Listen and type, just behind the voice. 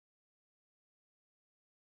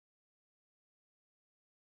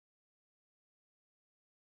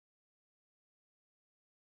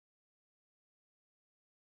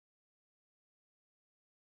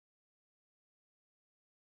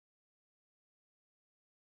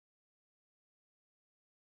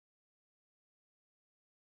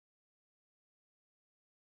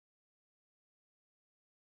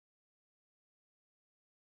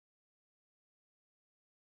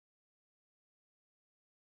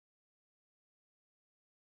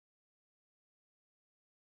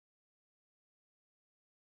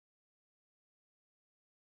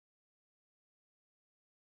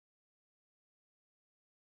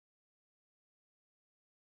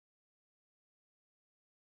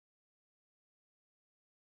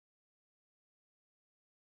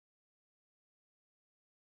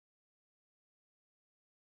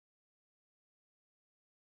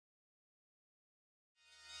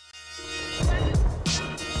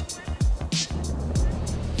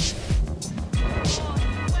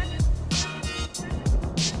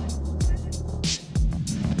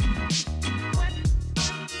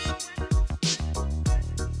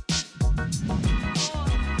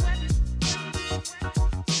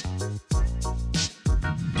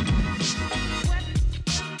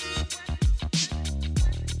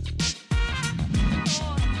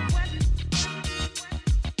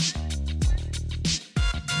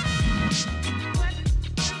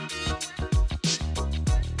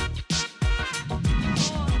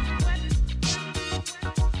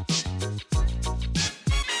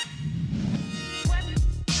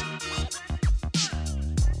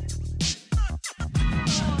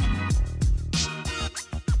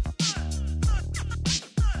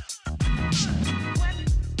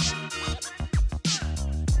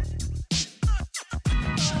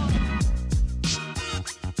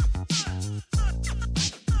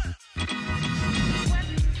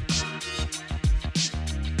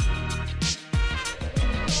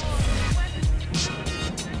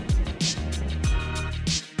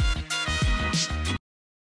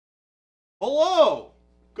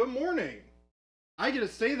good morning. I get to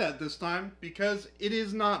say that this time because it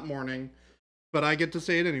is not morning, but I get to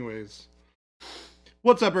say it anyways.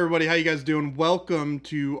 What's up, everybody? How you guys doing? Welcome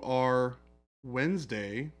to our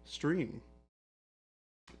Wednesday stream.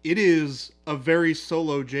 It is a very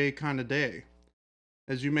solo J kind of day.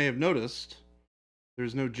 As you may have noticed,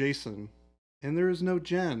 there's no Jason, and there is no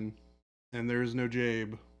Jen, and there is no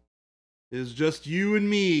Jabe. It is just you and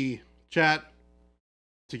me, chat,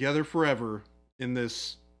 together forever in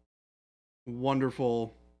this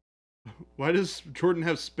wonderful. Why does Jordan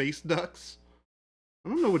have space ducks? I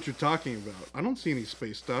don't know what you're talking about. I don't see any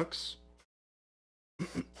space ducks.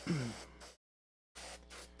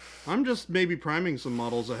 I'm just maybe priming some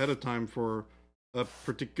models ahead of time for a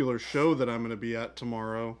particular show that I'm going to be at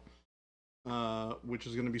tomorrow, which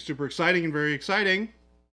is going to be super exciting and very exciting.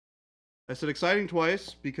 I said exciting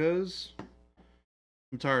twice because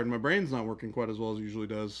I'm tired. My brain's not working quite as well as it usually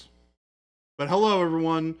does. But hello,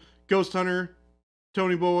 everyone. Ghost Hunter,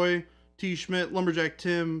 Tony Boy, T. Schmidt, Lumberjack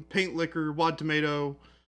Tim, Paint Liquor, Wad Tomato,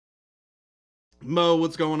 Mo,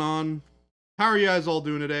 what's going on? How are you guys all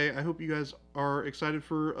doing today? I hope you guys are excited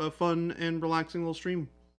for a fun and relaxing little stream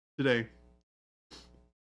today.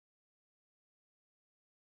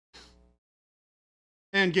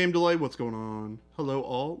 And Game Delay, what's going on? Hello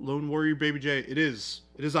all. Lone Warrior Baby J. It is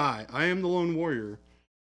I. I am the Lone Warrior.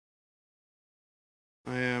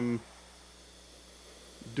 I am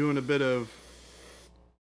doing a bit of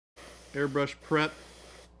airbrush prep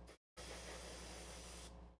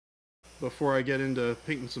before I get into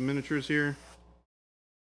painting some miniatures here.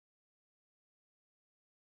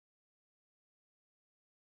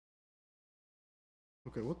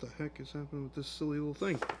 Okay, what the heck is happening with this silly little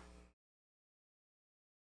thing?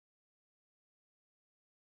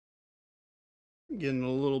 I'm getting a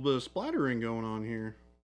little bit of splattering going on here.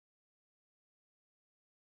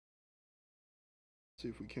 Let's see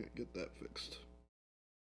if we can't get that fixed.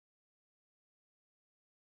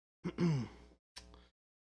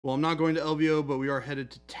 Well, I'm not going to LVO, but we are headed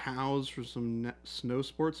to Taos for some snow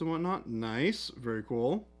sports and whatnot. Nice. Very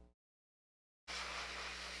cool.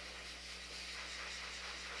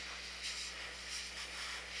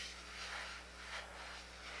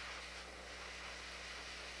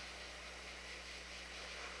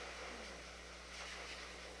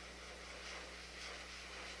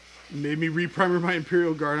 Made me re-primer my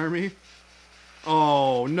Imperial Guard army.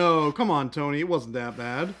 Oh, no. Come on, Tony. It wasn't that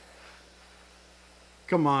bad.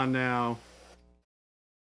 Come on now.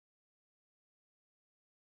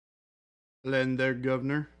 Lend there,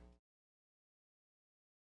 governor.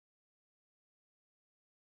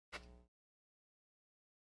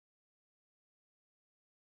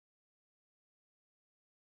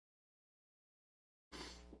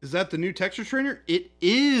 Is that the new texture trainer? It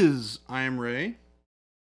is, I am Ray.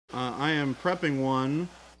 I am prepping one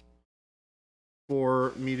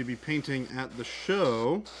for me to be painting at the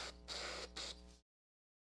show,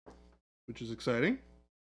 which is exciting.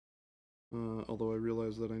 Although I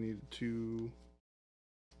realized that I needed to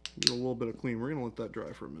do a little bit of clean. We're going to let that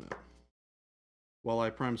dry for a minute while I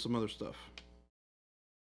prime some other stuff.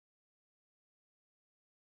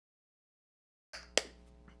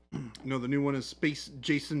 No, the new one is Space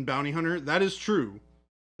Jason Bounty Hunter. That is true.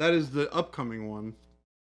 That is the upcoming one,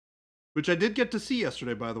 which I did get to see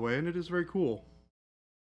yesterday, by the way, and it is very cool.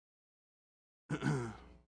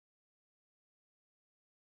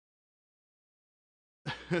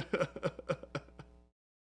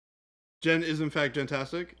 Jen is in fact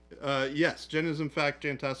Gentastic. Yes, Jen is in fact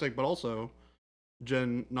Gentastic, but also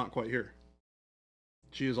Jen not quite here.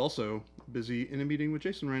 She is also busy in a meeting with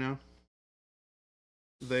Jason right now.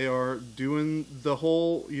 They are doing the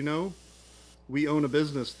whole, you know, we own a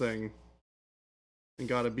business thing, and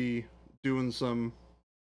gotta be doing some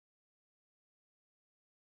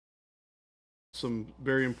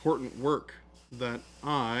very important work that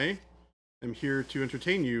I am here to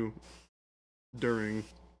entertain you during.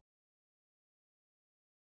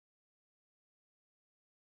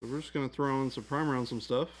 So we're just gonna throw in some primer on some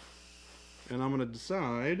stuff, and I'm gonna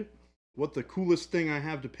decide what the coolest thing I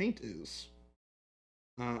have to paint is.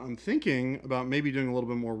 I'm thinking about maybe doing a little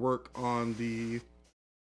bit more work on the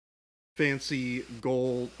fancy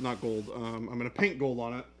gold, not gold, I'm going to paint gold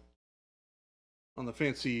on it, on the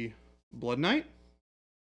fancy Blood Knight.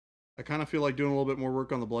 I kind of feel like doing a little bit more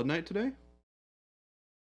work on the Blood Knight today.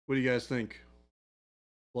 What do you guys think?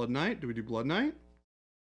 Blood Knight? Do we do Blood Knight?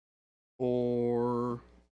 Or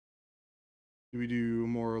do we do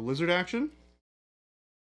more lizard action?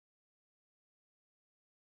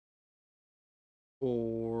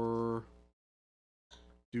 Or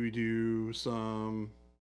do we do some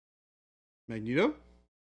Magneto?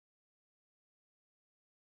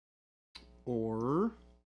 Or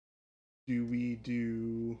do we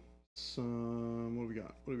do some, what do we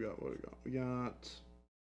got? What do we got? What do we got? We got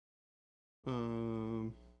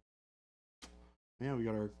yeah, we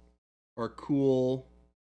got our cool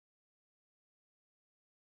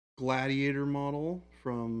gladiator model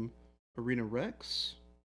from Arena Rex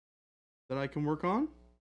that I can work on.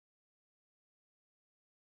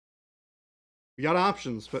 We got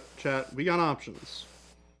options, but chat, we got options.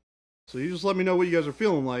 So you just let me know what you guys are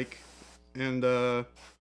feeling like, and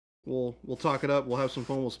we'll talk it up. We'll have some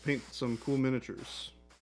fun. We'll paint some cool miniatures.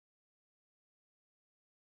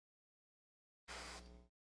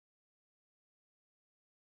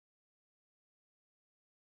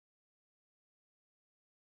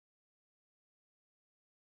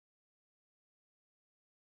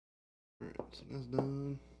 All right, so that's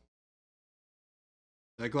done.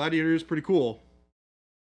 That gladiator is pretty cool.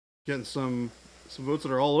 Getting some votes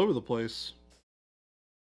that are all over the place.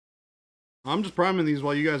 I'm just priming these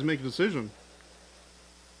while you guys make a decision.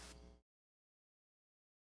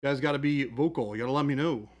 You guys got to be vocal. You got to let me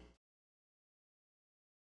know.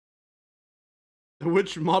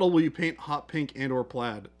 Which model will you paint hot pink and or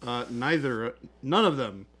plaid? Neither. None of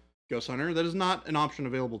them, Ghost Hunter. That is not an option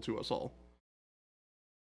available to us all.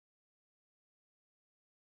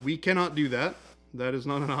 We cannot do that. That is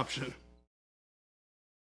not an option.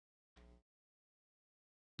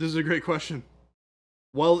 This is a great question.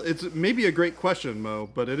 Well, it's maybe a great question, Mo,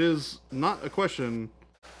 but it is not a question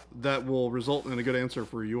that will result in a good answer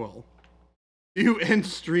for you all. You end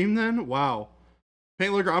stream then? Wow.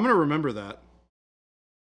 Paint Liquor, I'm going to remember that.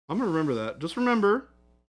 I'm going to remember that. Just remember,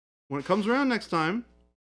 when it comes around next time,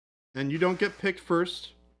 and you don't get picked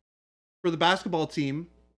first for the basketball team,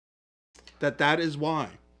 that is why.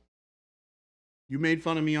 You made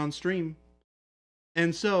fun of me on stream.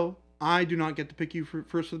 And so, I do not get to pick you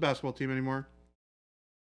first for the basketball team anymore.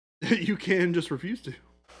 You can just refuse to.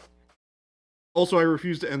 Also, I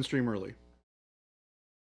refuse to end stream early.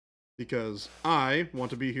 Because I want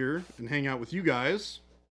to be here and hang out with you guys.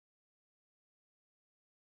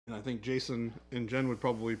 And I think Jason and Jen would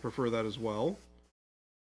probably prefer that as well.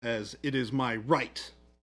 As it is my right.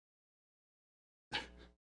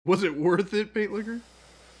 Was it worth it, Paint Liquor?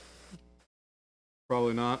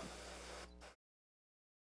 Probably not.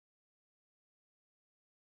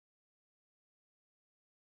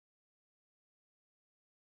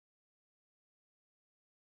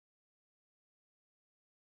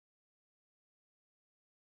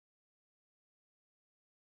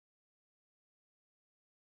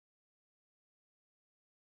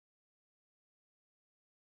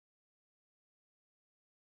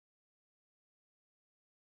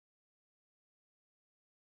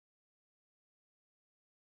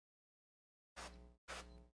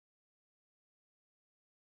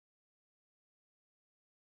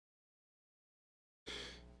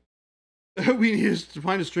 We need to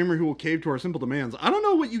find a streamer who will cave to our simple demands. I don't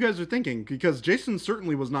know what you guys are thinking, because Jason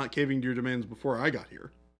certainly was not caving to your demands before I got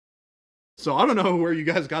here. So I don't know where you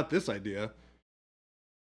guys got this idea.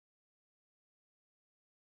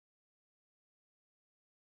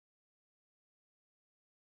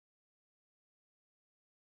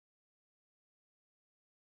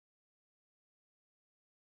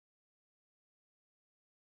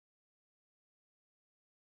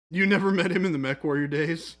 You never met him in the Mech Warrior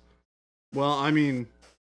days? Well, I mean,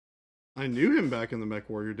 I knew him back in the Mech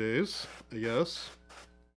Warrior days, I guess.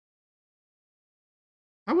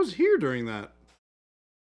 I was here during that.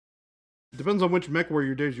 It depends on which Mech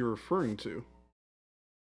Warrior days you're referring to.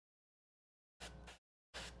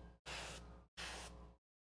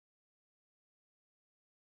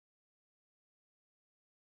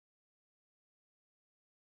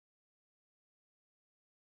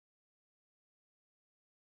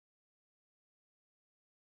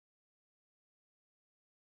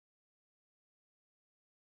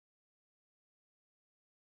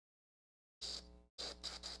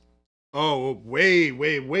 Oh, way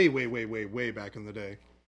back in the day.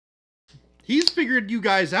 He's figured you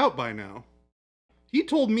guys out by now. He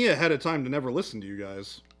told me ahead of time to never listen to you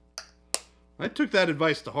guys. I took that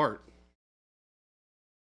advice to heart.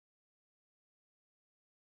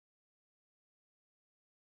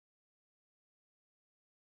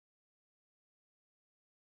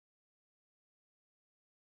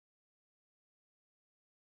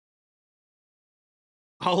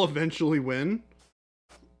 I'll eventually win.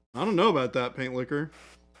 I don't know about that, Paint Liquor.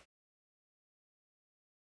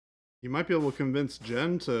 You might be able to convince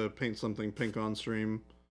Jen to paint something pink on stream.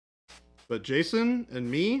 But Jason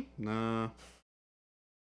and me? Nah.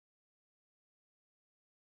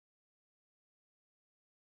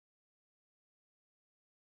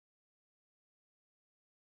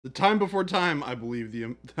 The time before time, I believe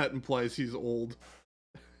that implies he's old.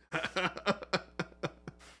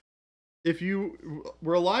 If you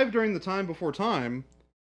were alive during the time before time,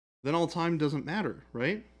 then all time doesn't matter,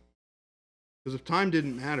 right? Because if time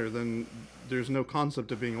didn't matter, then there's no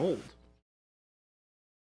concept of being old.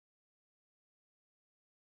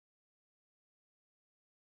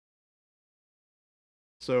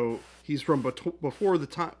 So he's from before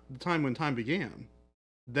the time when time began.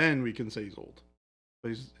 Then we can say he's old. But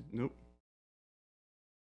he's nope.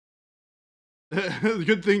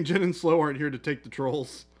 Good thing Jen and Slow aren't here to take the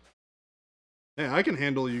trolls. Hey, I can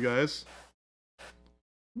handle you guys.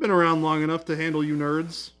 Been around long enough to handle you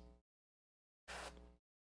nerds.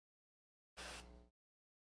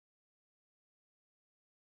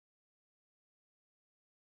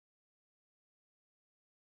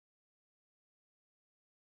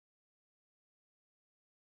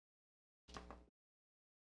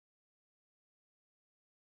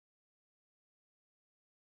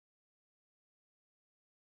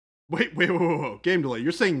 Wait. Game delay.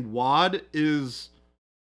 You're saying WAD is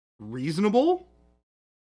reasonable?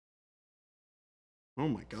 Oh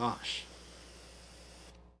my gosh.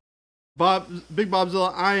 Big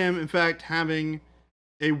Bobzilla, I am in fact having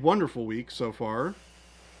a wonderful week so far.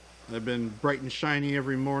 I've been bright and shiny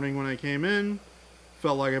every morning when I came in.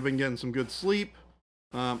 Felt like I've been getting some good sleep.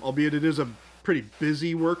 Albeit it is a pretty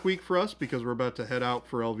busy work week for us because we're about to head out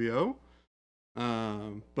for LVO.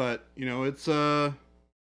 But you know, it's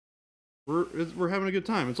we're having a good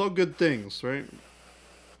time. It's all good things, right?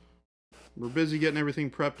 We're busy getting everything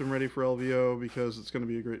prepped and ready for LVO because it's going to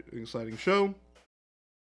be a great, exciting show.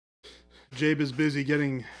 Jabe is busy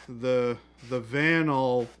getting the van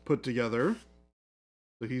all put together,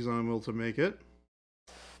 so he's unable to make it.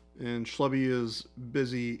 And Schlubby is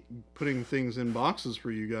busy putting things in boxes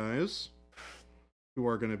for you guys who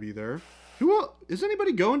are going to be there. Is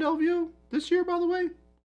anybody going to LVO this year, by the way?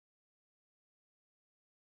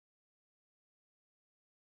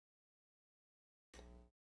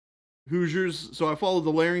 Hoosiers. So I followed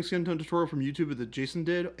the layering skin tone tutorial from YouTube that Jason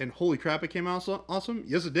did, and holy crap, it came out so awesome.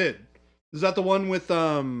 Yes, it did. Is that the one with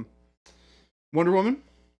Wonder Woman?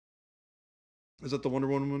 Is that the Wonder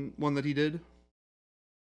Woman one that he did?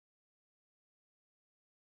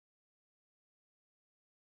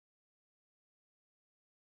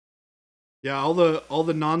 Yeah, all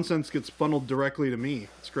the nonsense gets funneled directly to me.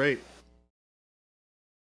 It's great.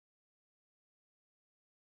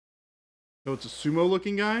 So it's a sumo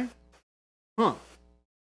looking guy? Huh.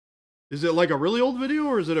 Is it like a really old video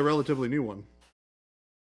or is it a relatively new one?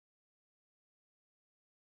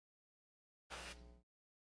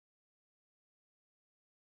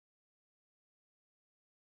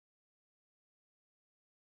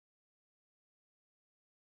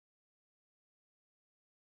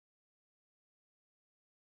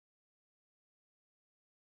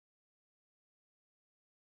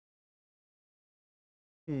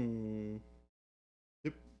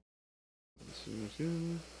 Yep. Let's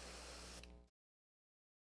see.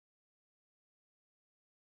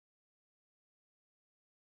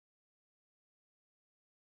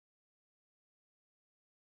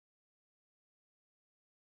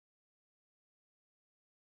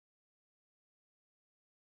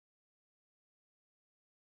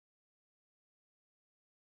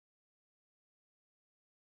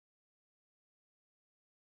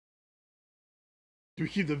 Do we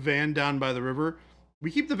keep the van down by the river? We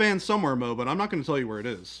keep the van somewhere, Mo, but I'm not going to tell you where it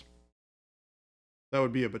is. That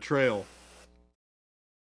would be a betrayal.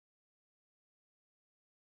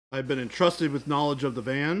 I've been entrusted with knowledge of the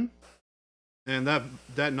van, and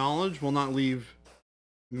that knowledge will not leave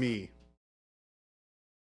me.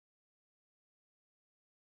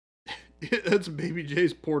 That's Baby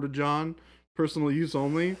J's Porta-John, personal use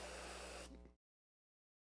only.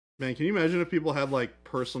 Man, can you imagine if people had like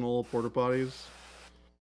personal porta potties?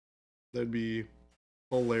 That'd be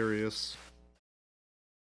hilarious.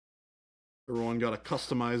 Everyone got to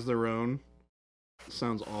customize their own.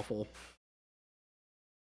 Sounds awful.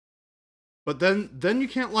 But then you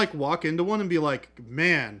can't like walk into one and be like,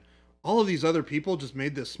 man, all of these other people just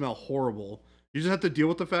made this smell horrible. You just have to deal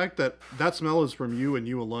with the fact that that smell is from you and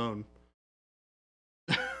you alone.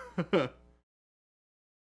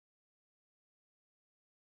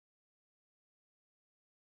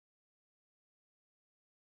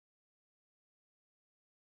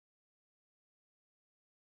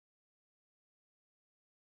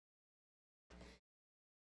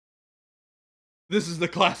 This is the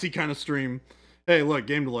classy kind of stream. Hey, look,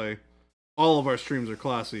 game delay. All of our streams are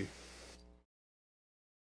classy.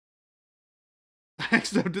 I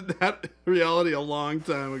accepted that reality a long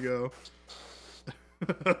time ago.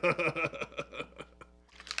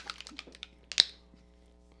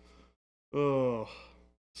 Oh,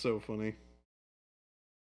 so funny.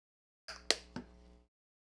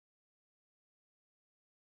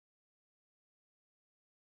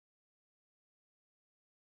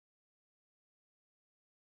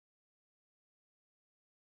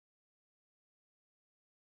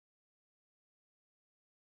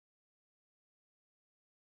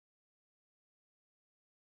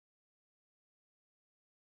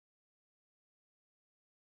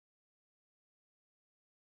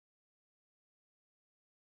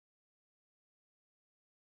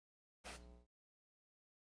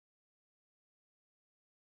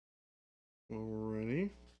 Alrighty.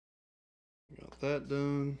 Got that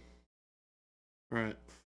done. Alright.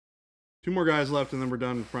 2 more guys left and then we're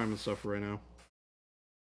done with priming stuff for right now.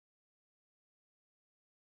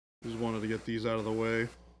 Just wanted to get these out of the way,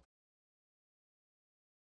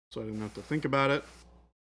 so I didn't have to think about it.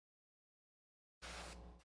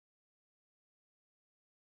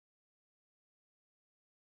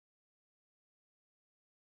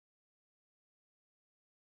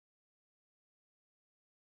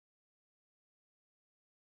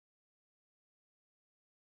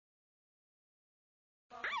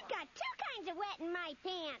 I've got 2 kinds of wet in my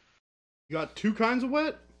pants. You got 2 kinds of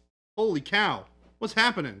wet? Holy cow. What's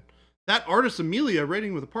happening? That artist Amelia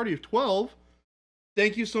raiding with a party of 12.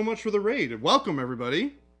 Thank you so much for the raid. Welcome,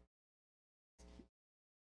 everybody.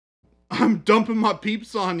 I'm dumping my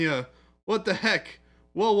peeps on ya. What the heck?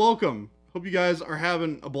 Well, welcome. Hope you guys are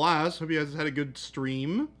having a blast. Hope you guys had a good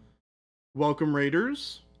stream. Welcome,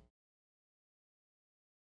 raiders.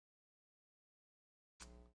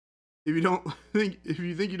 If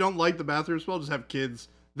you think you don't like the bathroom spell, just have kids.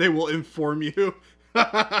 They will inform you.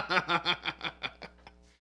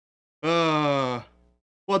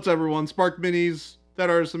 What's everyone? Spark Minis, that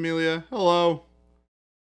artist Amelia. Hello.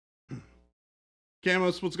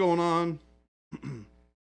 Camus, what's going on?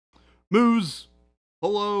 Moose,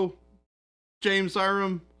 hello. James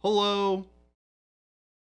Siram, hello.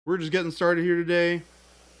 We're just getting started here today.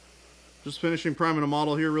 Just finishing priming a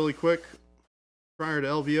model here really quick prior to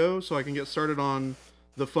LVO so I can get started on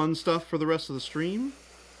the fun stuff for the rest of the stream.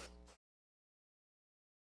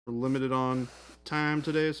 We're limited on time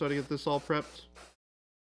today, so I had to get this all prepped.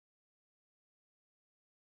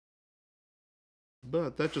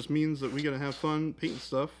 But that just means that we gotta have fun painting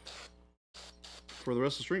stuff for the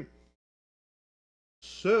rest of the stream.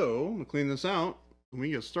 So, I'm gonna clean this out and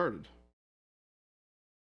we get started.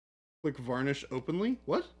 Click varnish openly?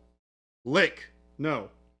 What? Lick. No.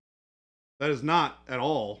 That is not at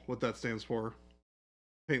all what that stands for.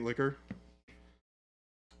 Paint liquor.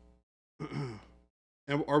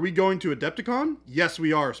 And are we going to Adepticon? Yes,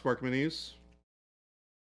 we are, Spark Minis.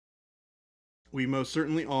 We most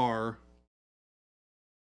certainly are.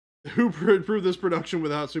 Who approved this production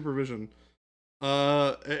without supervision?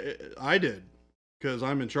 I did, because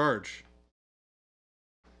I'm in charge.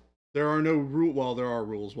 There are no rules. Well, there are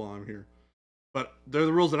rules while I'm here, but they're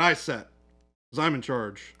the rules that I set, because I'm in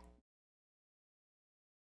charge.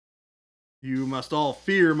 You must all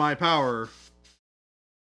fear my power.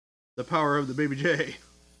 The power of the Baby J.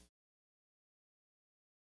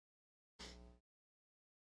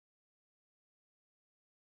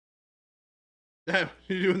 What are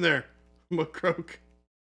you doing there, McCroak?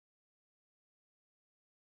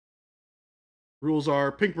 Rules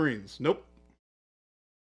are Pink Marines. Nope.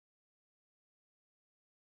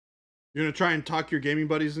 You're gonna try and talk your gaming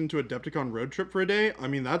buddies into a Adepticon road trip for a day? I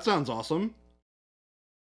mean, that sounds awesome.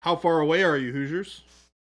 How far away are you, Hoosiers?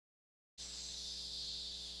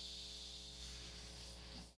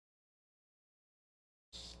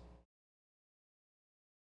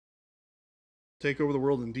 Take over the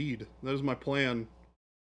world indeed. That is my plan.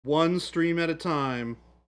 One stream at a time.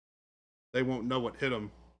 They won't know what hit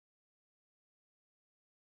them.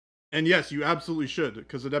 And yes, you absolutely should,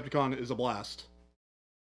 because Adepticon is a blast.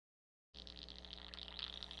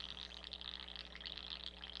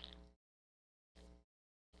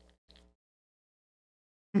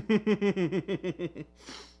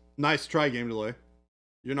 Nice try, Game Delay.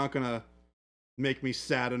 You're not gonna make me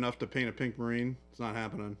sad enough to paint a pink marine. It's not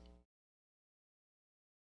happening.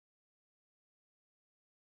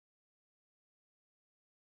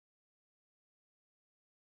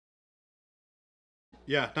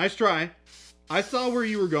 Yeah, nice try. I saw where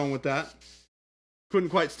you were going with that. Couldn't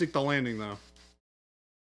quite stick the landing, though.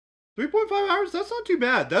 3.5 hours? That's not too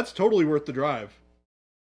bad. That's totally worth the drive.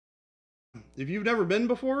 If you've never been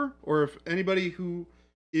before, or if anybody who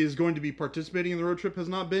is going to be participating in the road trip has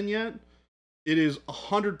not been yet, it is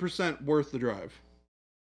 100% worth the drive.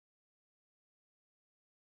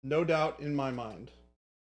 No doubt in my mind.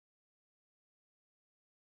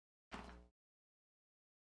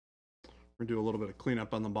 We're gonna do a little bit of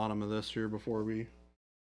cleanup on the bottom of this here before we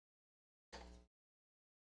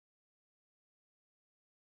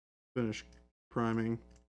finish priming.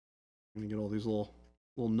 I'm gonna get all these little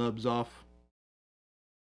nubs off.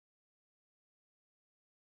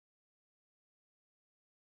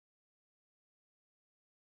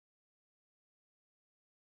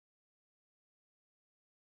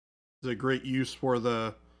 It's a great use for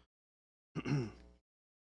the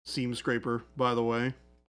seam scraper, by the way.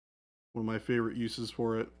 One of my favorite uses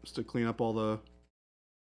for it is to clean up all the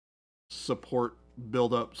support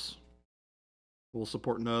buildups, little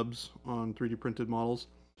support nubs on 3D printed models.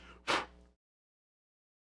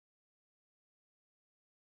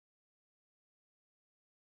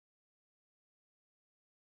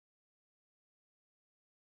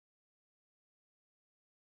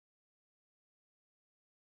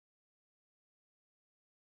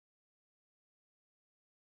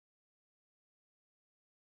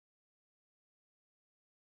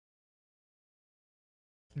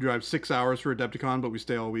 Drive 6 hours for Adepticon, but we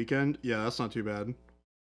stay all weekend. Yeah, that's not too bad.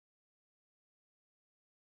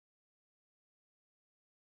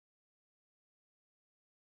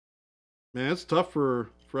 Man, it's tough for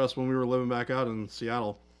us when we were living back out in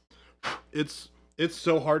Seattle. It's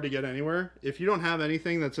so hard to get anywhere. If you don't have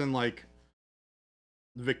anything that's in like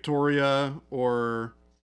Victoria or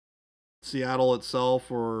Seattle itself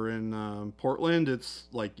or in Portland, it's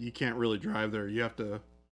like you can't really drive there. You have to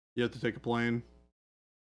take a plane.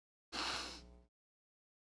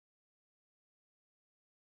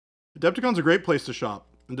 Adepticon's a great place to shop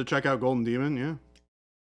and to check out Golden Demon. Yeah,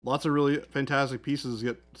 lots of really fantastic pieces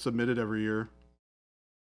get submitted every year.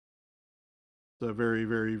 It's a very,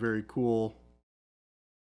 very, very cool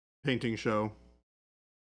painting show.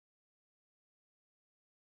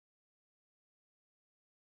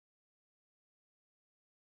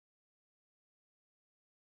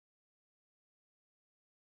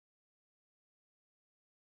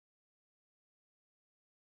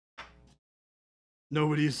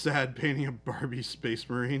 Nobody's sad painting a Barbie Space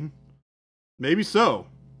Marine. Maybe so.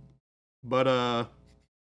 But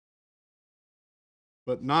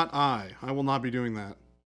not I. I will not be doing that.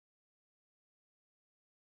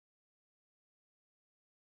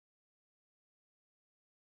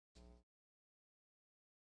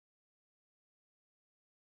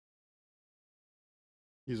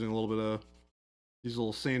 Using a little bit of these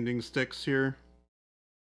little sanding sticks here.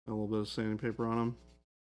 A little bit of sanding paper on them.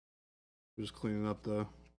 Just cleaning up the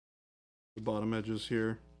bottom edges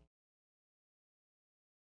here.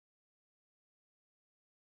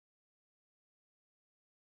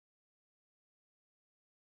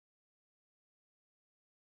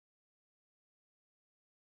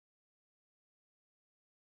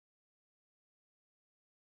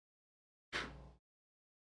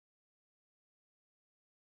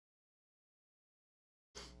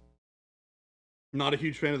 Not a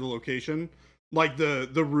huge fan of the location. Like the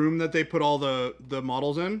room that they put all the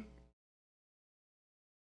models in.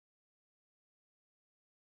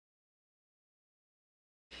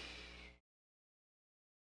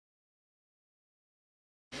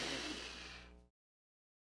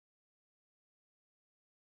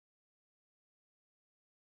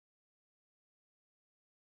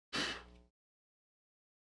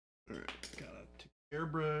 Alright, gotta take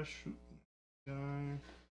airbrush. Guy.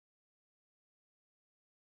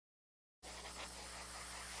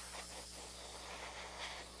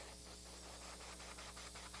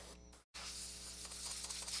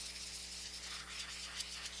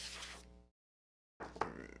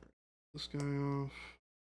 This guy off.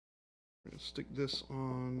 I'm gonna stick this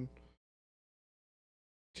on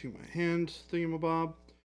to my hand thingamabob.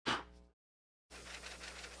 We're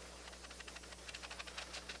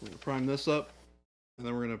gonna prime this up, and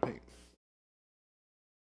then we're gonna paint.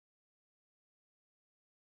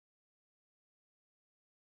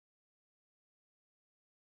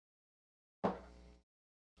 Get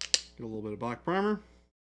a little bit of black primer.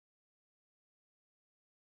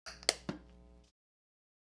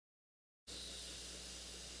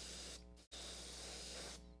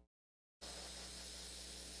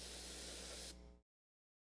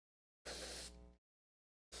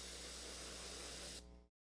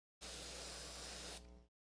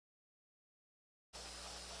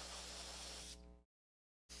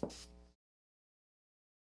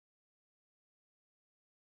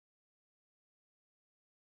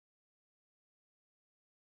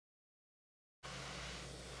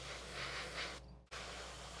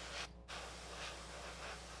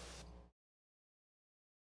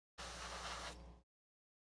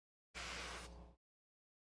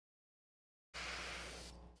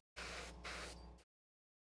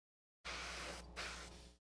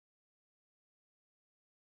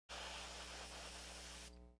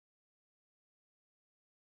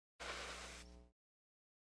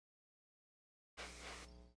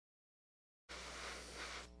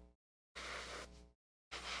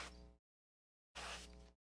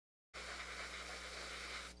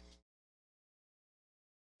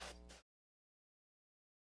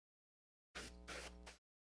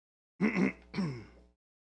 Alright.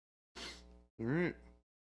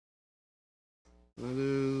 That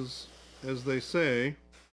is, as they say,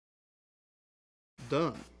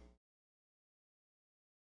 done.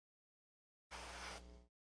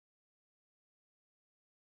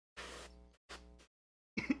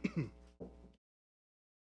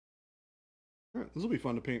 Alright, this will be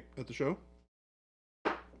fun to paint at the show.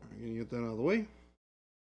 I'm gonna get that out of the way.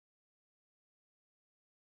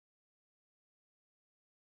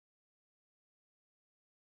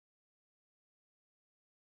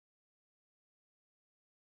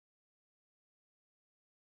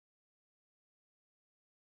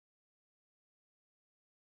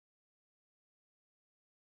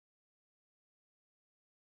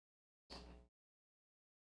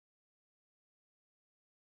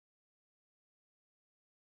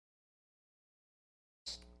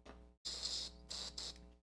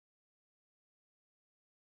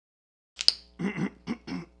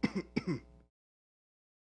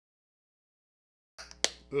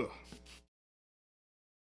 Ugh.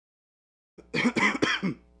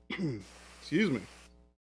 Excuse me.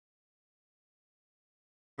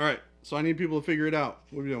 Alright, so I need people to figure it out.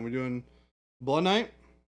 What are we doing? We're doing Blood Knight.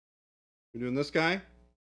 We're doing this guy.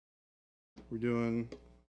 We're doing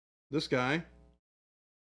this guy.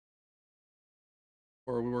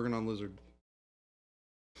 Or are we working on Lizard?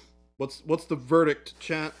 What's the verdict,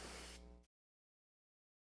 chat?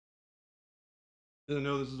 I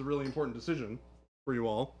know this is a really important decision for you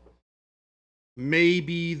all.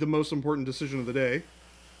 Maybe the most important decision of the day.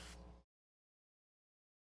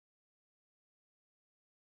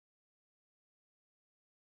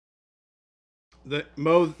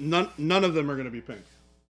 None of them are going to be pink.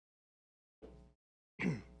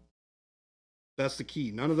 That's the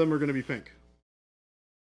key. None of them are going to be pink.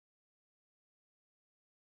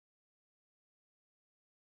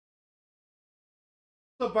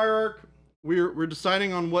 What's up, Fireark? We're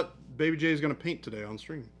deciding on what Baby J is going to paint today on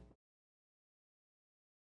stream.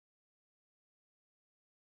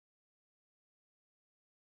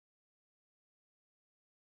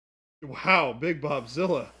 Wow, Big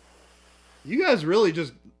Bobzilla. You guys really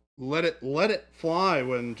just let it fly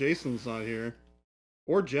when Jason's not here.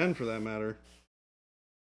 Or Jen, for that matter.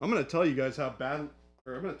 I'm going to tell you guys I'm going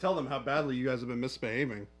to tell them how badly you guys have been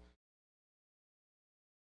misbehaving.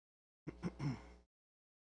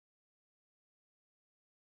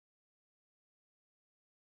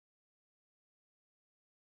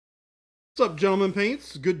 What's up, Gentlemen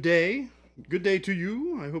Paints? Good day. Good day to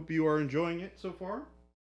you. I hope you are enjoying it so far.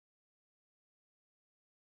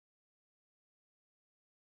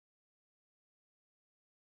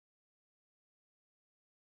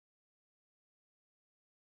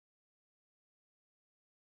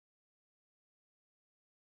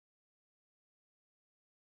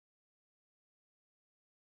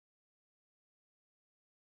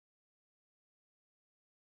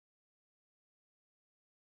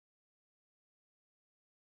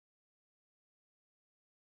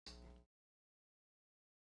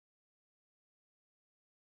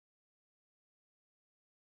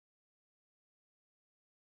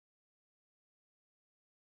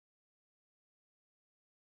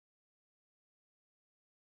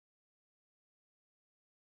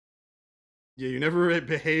 Yeah, you never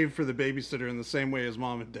behave for the babysitter in the same way as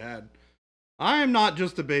mom and dad. I am not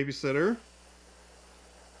just a babysitter.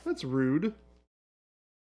 That's rude.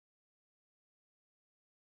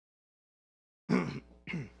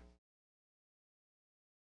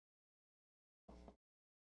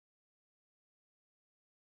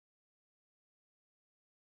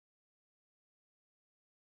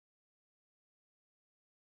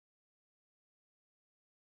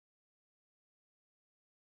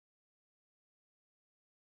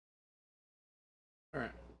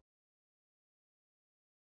 Alright.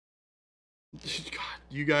 God,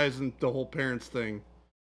 you guys and the whole parents thing.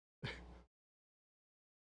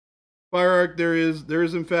 Fireark, there is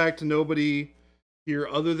in fact nobody here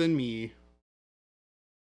other than me.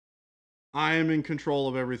 I am in control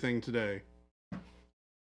of everything today.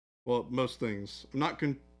 Well, most things. I'm not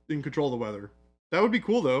in control of the weather. That would be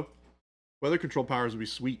cool though. Weather control powers would be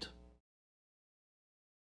sweet.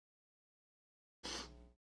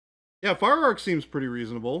 Yeah, Fireark seems pretty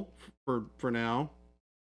reasonable for now.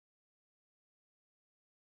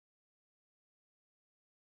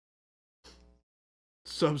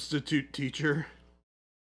 Substitute teacher.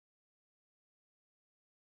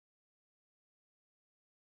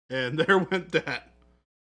 And there went that.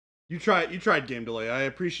 You tried game delay. I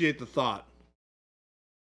appreciate the thought.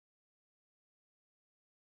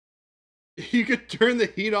 You could turn the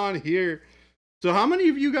heat on here. So how many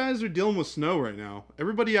of you guys are dealing with snow right now?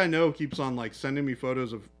 Everybody I know keeps on like sending me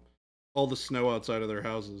photos of all the snow outside of their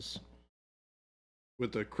houses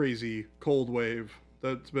with the crazy cold wave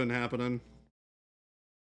that's been happening.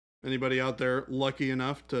 Anybody out there lucky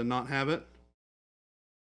enough to not have it?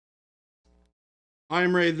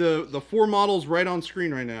 I'm Ray. The four models right on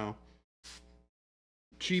screen right now.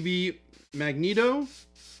 Chibi Magneto,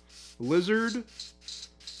 Lizard,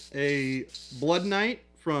 a Blood Knight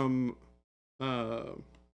from Age of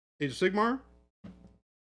Sigmar,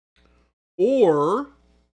 or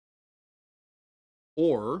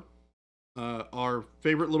our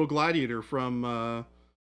favorite little gladiator from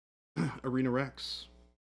Arena Rex.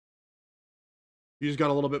 You just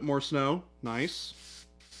got a little bit more snow. Nice.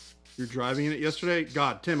 You're driving in it yesterday?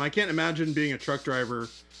 God, Tim, I can't imagine being a truck driver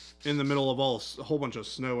in the middle of a whole bunch of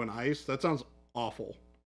snow and ice. That sounds awful.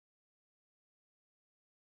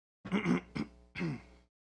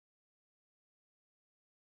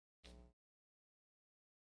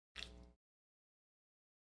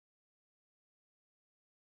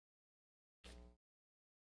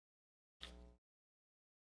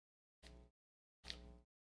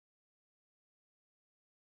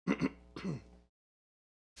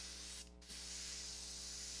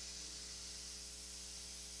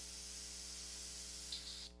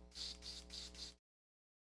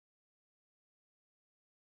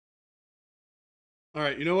 All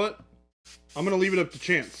right, you know what? I'm going to leave it up to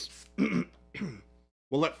chance.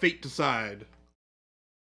 We'll let fate decide.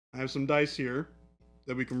 I have some dice here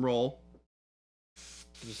that we can roll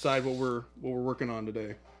to decide what we're working on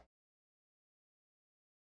today.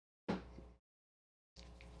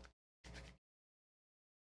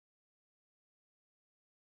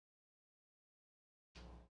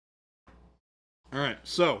 All right,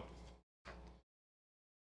 so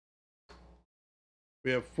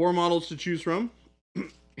we have four models to choose from.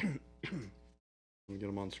 Let me get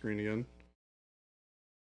them on screen again.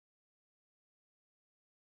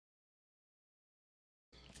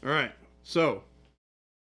 All right, so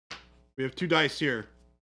we have two dice here.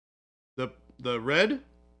 The red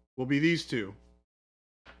will be these two.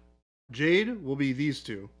 Jade will be these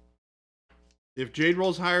two. If Jade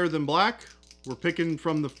rolls higher than black, we're picking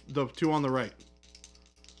from the two on the right.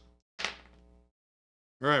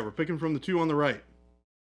 All right, we're picking from the two on the right,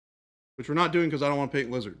 which we're not doing because I don't want to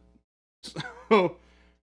paint Lizard. So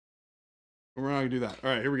we're not gonna do that.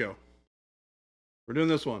 All right, here we go. We're doing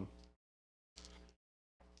this one.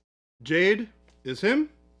 Jade is him.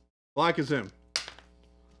 Black is him.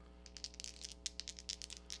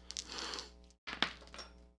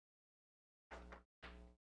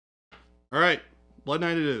 All right, Blood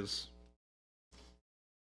Knight it is.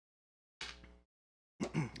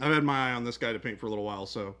 I've had my eye on this guy to paint for a little while,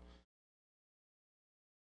 so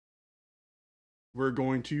we're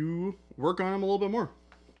going to work on him a little bit more.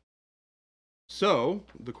 So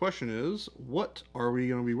the question is, what are we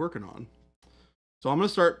going to be working on? So I'm going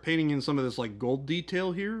to start painting in some of this like gold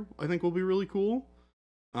detail here. I think will be really cool.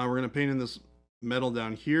 We're going to paint in this metal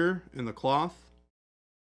down here in the cloth.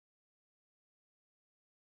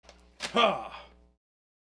 Ha!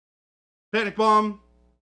 Panic bomb.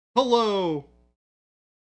 Hello.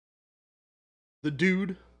 The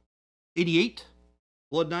dude. 88.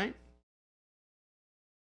 Blood Knight.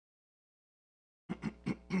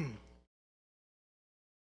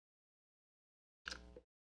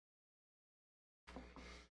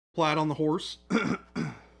 Plaid on the horse.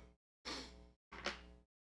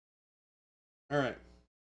 All right.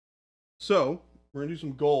 So we're gonna do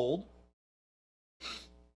some gold. I'm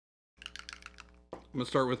gonna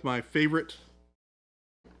start with my favorite.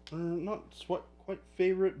 Not quite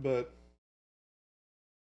favorite, but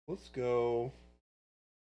let's go.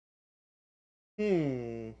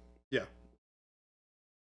 Yeah.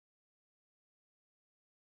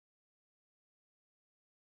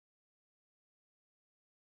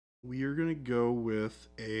 We are gonna go with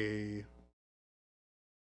a.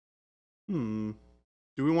 Do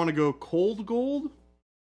we want to go cold gold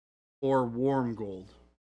or warm gold?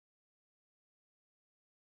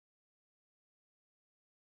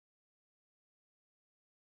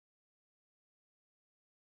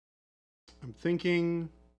 I'm thinking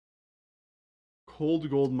cold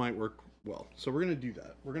gold might work well. So we're going to do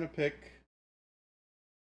that. We're going to pick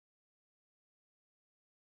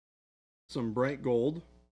some bright gold.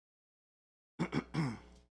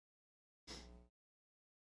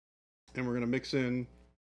 And we're going to mix in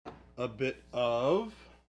a bit of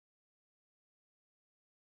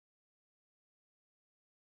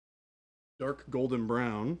dark golden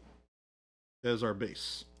brown as our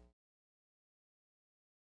base.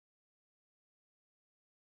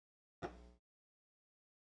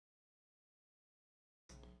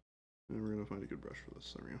 And we're going to find a good brush for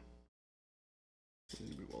this. There we go. I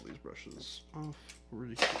need to move all these brushes off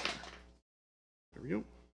already here. There we go.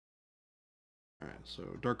 Alright, so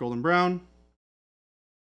dark gold and brown.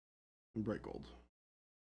 And bright gold.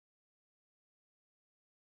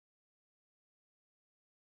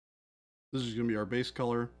 This is going to be our base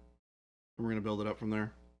color. And we're going to build it up from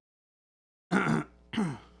there.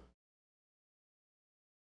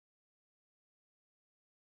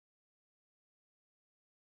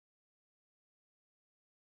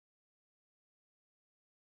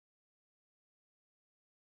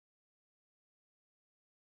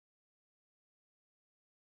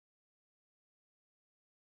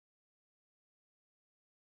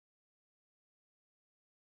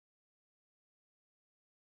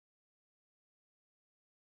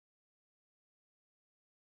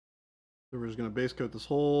 So we're just going to base coat this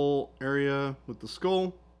whole area with the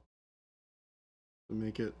skull to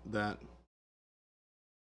make it that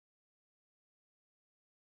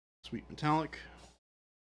sweet metallic.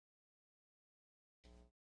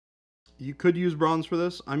 You could use bronze for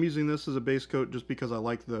this. I'm using this as a base coat just because I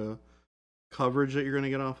like the coverage that you're going to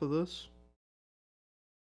get off of this.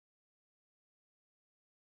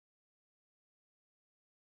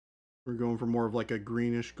 We're going for more of like a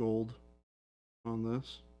greenish gold on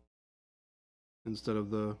this instead of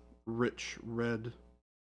the rich red,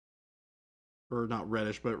 or not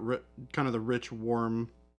reddish, but kind of the rich warm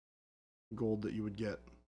gold that you would get.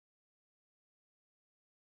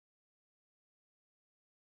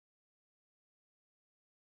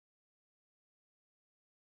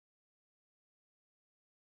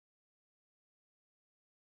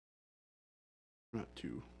 Not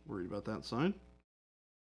too worried about that side.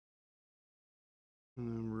 And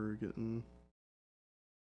then we're getting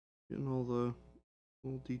all the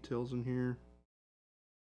little details in here.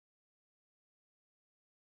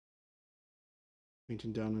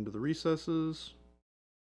 Painting down into the recesses.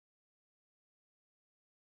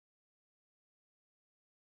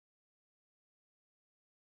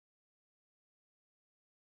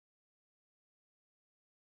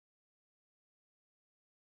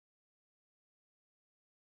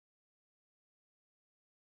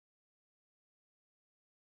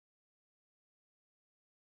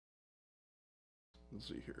 Let's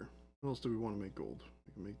see here. What else do we want to make gold?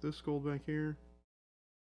 We can make this gold back here.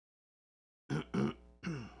 Could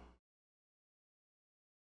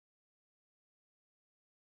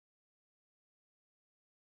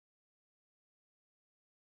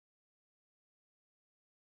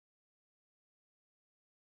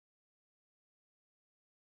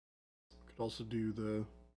also do the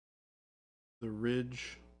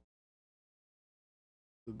ridge,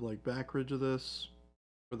 the like back ridge of this,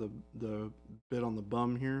 or the bit on the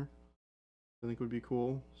bum here. I think would be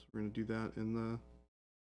cool. So we're gonna do that in the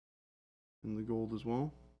gold as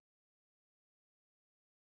well.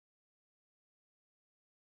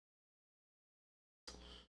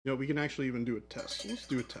 You know, we can actually even do a test. Let's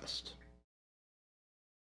do a test.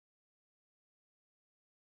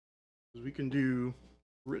 We can do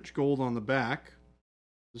rich gold on the back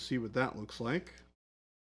to see what that looks like.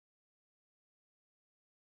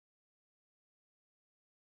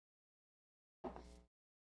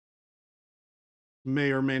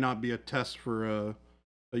 May or may not be a test for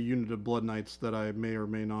a unit of Blood Knights that I may or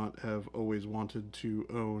may not have always wanted to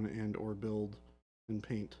own and or build and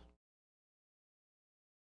paint.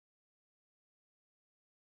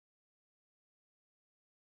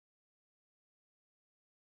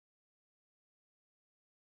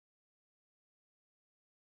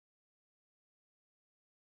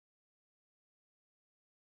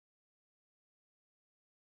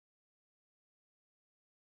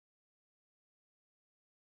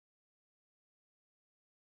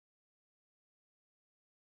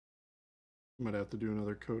 Might have to do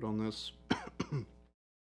another coat on this.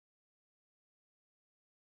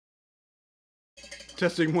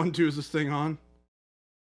 Testing 1, 2, is this thing on?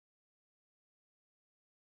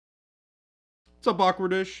 What's up,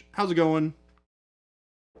 Awkwardish? How's it going?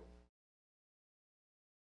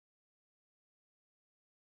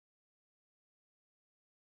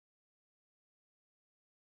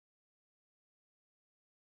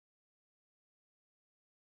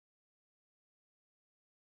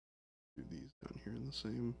 Do these down here in the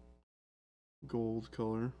same gold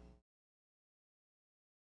color.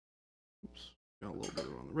 Oops, got a little bit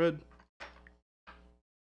on the red.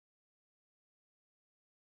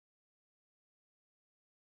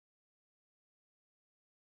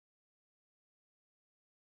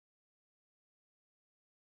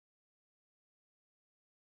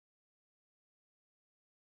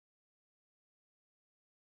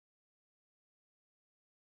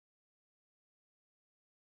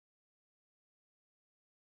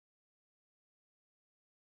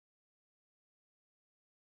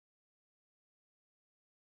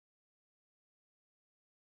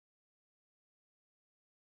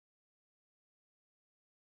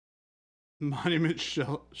 Monument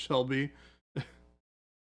Shelby.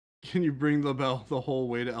 Can you bring the bell the whole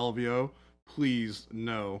way to LVO? Please,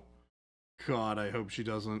 no. God, I hope she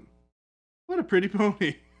doesn't. What a pretty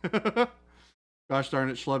pony. Gosh darn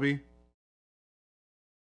it, Schlubby.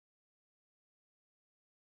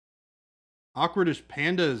 Awkwardish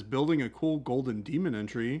Panda is building a cool golden demon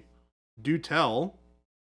entry. Do tell.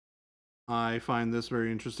 I find this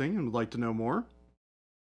very interesting and would like to know more.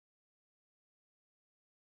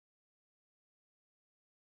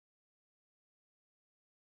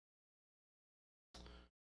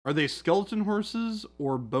 Are they skeleton horses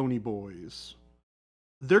or bony boys?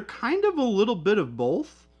 They're kind of a little bit of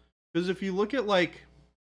both. Because if you look at like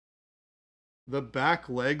the back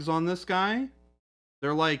legs on this guy,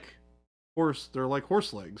 they're like horse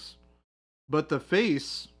legs. But the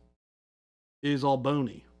face is all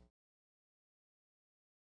bony.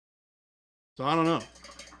 So I don't know.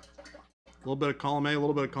 A little bit of column A, a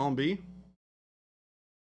little bit of column B.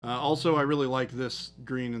 Also, I really like this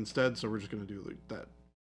green instead, so we're just going to do that.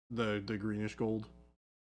 The greenish gold.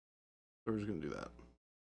 So we're just going to do that.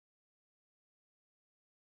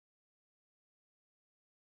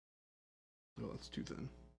 Oh, that's too thin.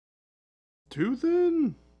 Too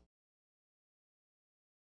thin?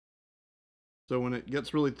 So when it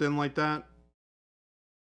gets really thin like that,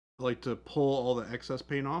 I like to pull all the excess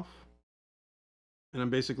paint off. And I'm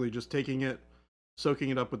basically just taking it, soaking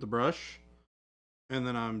it up with the brush, and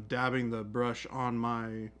then I'm dabbing the brush on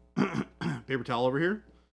my paper towel over here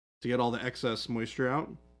to get all the excess moisture out.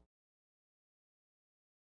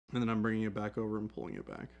 And then I'm bringing it back over and pulling it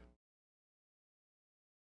back.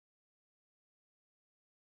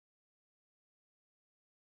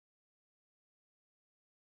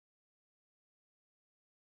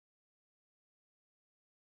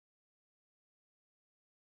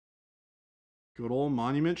 Good old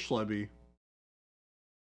Monument Schlebby.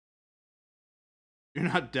 You're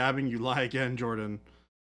not dabbing, you lie again, Jordan.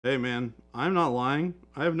 Hey man, I'm not lying.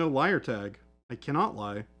 I have no liar tag. I cannot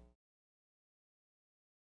lie.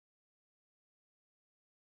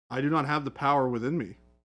 I do not have the power within me.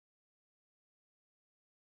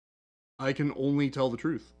 I can only tell the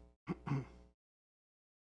truth.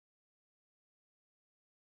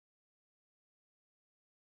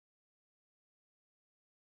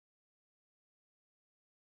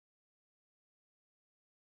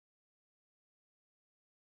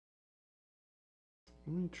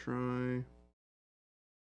 Let me try.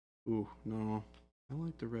 Ooh, no. I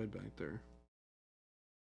like the red back there.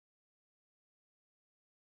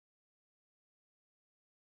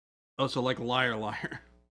 Oh, so like liar, liar.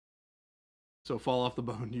 So fall off the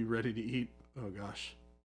bone, you ready to eat? Oh gosh.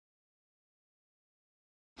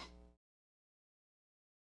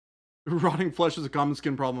 Rotting flesh is a common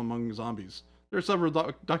skin problem among zombies. There are several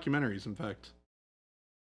documentaries, in fact.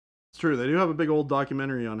 It's true. They do have a big old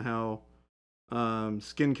documentary on how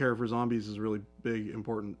skincare for zombies is a really big,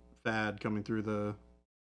 important fad coming through the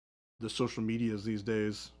social medias these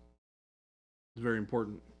days. It's very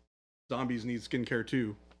important. Zombies need skincare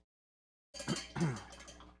too.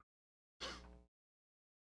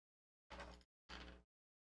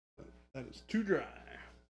 That is too dry.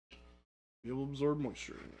 You'll absorb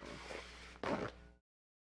moisture.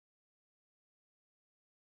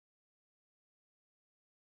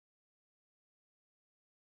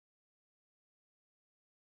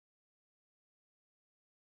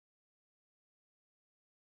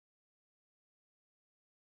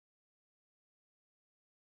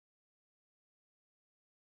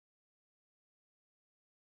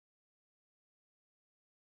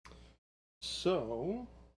 So,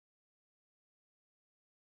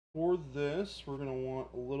 for this, we're going to want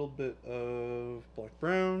a little bit of black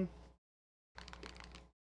brown.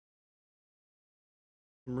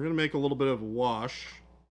 And we're going to make a little bit of a wash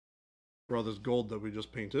for all this gold that we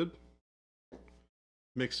just painted.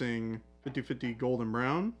 Mixing 50-50 gold and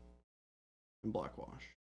brown and black wash.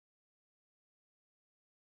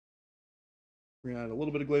 We're going to add a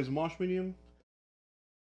little bit of glaze and wash medium.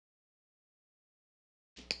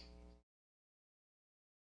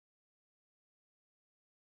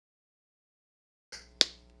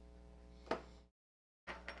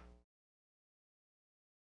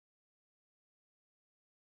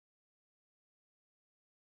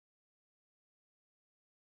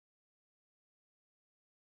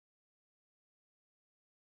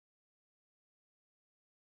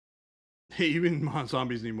 Hey, even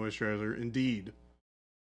zombies need moisturizer. Indeed.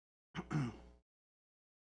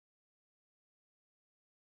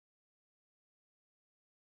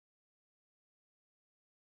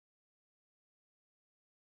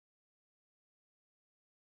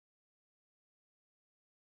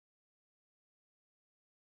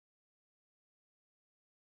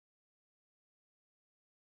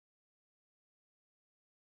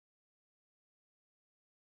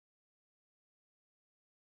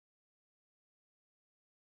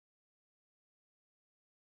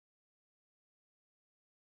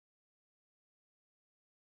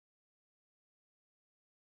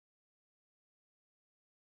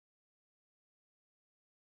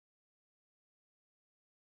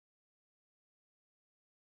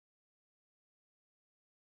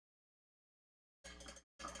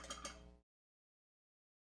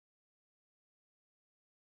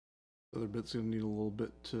 The other bit's gonna need a little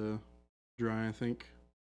bit to dry, I think.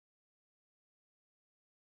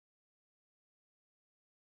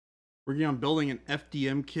 Working on building an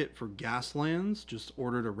FDM kit for Gaslands. Just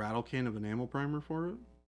ordered a rattle can of enamel primer for it.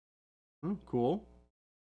 Oh, cool.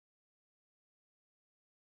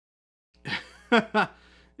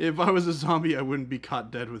 If I was a zombie, I wouldn't be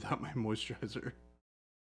caught dead without my moisturizer.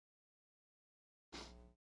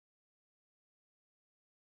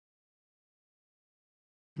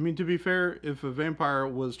 I mean, to be fair, if a vampire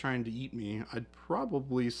was trying to eat me, I'd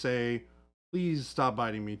probably say, please stop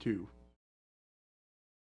biting me too.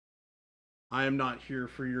 I am not here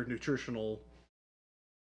for your nutritional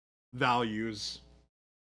values.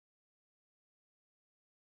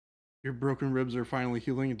 Your broken ribs are finally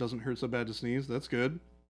healing. It doesn't hurt so bad to sneeze. That's good.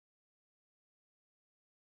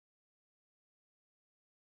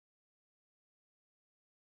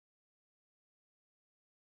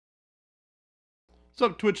 What's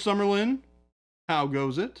up, Twitch Summerlin? How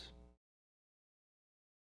goes it?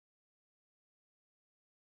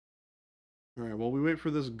 Alright, while we wait for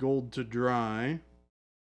this gold to dry.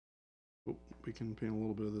 Oh, we can paint a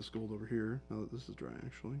little bit of this gold over here, now that this is dry,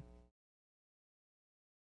 actually.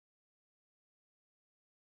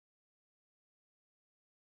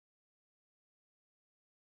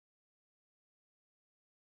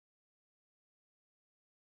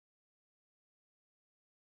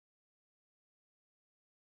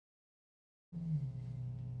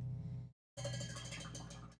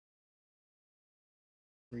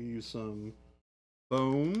 We're gonna use some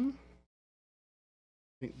bone.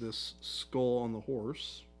 Paint this skull on the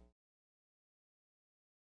horse.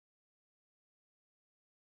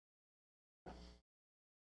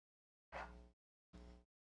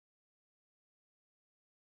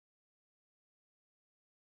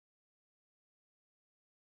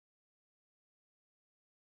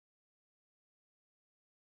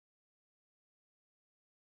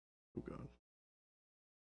 Oh god.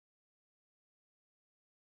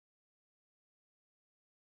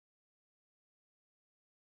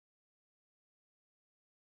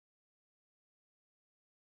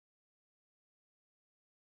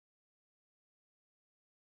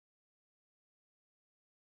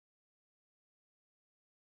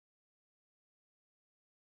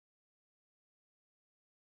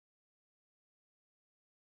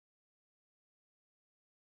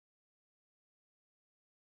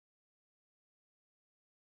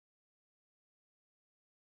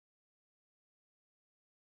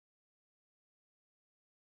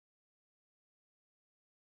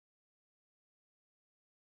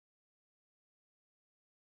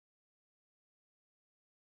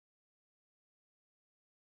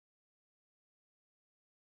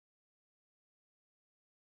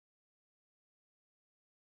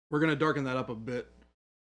 We're gonna darken that up a bit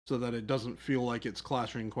so that it doesn't feel like it's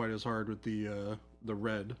clashing quite as hard with the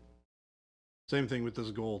red. Same thing with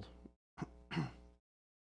this gold.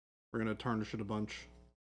 We're gonna tarnish it a bunch.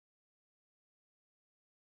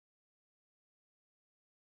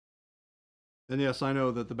 And yes, I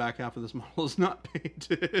know that the back half of this model is not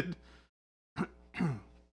painted.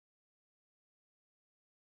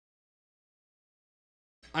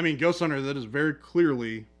 I mean, Ghost Hunter, that is very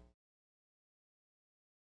clearly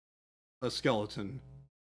a skeleton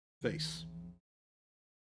face.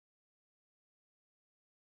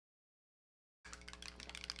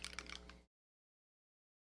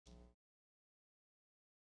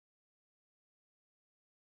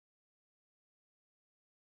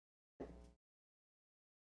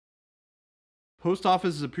 Post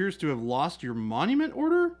office appears to have lost your monument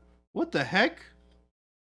order? What the heck?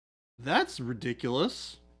 That's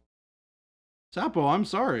ridiculous. Sapo, I'm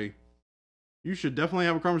sorry. You should definitely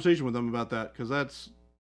have a conversation with them about that, because that's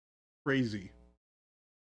crazy.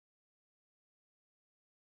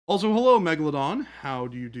 Also, hello, Megalodon. How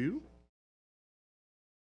do you do?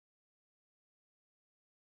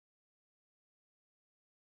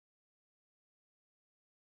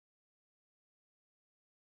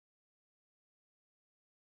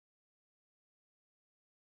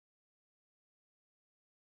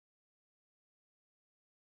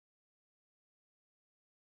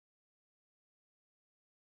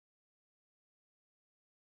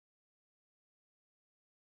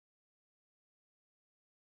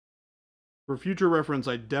 For future reference,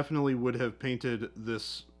 I definitely would have painted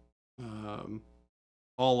this,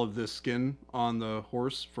 all of this skin on the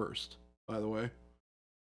horse first, by the way.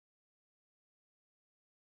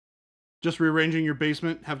 Just rearranging your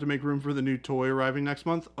basement, have to make room for the new toy arriving next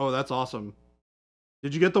month. Oh, that's awesome.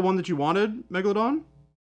 Did you get the one that you wanted, Megalodon?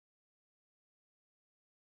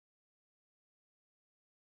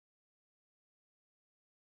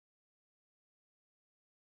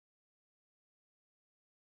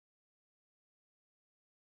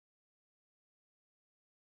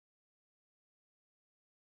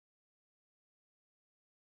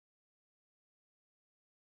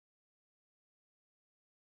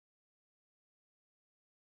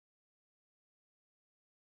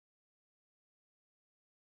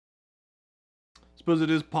 Suppose it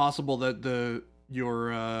is possible that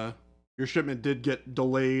your shipment did get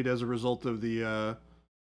delayed as a result of the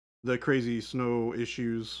crazy snow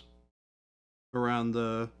issues around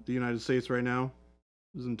the United States right now.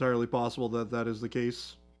 It's entirely possible that that is the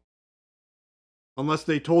case. Unless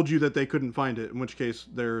they told you that they couldn't find it, in which case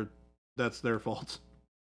that's their fault.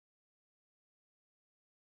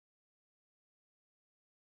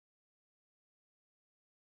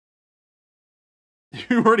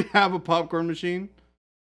 You already have a popcorn machine?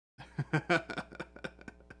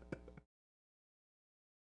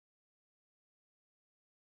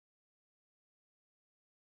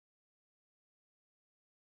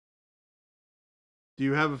 Do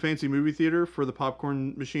you have a fancy movie theater for the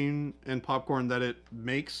popcorn machine and popcorn that it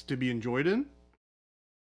makes to be enjoyed in? I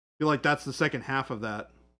feel like that's the second half of that.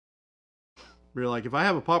 You're like, if I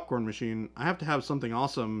have a popcorn machine, I have to have something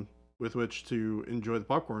awesome with which to enjoy the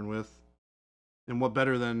popcorn with. And what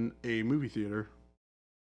better than a movie theater?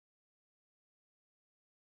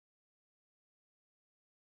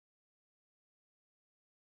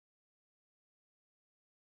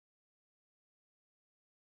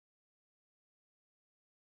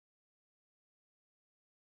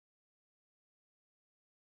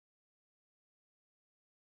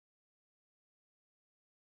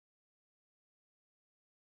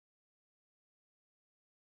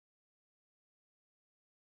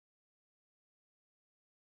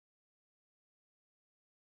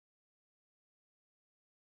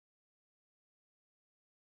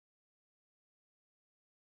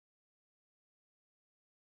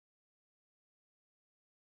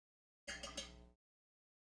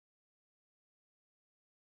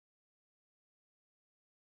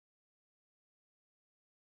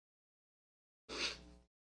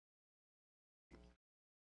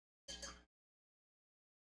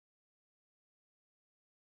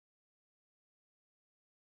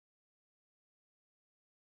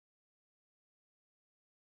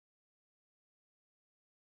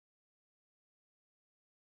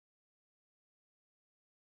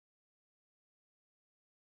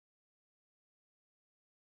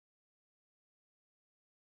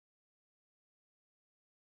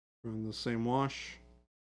 Run the same wash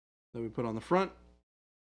that we put on the front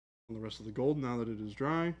on the rest of the gold now that it is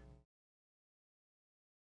dry.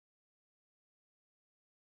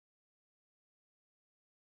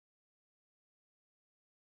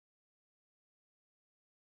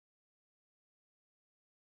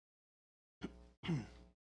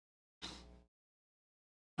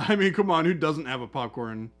 I mean, come on, who doesn't have a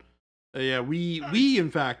popcorn? Yeah, we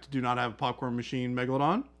in fact do not have a popcorn machine,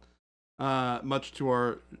 Megalodon. Much to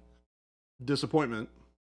our disappointment.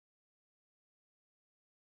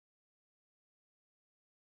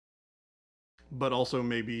 But also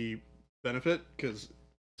maybe benefit, because it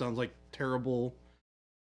sounds like terrible,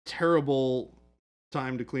 terrible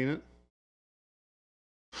time to clean it.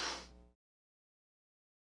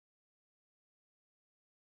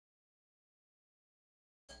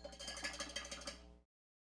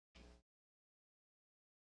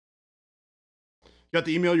 Got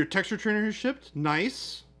the email your texture trainer has shipped.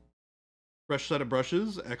 Nice. Fresh set of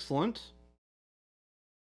brushes. Excellent.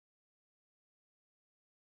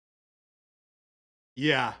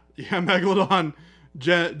 Yeah, Megalodon.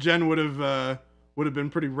 Jen would have been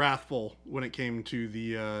pretty wrathful when it came to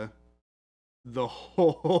the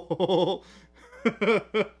whole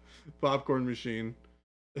popcorn machine.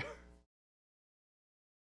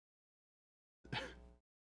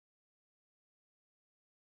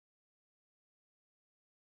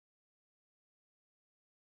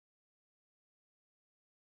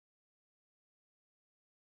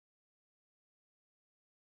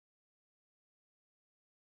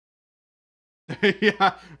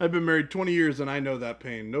 Yeah, I've been married 20 years and I know that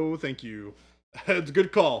pain. No, thank you. It's a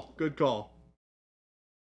good call. Good call.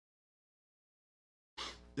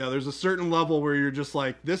 Yeah, there's a certain level where you're just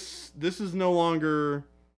like, this is no longer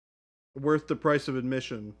worth the price of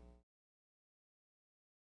admission.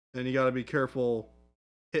 And you got to be careful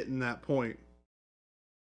hitting that point.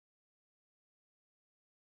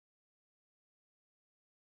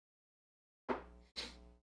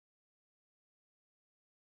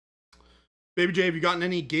 Baby J, have you gotten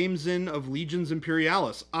any games in of Legions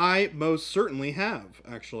Imperialis? I most certainly have,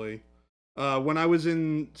 actually. When I was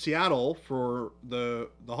in Seattle for the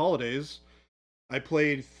holidays, I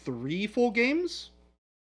played 3 full games,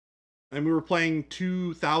 and we were playing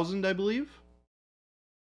 2000, I believe.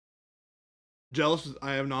 Jealous,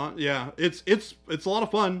 I have not. Yeah, it's a lot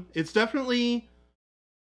of fun. It's definitely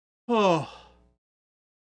oh,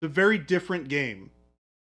 it's a very different game.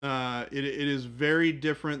 It is very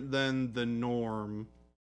different than the norm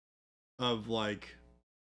of like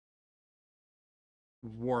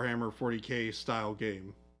Warhammer 40k style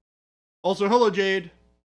game. Also, hello Jade.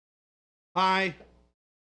 Hi.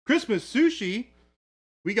 Christmas sushi.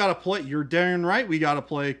 We gotta play. You're darn right. We gotta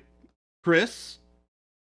play, Chris.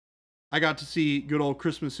 I got to see good old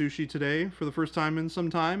Christmas sushi today for the first time in some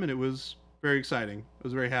time, and it was very exciting. I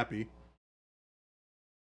was very happy.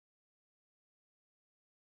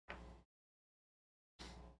 I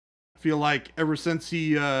feel like ever since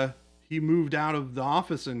he moved out of the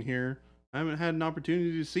office in here, I haven't had an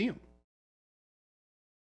opportunity to see him.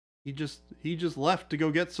 He just left to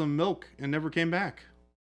go get some milk and never came back.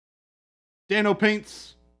 Dano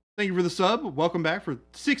Paints, thank you for the sub. Welcome back for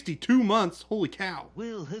 62 months. Holy cow.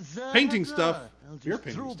 Well, huzzah, Painting huzzah. stuff. I'll You're just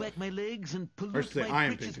painting throw stuff. back my legs and Or I pollute should say, I my am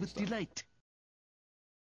britches painting with stuff. delight.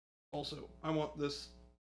 Also, I want this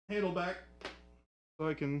handle back so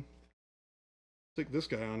I can stick this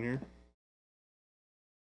guy on here.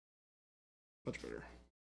 Much better.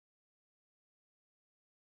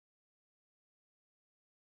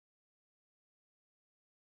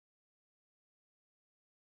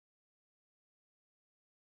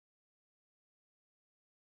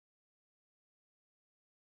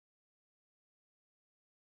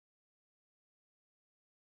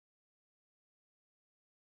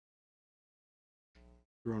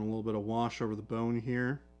 Throwing a little bit of wash over the bone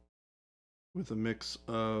here with a mix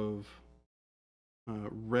of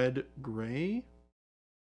red gray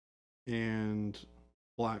and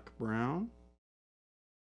black brown.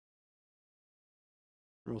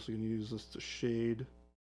 We're also going to use this to shade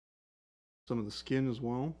some of the skin as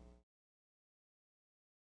well.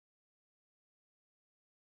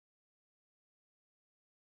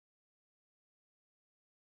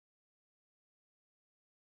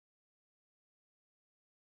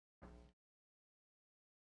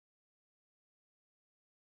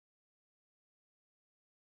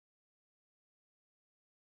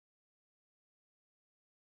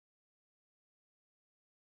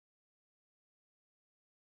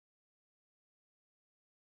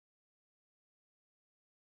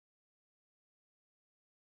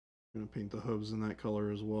 I'm going to paint the hooves in that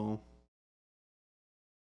color as well.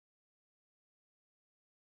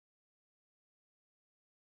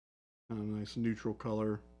 Kind of a nice neutral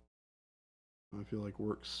color. I feel like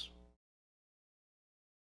works.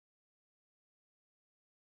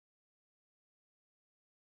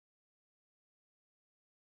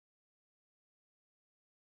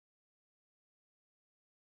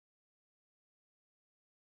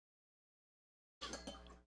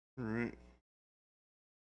 All right.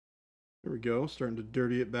 There we go. Starting to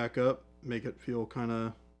dirty it back up, make it feel kind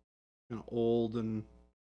of old and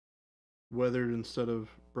weathered instead of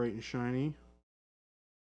bright and shiny.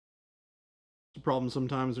 The problem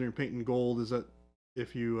sometimes when you're painting gold is that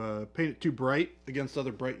if you paint it too bright against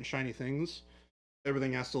other bright and shiny things,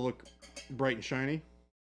 everything has to look bright and shiny.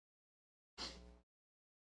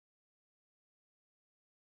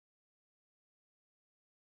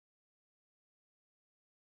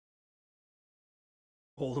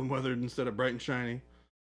 Old and weathered instead of bright and shiny.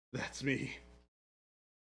 That's me.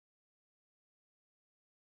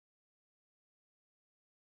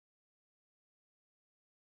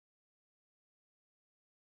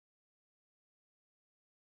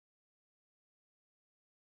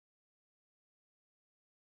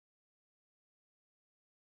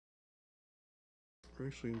 We're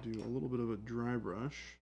actually going to do a little bit of a dry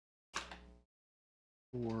brush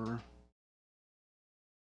for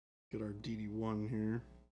get our DD1 here.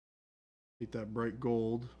 Get that bright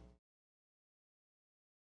gold.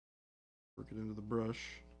 Work it into the brush.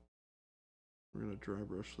 We're going to dry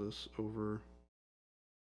brush this over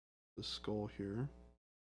the skull here.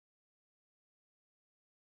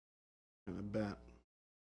 And a bat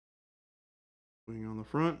wing on the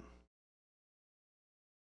front.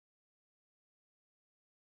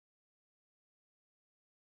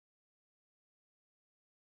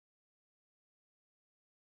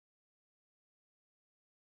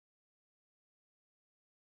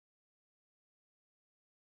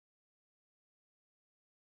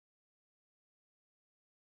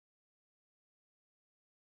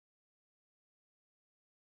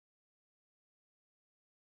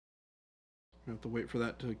 I have to wait for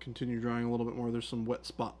that to continue drying a little bit more. There's some wet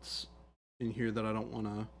spots in here that I don't want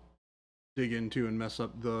to dig into and mess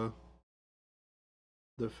up the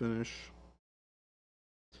finish.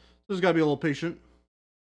 So just gotta be a little patient.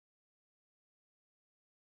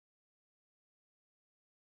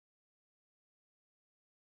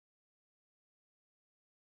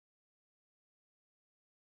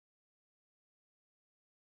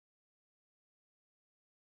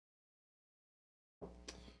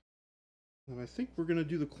 And I think we're gonna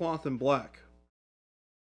do the cloth in black.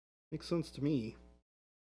 Makes sense to me.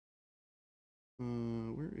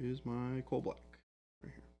 Where is my coal black?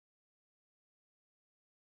 Right here.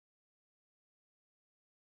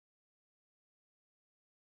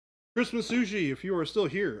 Christmas Sushi, if you are still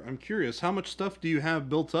here, I'm curious, how much stuff do you have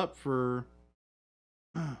built up for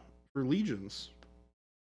Legions?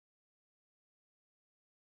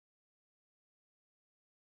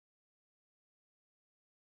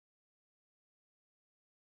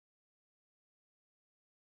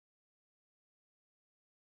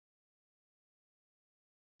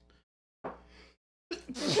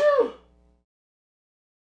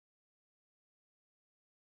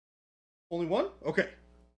 Only one? Okay.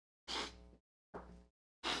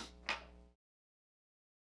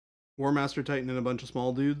 War Master Titan and a bunch of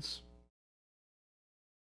small dudes.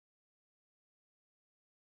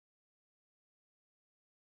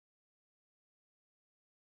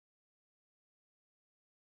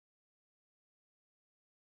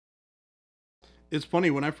 It's funny,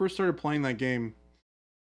 when I first started playing that game,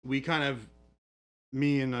 we kind of,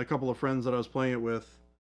 me and a couple of friends that I was playing it with,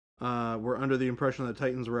 were under the impression that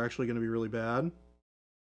Titans were actually going to be really bad.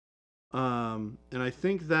 And I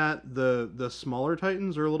think that the smaller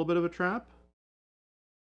Titans are a little bit of a trap,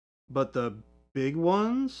 but the big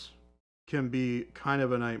ones can be kind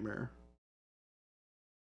of a nightmare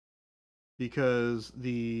because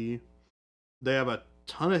they have a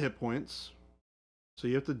ton of hit points, so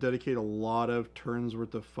you have to dedicate a lot of turns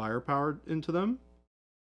worth of firepower into them,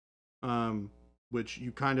 which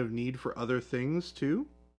you kind of need for other things too.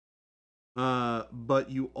 But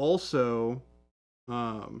you also,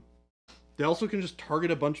 they also can just target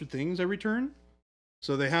a bunch of things every turn.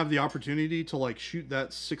 So they have the opportunity to like shoot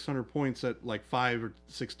that 600 points at like 5 or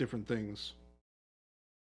 6 different things.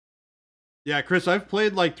 Yeah, Chris, I've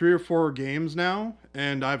played like 3 or 4 games now,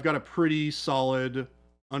 and I've got a pretty solid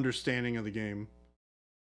understanding of the game.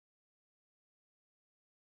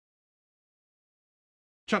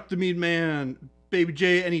 Chuck the Mead Man, Baby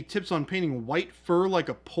J, any tips on painting white fur like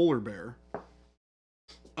a polar bear?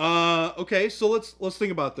 Okay, so let's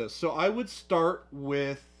think about this. So I would start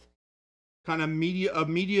with kind of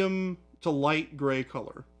medium to light gray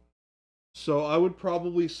color. So I would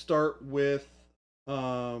probably start with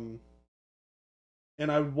and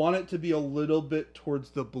I would want it to be a little bit towards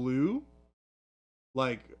the blue,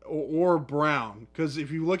 like or brown, because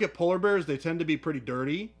if you look at polar bears, they tend to be pretty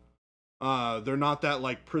dirty. They're not that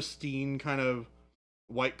like pristine kind of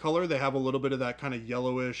white color. They have a little bit of that kind of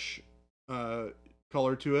yellowish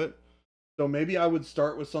color to it. So maybe I would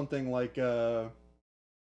start with something like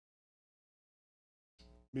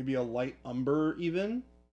maybe a light umber even,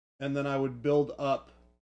 and then I would build up.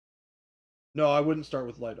 No, I wouldn't start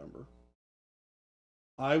with light umber.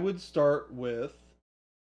 I would start with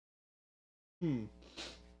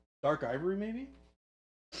dark ivory maybe.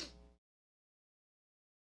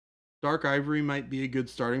 Dark ivory might be a good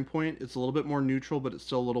starting point. It's a little bit more neutral, but it's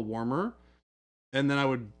still a little warmer. And then I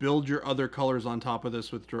would build your other colors on top of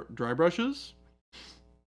this with dry brushes.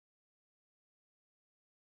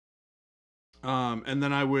 And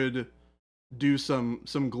then I would do some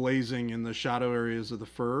glazing in the shadow areas of the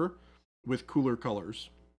fur with cooler colors.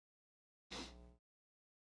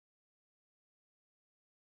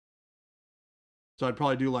 So I'd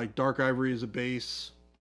probably do like dark ivory as a base,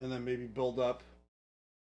 and then maybe build up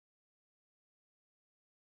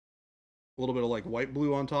a little bit of like white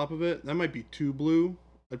blue on top of it. That might be too blue.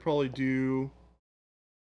 I'd probably do,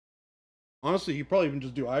 honestly, you probably even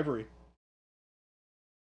just do ivory.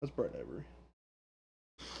 That's bright ivory.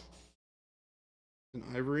 And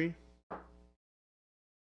ivory.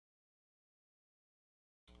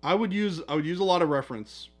 I would use a lot of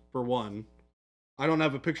reference for one. I don't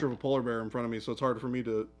have a picture of a polar bear in front of me, so it's hard for me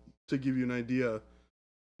to give you an idea.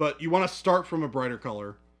 But you want to start from a brighter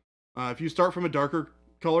color. If you start from a darker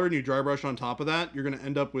color and you dry brush on top of that, you're going to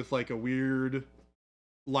end up with like a weird,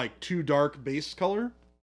 like too dark base color.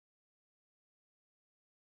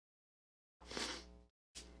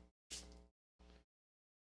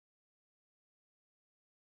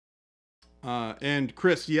 And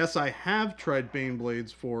Chris, yes, I have tried Bane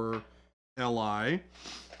Blades for LI.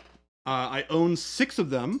 I own 6 of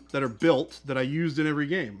them that are built that I used in every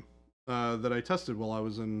game that I tested while I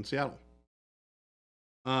was in Seattle.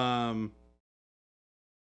 I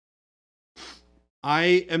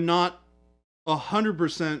am not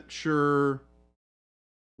 100% sure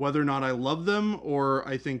whether or not I love them or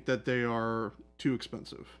I think that they are too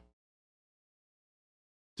expensive,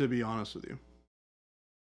 to be honest with you.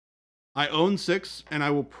 I own 6 and I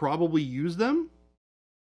will probably use them,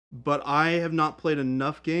 but I have not played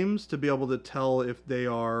enough games to be able to tell if they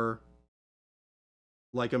are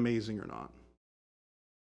like amazing or not.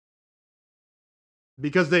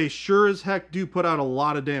 because they sure as heck do put out a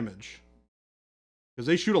lot of damage. Because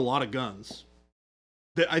they shoot a lot of guns.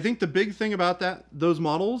 I think the big thing about those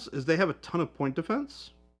models is they have a ton of point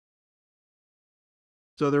defense.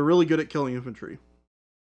 So they're really good at killing infantry.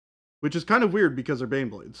 Which is kind of weird because they're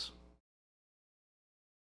Baneblades.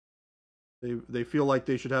 They feel like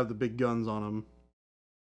they should have the big guns on them.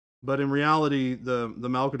 But in reality, the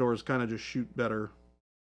Malcadors kind of just shoot better.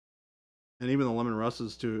 And even the Lemon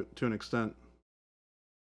Russes to an extent.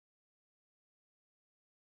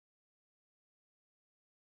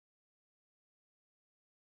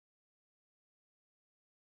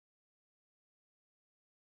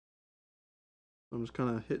 I'm just kind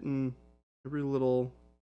of hitting every little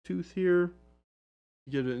tooth here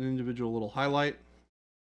to get an individual little highlight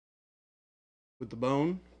with the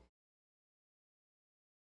bone.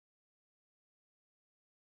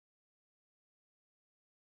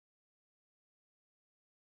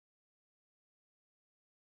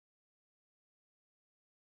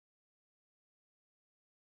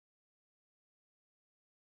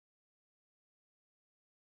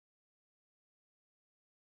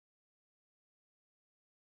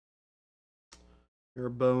 Your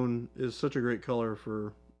bone is such a great color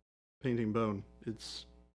for painting bone. It's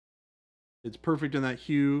perfect in that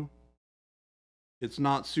hue. It's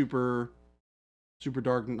not super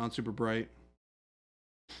dark, not super bright.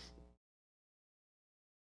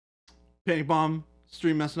 Panic Bomb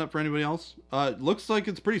stream messing up for anybody else? Looks like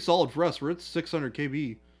it's pretty solid for us. We're at 600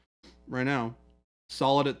 KB right now.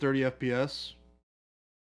 Solid at 30 FPS.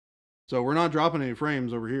 So we're not dropping any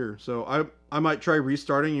frames over here. So I might try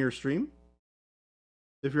restarting your stream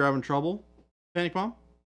if you're having trouble. Panic Bomb?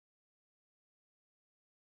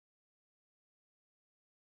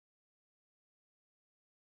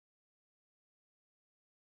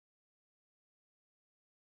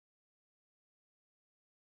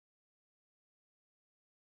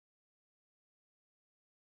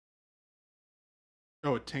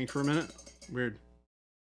 Oh, it tanked for a minute? Weird.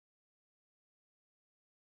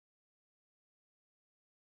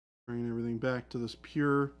 Bringing everything back to this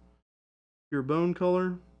pure bone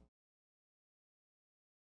color.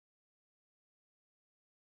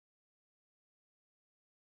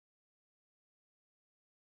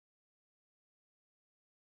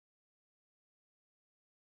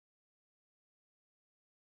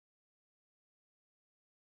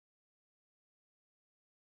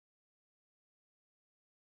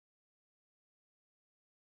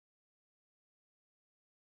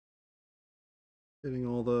 Hitting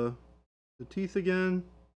all the teeth again.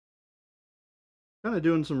 Kind of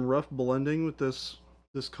doing some rough blending with this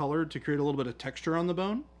color to create a little bit of texture on the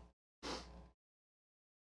bone.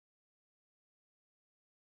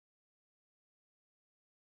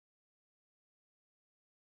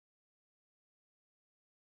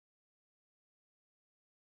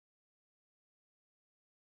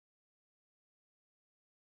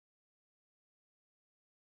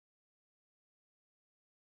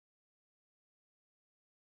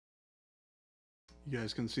 You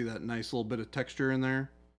guys can see that nice little bit of texture in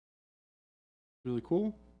there. Really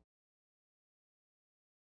cool.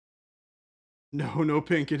 No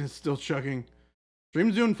pink, and it's still chugging.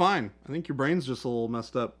 Stream's doing fine. I think your brain's just a little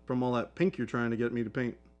messed up from all that pink you're trying to get me to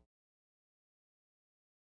paint.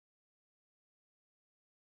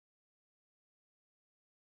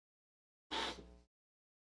 I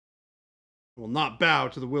will not bow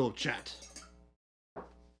to the will of chat.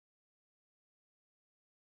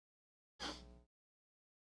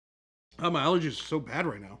 Oh, my allergies are so bad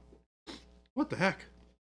right now. What the heck?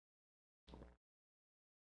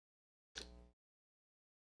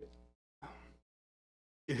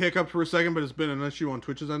 It hiccuped for a second, but it's been an issue on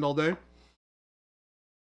Twitch's end all day.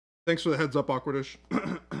 Thanks for the heads up, Awkwardish.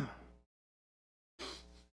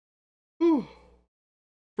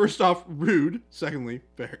 First off, rude. Secondly,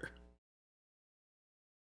 fair.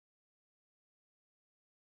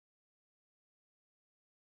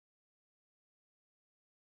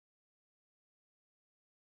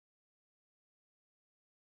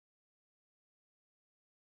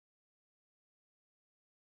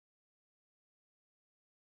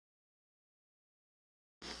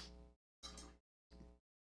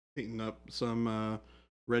 Painting up some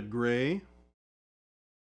red gray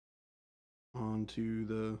onto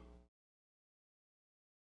the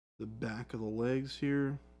back of the legs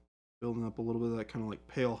here, building up a little bit of that kind of like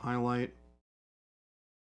pale highlight.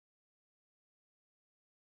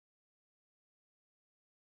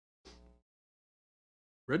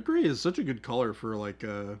 Red gray is such a good color for like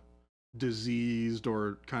diseased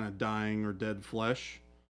or kind of dying or dead flesh.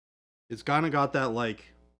 It's kind of got that like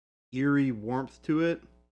eerie warmth to it,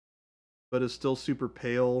 but it's still super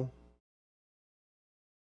pale.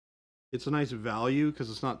 It's a nice value because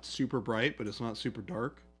it's not super bright, but it's not super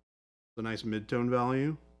dark. It's a nice mid-tone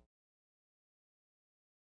value.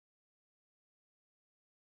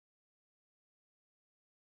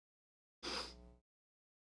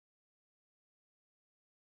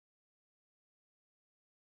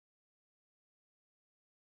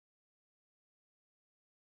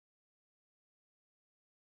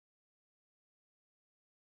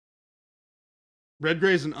 Red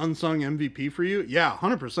gray is an unsung MVP for you? Yeah,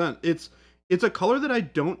 100%. It's a color that I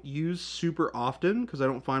don't use super often because I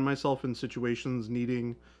don't find myself in situations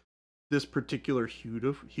needing this particular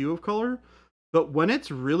hue of color. But when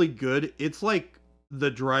it's really good, it's like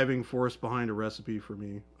the driving force behind a recipe for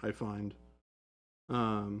me, I find.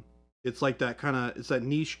 Um it's like that kind of, it's that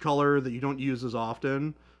niche color that you don't use as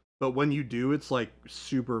often, but when you do, it's like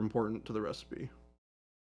super important to the recipe.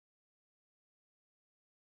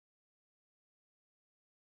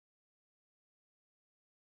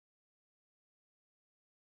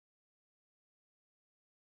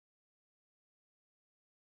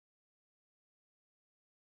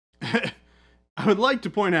 I would like to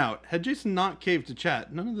point out, had Jason not caved to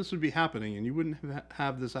chat, none of this would be happening, and you wouldn't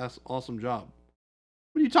have this awesome job.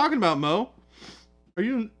 What are you talking about, Mo? Are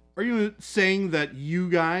you saying that you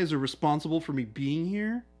guys are responsible for me being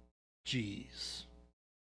here? Jeez.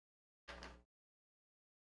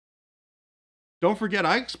 Don't forget,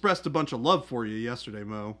 I expressed a bunch of love for you yesterday,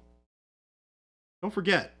 Mo. Don't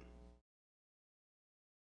forget.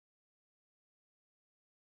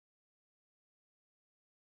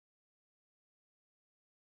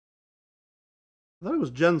 I thought it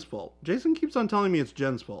was Jen's fault. Jason keeps on telling me it's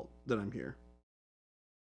Jen's fault that I'm here.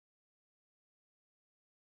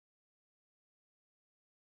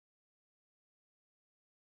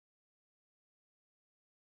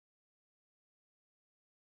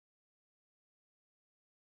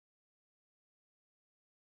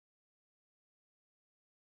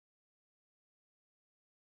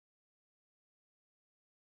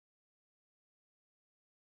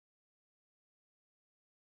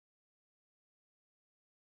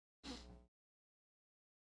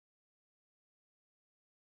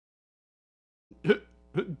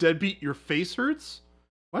 Deadbeat, your face hurts?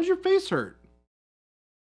 Why's your face hurt?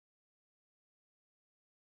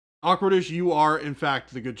 Awkwardish, you are, in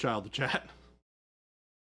fact, the good child of chat.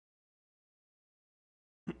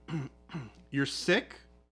 You're sick?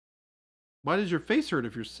 Why does your face hurt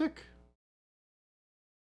if you're sick?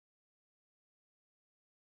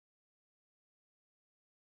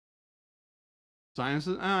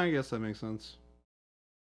 Sinuses? I guess that makes sense.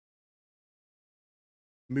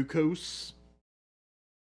 Mucose.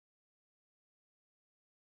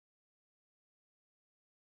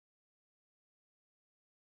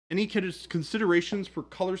 Any considerations for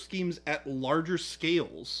color schemes at larger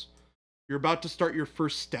scales? You're about to start your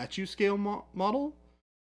first statue scale model?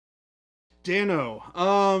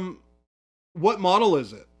 Dano, what model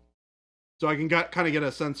is it? So I can kind of get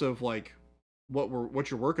a sense of like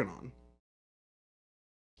what you're working on.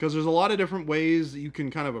 Because there's a lot of different ways that you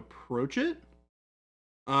can kind of approach it.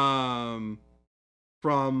 From,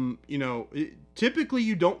 typically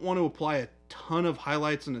you don't want to apply a ton of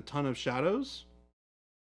highlights and a ton of shadows.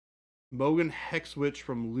 Mogan Hexwitch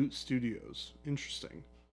from Loot Studios. Interesting.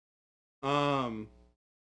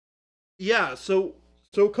 Yeah, so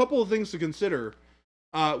a couple of things to consider.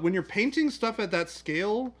 When you're painting stuff at that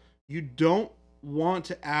scale, you don't want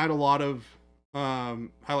to add a lot of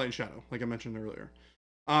highlight and shadow, like I mentioned earlier.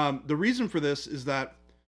 The reason for this is that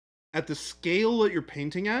at the scale that you're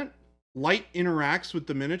painting at, light interacts with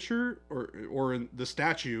the miniature or the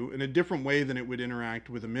statue in a different way than it would interact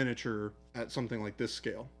with a miniature at something like this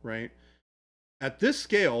scale, right? At this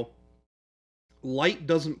scale, light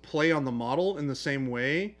doesn't play on the model in the same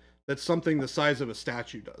way that something the size of a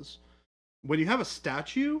statue does. When you have a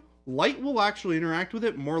statue, light will actually interact with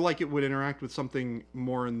it more like it would interact with something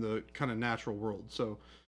more in the kind of natural world. So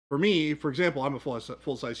for me, for example, I'm a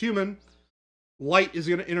full-size human. Light is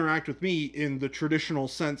going to interact with me in the traditional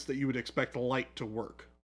sense that you would expect light to work.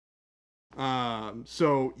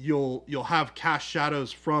 So you'll have cast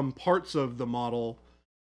shadows from parts of the model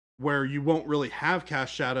where you won't really have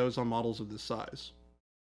cast shadows on models of this size,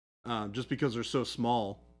 just because they're so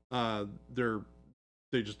small.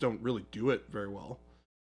 They just don't really do it very well.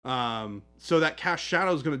 So that cast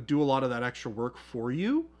shadow is going to do a lot of that extra work for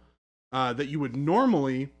you that you would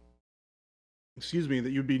normally,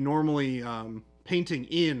 that you'd be normally painting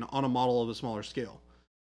in on a model of a smaller scale.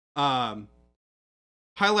 Highlights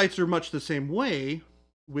are much the same way,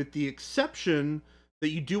 with the exception that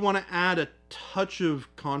you do want to add a touch of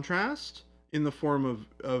contrast in the form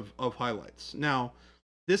of highlights. Now,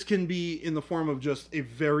 This can be in the form of just a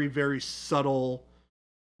very, very subtle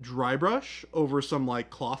dry brush over some like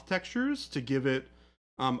cloth textures to give it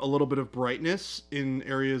a little bit of brightness in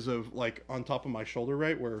areas of like on top of my shoulder,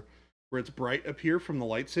 right where it's bright up here from the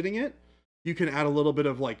light hitting it. You can add a little bit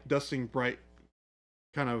of like dusting bright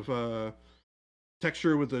kind of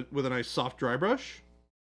texture with a nice soft dry brush,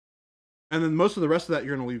 and then most of the rest of that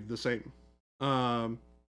you're going to leave the same.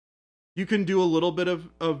 You can do a little bit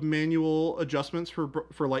of manual adjustments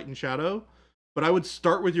for light and shadow, but I would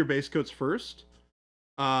start with your base coats first.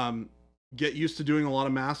 Get used to doing a lot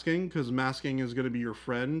of masking, because masking is going to be your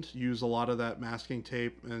friend. Use a lot of that masking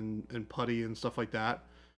tape and putty and stuff like that.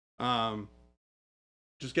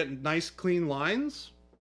 Just get nice clean lines.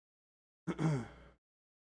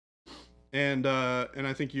 And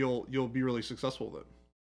I think you'll be really successful with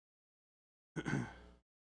it.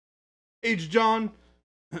 Aged John,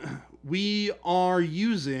 we are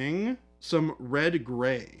using some red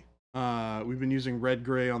gray. We've been using red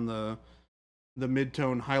gray on the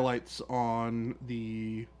mid-tone highlights on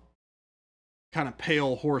the kind of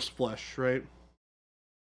pale horse flesh, right?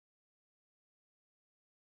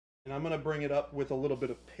 And I'm going to bring it up with a little bit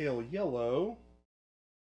of pale yellow,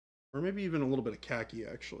 or maybe even a little bit of khaki,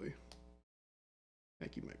 actually.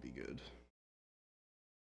 Khaki might be good.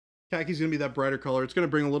 Khaki's going to be that brighter color. It's going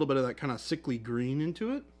to bring a little bit of that kind of sickly green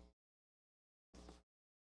into it.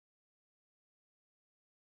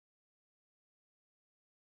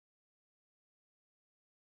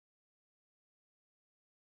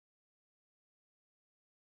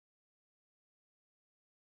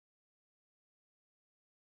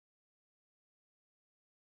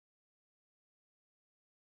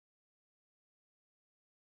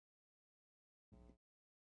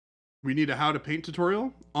 We need a how to paint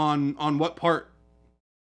tutorial on what part,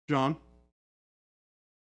 John?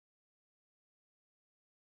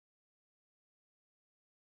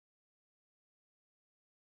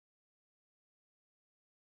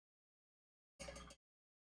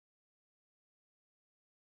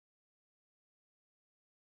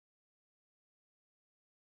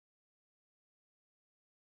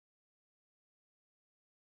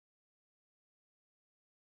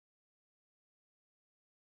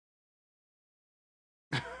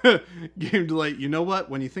 Game delay. You know what?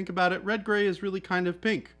 When you think about it, red gray is really kind of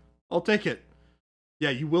pink. I'll take it. Yeah,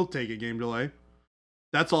 you will take it, game delay.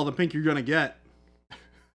 That's all the pink you're gonna get.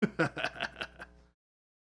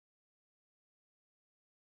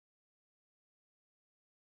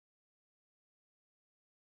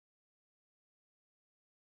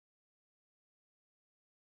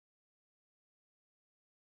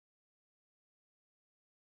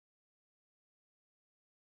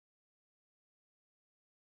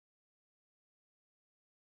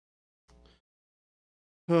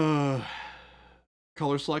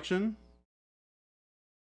 Color selection.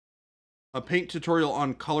 A paint tutorial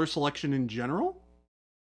on color selection in general.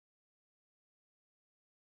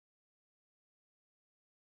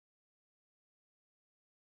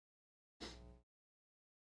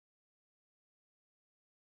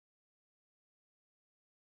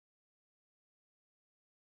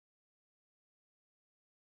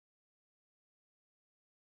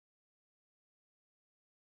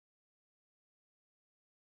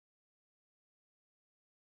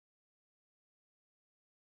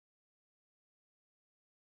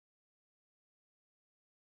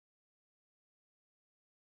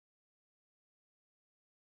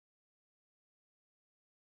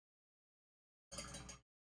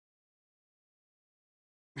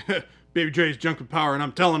 Baby Dre's junk with power, and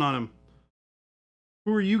I'm telling on him.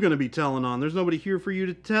 Who are you going to be telling on? There's nobody here for you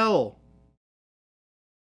to tell.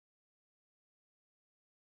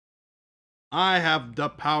 I have the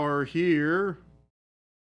power here.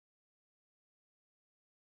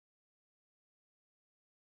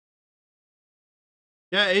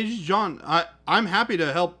 Yeah, Aged John, I'm happy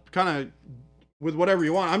to help kind of with whatever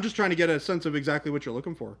you want. I'm just trying to get a sense of exactly what you're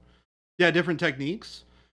looking for. Yeah, different techniques.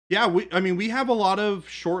 Yeah, we have a lot of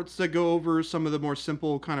shorts that go over some of the more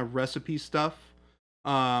simple kind of recipe stuff.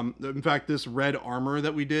 In fact, this red armor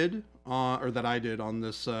that we did, or that I did on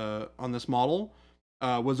this model,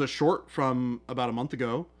 was a short from about a month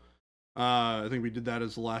ago. I think we did that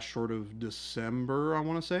as the last short of December, I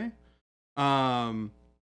want to say.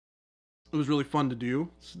 It was really fun to do.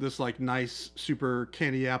 It's this like nice, super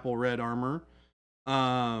candy apple red armor.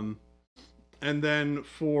 And then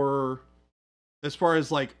for as far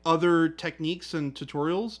as like other techniques and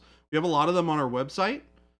tutorials, we have a lot of them on our website,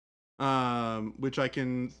 which I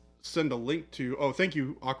can send a link to. Oh, thank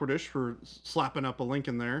you, Awkwardish, for slapping up a link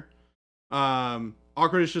in there.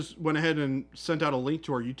 Awkwardish just went ahead and sent out a link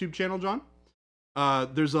to our YouTube channel, John.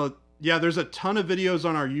 There's a yeah, there's a ton of videos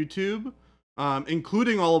on our YouTube,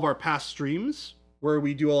 including all of our past streams where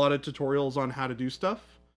we do a lot of tutorials on how to do stuff.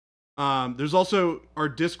 There's also our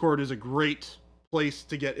Discord is a great place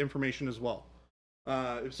to get information as well.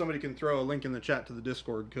 If somebody can throw a link in the chat to the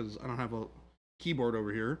Discord, because I don't have a keyboard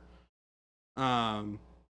over here.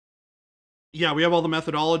 Yeah, we have all the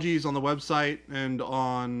methodologies on the website and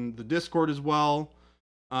on the Discord as well.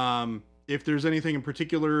 If there's anything in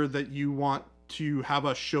particular that you want to have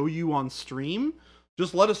us show you on stream,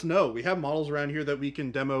 just let us know. We have models around here that we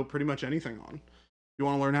can demo pretty much anything on. If you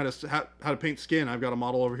want to learn how to paint skin, I've got a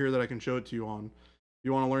model over here that I can show it to you on. If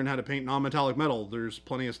you want to learn how to paint non-metallic metal, there's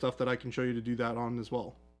plenty of stuff that I can show you to do that on as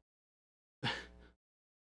well.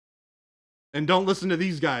 And don't listen to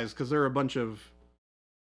these guys, because they're a bunch of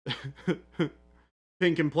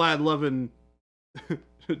pink and plaid loving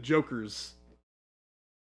jokers.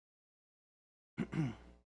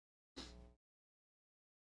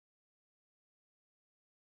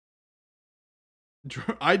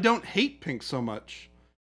 I don't hate pink so much,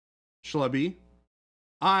 Schlebby.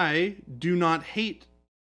 I do not hate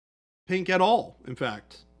pink at all. In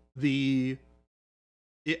fact,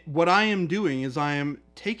 what I am doing is I am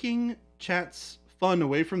taking chat's fun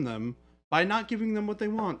away from them by not giving them what they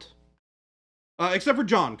want. Except for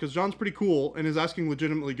John, because John's pretty cool and is asking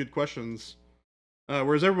legitimately good questions.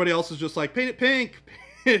 Whereas everybody else is just like, paint it pink,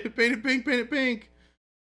 paint it pink, paint it pink.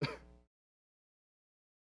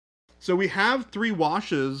 So we have 3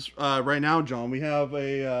 washes right now, John. We have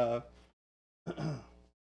a,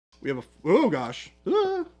 oh gosh.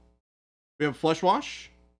 We have a flesh wash.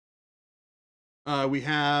 We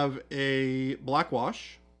have a black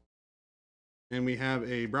wash. And we have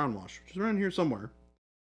a brown wash, which is around here somewhere.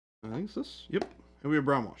 I think it's this. Yep. And we have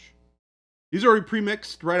brown wash. These are already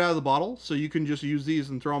pre-mixed right out of the bottle, so you can just use these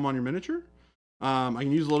and throw them on your miniature. I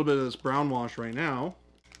can use a little bit of this brown wash right now.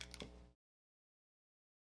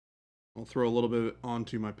 I'll throw a little bit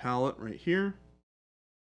onto my palette right here.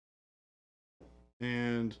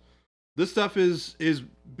 And this stuff is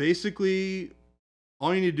basically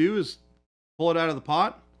all you need to do is pull it out of the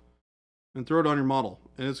pot and throw it on your model.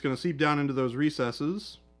 And it's going to seep down into those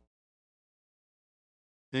recesses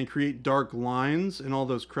and create dark lines in all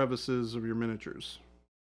those crevices of your miniatures.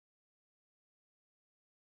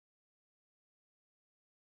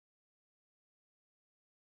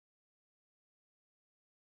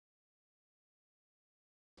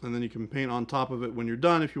 And then you can paint on top of it when you're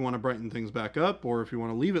done if you want to brighten things back up, or if you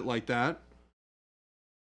want to leave it like that,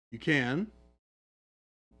 you can.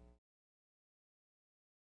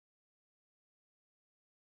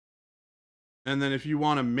 And then if you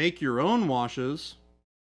want to make your own washes...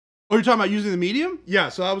 Oh, you're talking about using the medium? Yeah,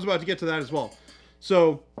 so I was about to get to that as well.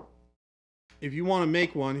 So, if you want to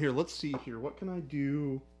make one... Here, let's see here. What can I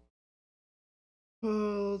do?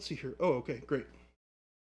 Let's see here. Oh, okay, great.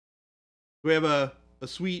 We have a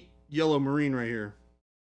sweet yellow marine right here.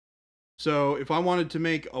 So, if I wanted to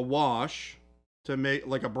make a wash, to make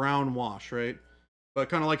like a brown wash, right? But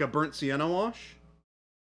kind of like a burnt sienna wash...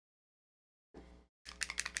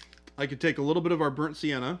 I could take a little bit of our burnt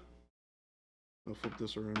sienna. I'll flip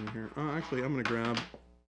this around in here. Actually, I'm going to grab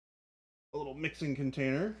a little mixing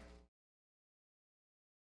container.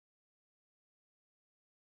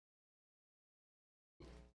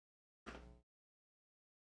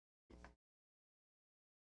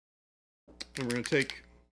 And we're going to take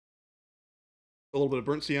a little bit of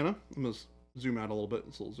burnt sienna. I'm going to zoom out a little bit.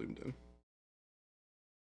 It's a little zoomed in.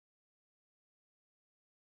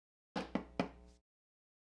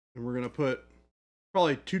 And we're going to put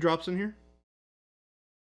probably 2 drops in here.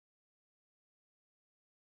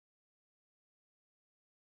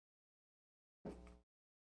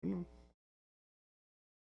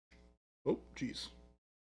 Oh, geez.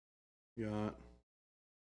 Got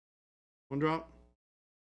 1 drop,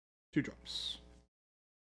 2 drops.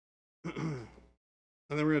 And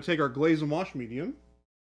then we're going to take our glaze and wash medium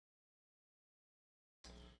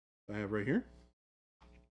I have right here.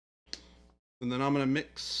 And then I'm going to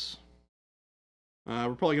mix.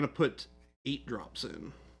 We're probably going to put 8 drops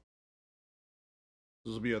in.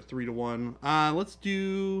 This will be a 3-to-1. Let's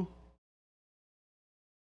do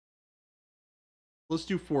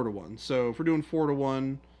 4-to-1. So if we're doing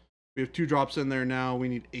 4-to-1, we have 2 drops in there now. We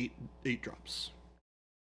need 8 drops.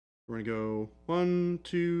 We're going to go 1,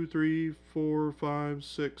 2, 3, 4, 5,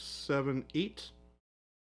 6, 7, 8.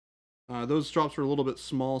 Those drops are a little bit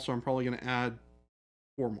small, so I'm probably going to add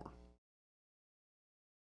 4 more.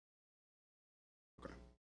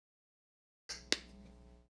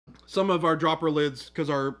 Some of our dropper lids, because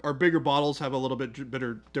our bigger bottles have a little bit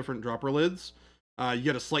different dropper lids, you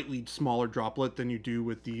get a slightly smaller droplet than you do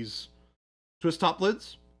with these twist top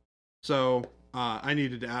lids. So I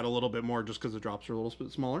needed to add a little bit more just because the drops are a little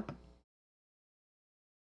bit smaller.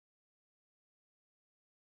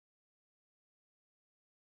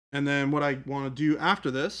 And then what I want to do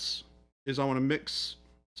after this is I want to mix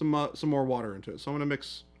some more water into it. So I'm going to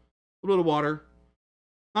mix a little bit of water,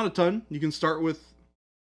 not a ton. You can start with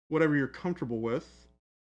whatever you're comfortable with.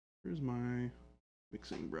 Here's my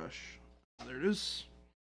mixing brush. There it is.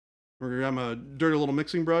 We're going to have a dirty little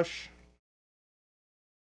mixing brush,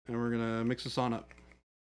 and we're going to mix this on up.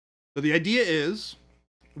 So the idea is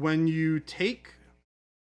when you take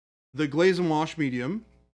the glaze and wash medium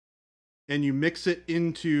and you mix it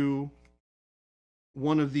into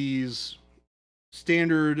one of these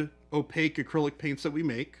standard opaque acrylic paints that we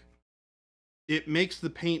make, it makes the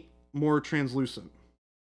paint more translucent.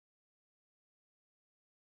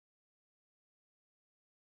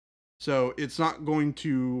 So it's not going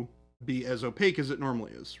to be as opaque as it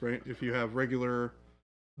normally is, right? If you have regular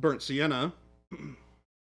burnt sienna,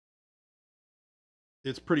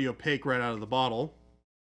 it's pretty opaque right out of the bottle.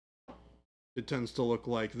 It tends to look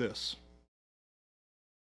like this,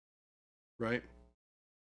 right?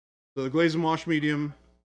 So the glaze and wash medium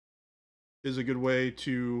is a good way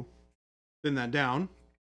to thin that down.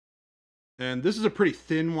 And this is a pretty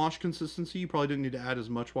thin wash consistency. You probably didn't need to add as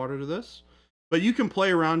much water to this, but you can play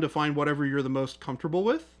around to find whatever you're the most comfortable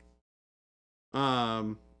with.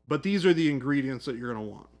 But these are the ingredients that you're going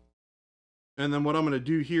to want. And then what I'm going to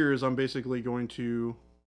do here is I'm basically going to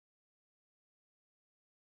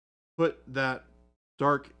put that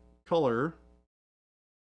dark color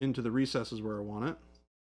into the recesses where I want it.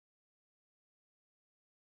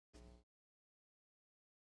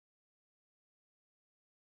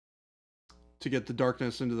 To get the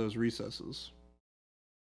darkness into those recesses.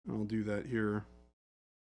 I'll do that here.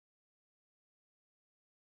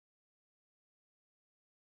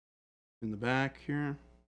 In the back here.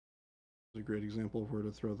 It's a great example of where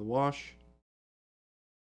to throw the wash.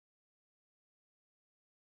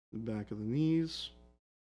 The back of the knees.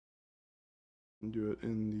 And do it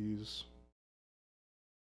in these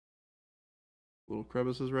little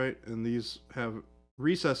crevices, right? And these have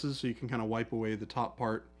recesses so you can kind of wipe away the top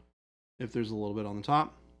part if there's a little bit on the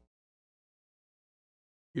top.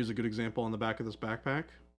 Here's a good example on the back of this backpack.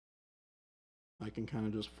 I can kind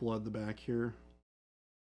of just flood the back here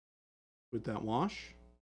with that wash.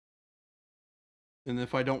 And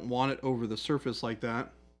if I don't want it over the surface like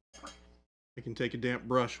that, I can take a damp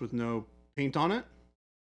brush with no paint on it,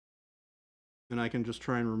 and I can just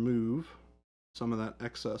try and remove some of that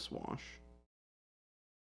excess wash.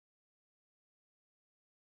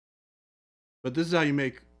 But this is how you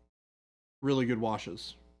make really good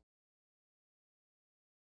washes.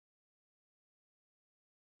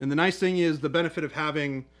 And the nice thing is the benefit of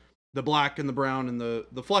having the black and the brown and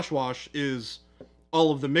the flesh wash is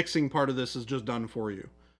all of the mixing part of this is just done for you.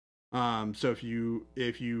 So if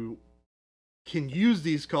you can use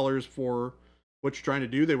these colors for what you're trying to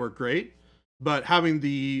do, they work great. But having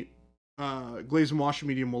the glaze and wash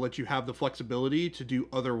medium will let you have the flexibility to do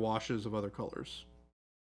other washes of other colors.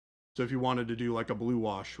 So if you wanted to do like a blue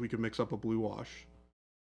wash, we could mix up a blue wash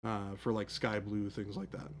for like sky blue, things like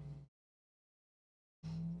that.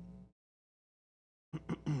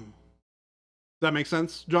 That makes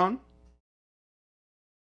sense, John?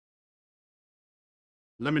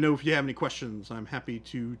 Let me know if you have any questions. I'm happy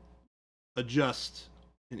to adjust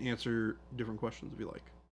and answer different questions if you like.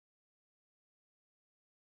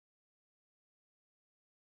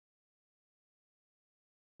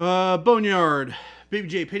 Boneyard. Baby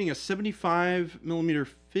J painting a 75mm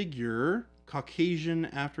figure, Caucasian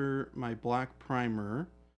after my black primer.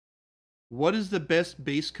 What is the best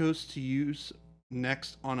base coat to use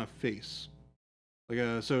next on a face?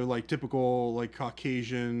 So like typical like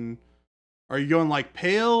Caucasian. Are you going like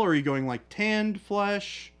pale or are you going like tanned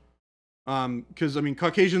flesh? Because I mean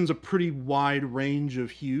Caucasian's a pretty wide range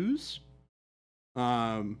of hues.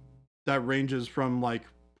 That ranges from like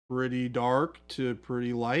pretty dark to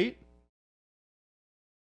pretty light.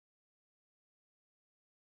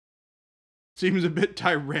 Seems a bit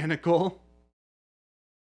tyrannical.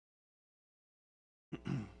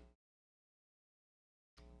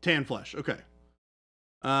 Tan flesh, okay.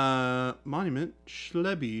 Monument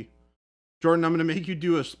Schlebby. Jordan, I'm gonna make you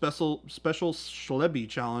do a special Schlebby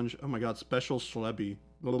challenge. Oh my god, special Schlebby.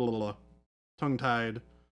 Tongue-tied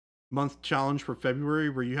month challenge for February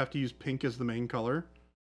where you have to use pink as the main color.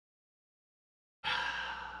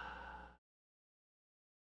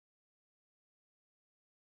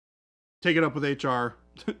 Take it up with HR.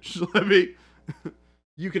 Schlebby.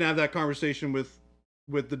 You can have that conversation with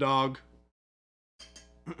the dog.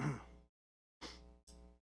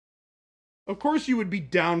 Of course you would be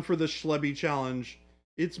down for the Schlebby challenge.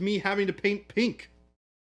 It's me having to paint pink.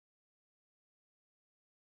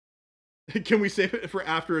 Can we save it for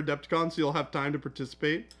after Adepticon so you'll have time to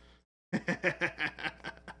participate?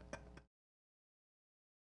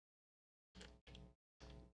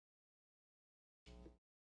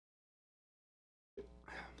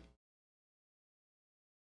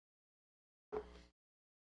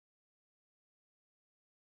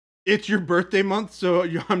 It's your birthday month, so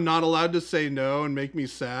I'm not allowed to say no and make me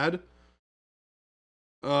sad.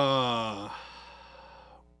 When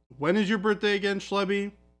is your birthday again,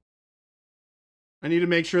 Schlebby? I need to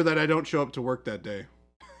make sure that I don't show up to work that day.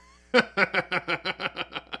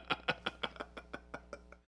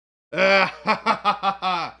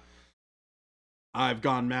 I've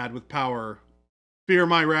gone mad with power. Fear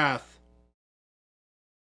my wrath.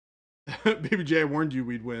 Baby J, I warned you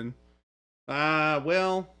we'd win.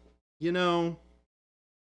 Well, you know,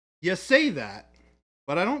 you say that,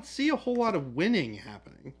 but I don't see a whole lot of winning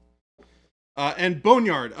happening. And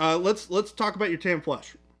Boneyard, let's talk about your tan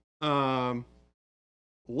flesh. I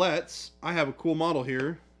have a cool model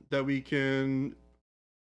here that we can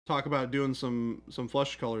talk about doing some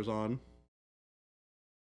flesh colors on.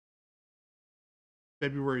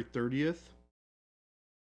 February 30th.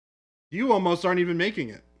 You almost aren't even making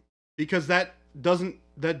it because that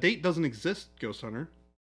date doesn't exist, Ghost Hunter.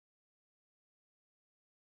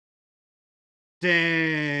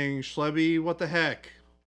 Dang, Schlebby, what the heck?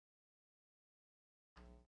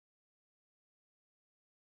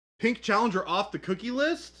 Pink Challenger off the cookie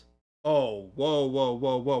list? Oh,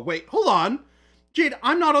 whoa. Wait, hold on. Jade,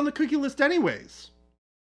 I'm not on the cookie list anyways.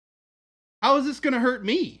 How is this going to hurt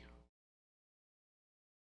me?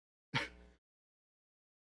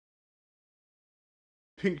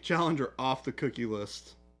 Pink Challenger off the cookie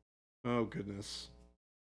list. Oh, goodness.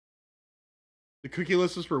 The cookie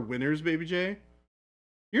list is for winners, Baby J?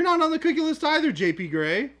 You're not on the cookie list either, JP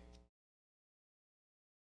Gray.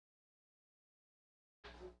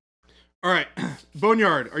 All right,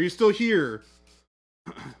 Boneyard, are you still here?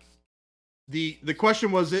 The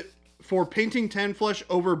question was it for painting tan flesh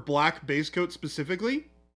over black base coat specifically?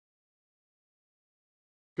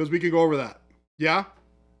 Because we could go over that. Yeah?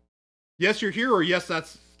 Yes, you're here, or yes,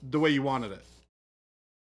 that's the way you wanted it?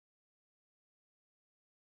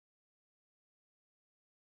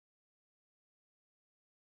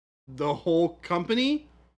 The whole company?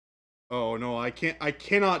 Oh no, I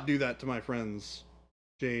cannot do that to my friends,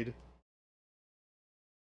 Jade.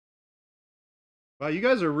 Wow, you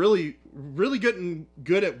guys are really getting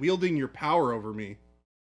good at wielding your power over me.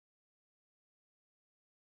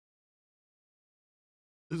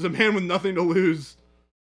 This is a man with nothing to lose.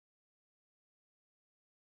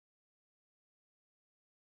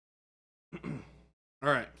 All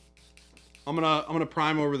right, I'm gonna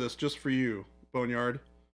prime over this just for you, Boneyard.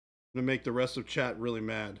 I'm gonna make the rest of chat really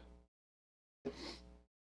mad.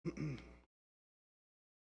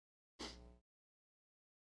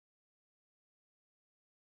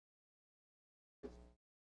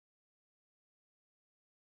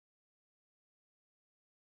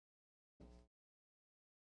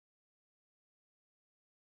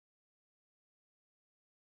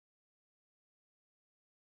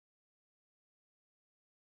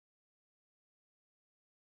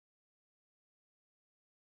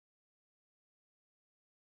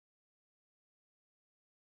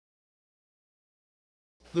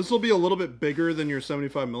 This will be a little bit bigger than your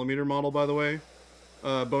 75mm model, by the way,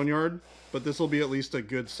 Boneyard. But this will be at least a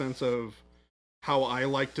good sense of how I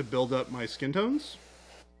like to build up my skin tones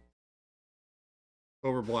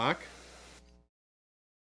over black.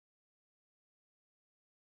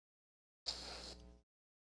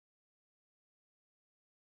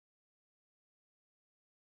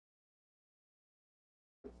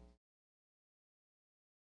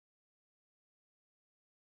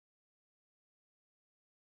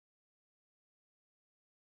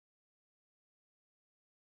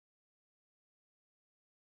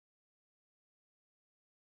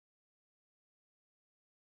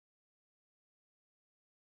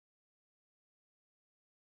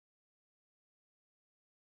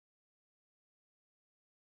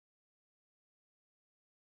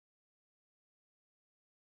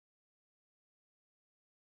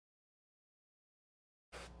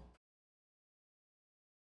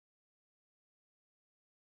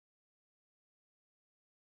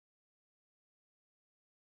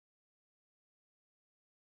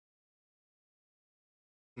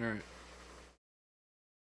 All right.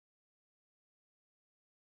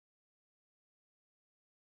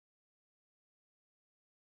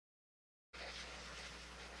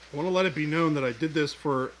 I want to let it be known that I did this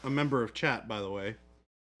for a member of chat, by the way.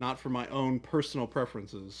 not for my own personal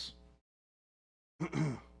preferences.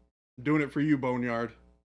 Doing it for you, Boneyard,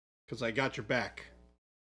 because I got your back.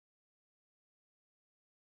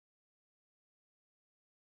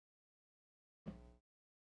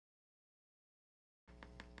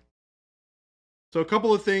 So a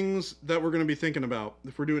couple of things that we're going to be thinking about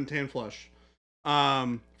if we're doing tan flush.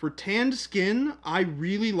 For tanned skin, I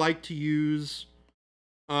really like to use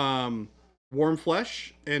warm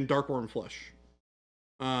flesh and dark warm flesh.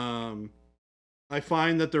 I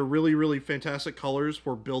find that they're really, really fantastic colors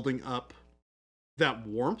for building up that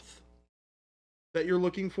warmth that you're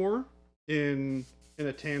looking for in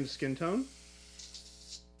a tanned skin tone.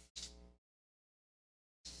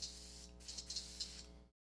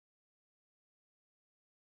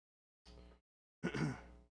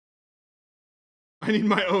 I need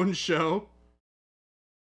my own show.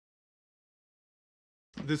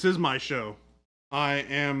 This is my show. I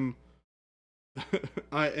am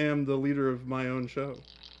I am the leader of my own show.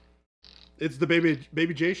 It's the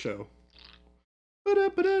Baby J show.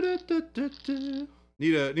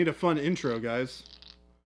 Need a fun intro, guys.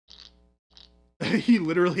 He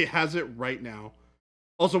literally has it right now.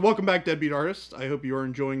 Also, welcome back, Deadbeat Artist. I hope you are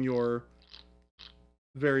enjoying your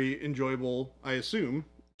very enjoyable, I assume,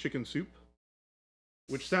 chicken soup.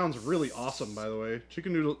 Which sounds really awesome, by the way.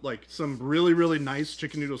 Chicken noodle, like some really, really nice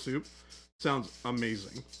chicken noodle soup. Sounds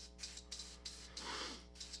amazing.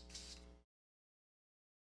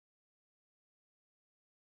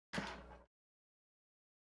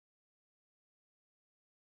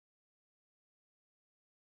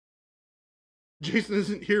 Jason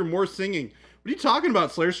isn't here, more singing. What are you talking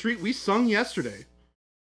about, Slayer Street? We sung yesterday.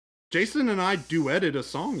 Jason and I duetted a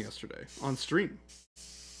song yesterday on stream.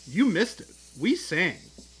 You missed it. We sang.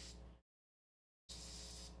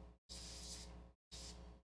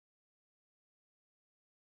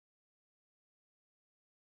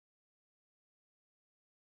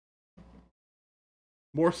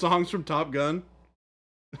 More songs from Top Gun.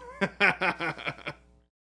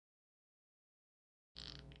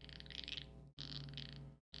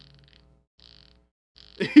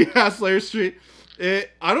 Yeah, Slayer Street.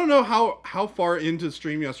 I don't know how far into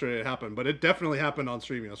stream yesterday it happened, but it definitely happened on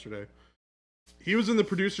stream yesterday. He was in the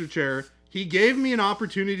producer chair. He gave me an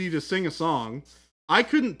opportunity to sing a song. I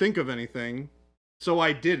couldn't think of anything, so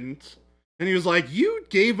I didn't. And he was like, "You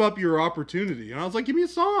gave up your opportunity." And I was like, "Give me a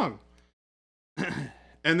song."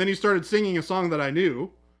 And then he started singing a song that I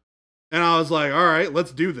knew. And I was like, "All right,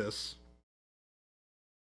 let's do this."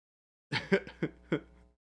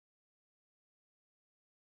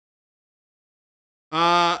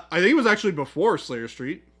 I think it was actually before Slayer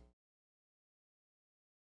Street.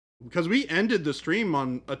 Because we ended the stream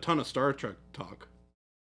on a ton of Star Trek talk.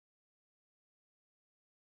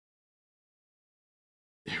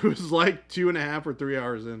 It was like 2.5 or 3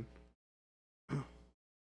 hours in.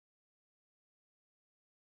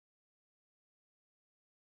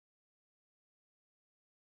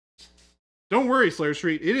 Don't worry, Slayer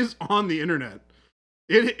Street. It is on the internet.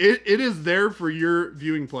 It is there for your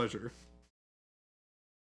viewing pleasure.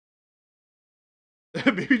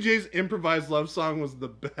 Baby J's improvised love song was the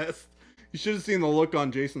best. You should have seen the look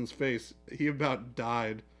on Jason's face. He about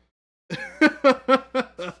died.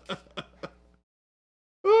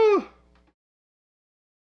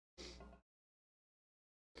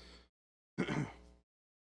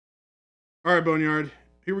 All right, Boneyard.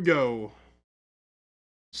 Here we go.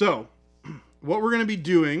 So, what we're going to be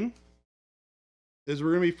doing is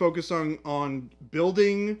we're going to be focused on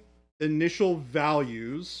building initial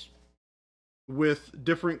values with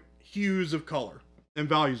different hues of color and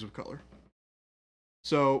values of color.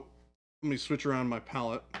 So, let me switch around my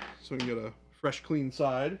palette so we can get a fresh, clean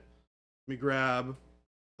side. Let me grab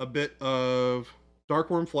a bit of dark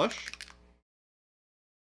warm flesh.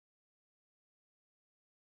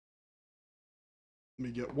 Let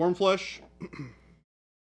me get warm flesh.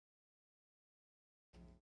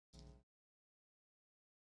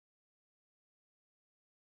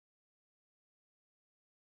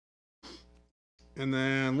 And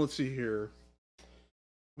then let's see here.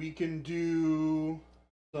 We can do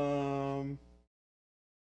some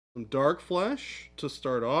dark flesh to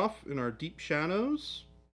start off in our deep shadows.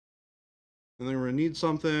 And then we're going to need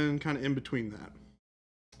something kind of in between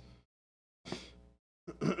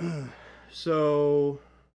that. So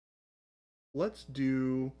let's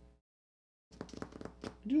do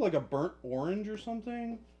like a burnt orange or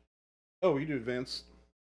something. Oh, we do advanced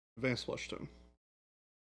flesh tone.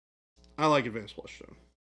 I like advanced flesh tone.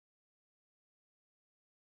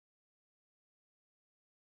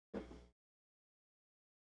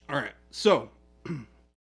 All right, so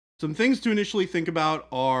some things to initially think about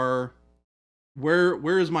are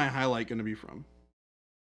where is my highlight going to be from?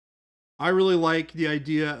 I really like the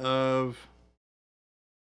idea of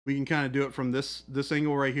we can kind of do it from this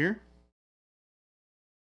angle right here.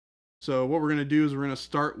 So what we're going to do is we're going to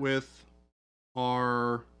start with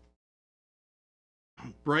our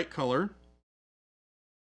bright color.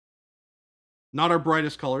 Not our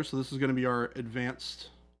brightest color, so this is going to be our advanced,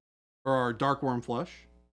 or our dark warm flush.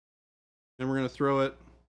 And we're going to throw it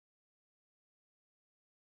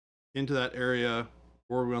into that area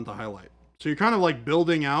where we want the highlight. So you're kind of like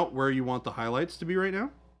building out where you want the highlights to be right now.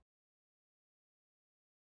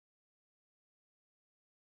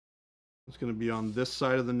 It's going to be on this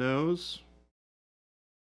side of the nose,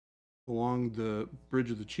 along the bridge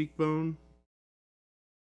of the cheekbone,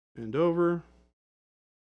 and over.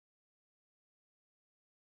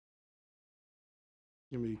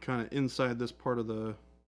 Going to be kind of inside this part of the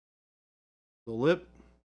lip,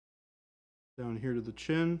 down here to the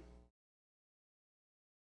chin.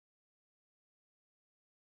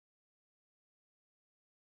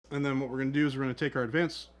 And then what we're going to do is we're going to take our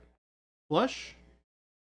advanced blush,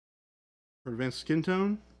 our advanced skin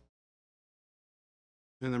tone,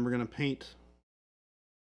 and then we're going to paint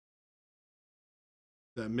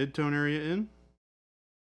that mid-tone area in.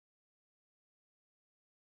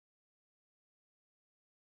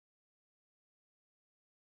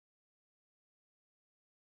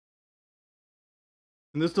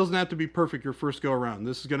 And this doesn't have to be perfect your first go around.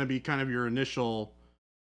 This is going to be kind of your initial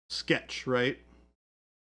sketch, right?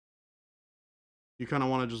 You kind of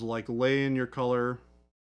want to just like lay in your color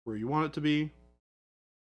where you want it to be.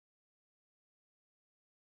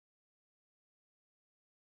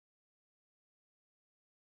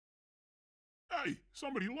 Hey,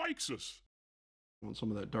 somebody likes us. Want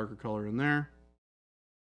some of that darker color in there.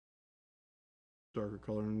 Darker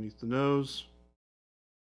color underneath the nose.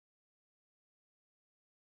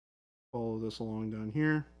 Follow this along down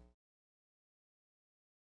here.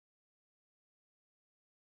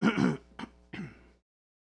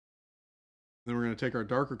 Then we're going to take our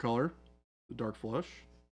darker color, the dark flush,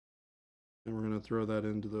 and we're going to throw that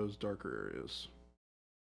into those darker areas.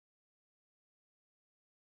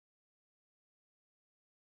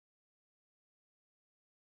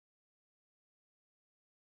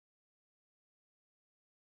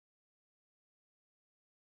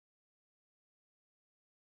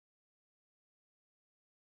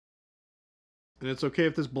 And it's okay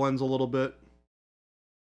if this blends a little bit.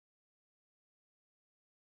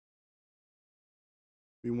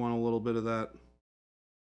 We want a little bit of that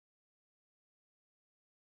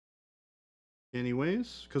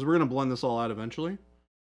anyways, because we're going to blend this all out eventually.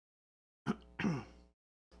 But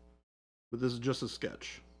this is just a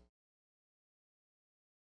sketch.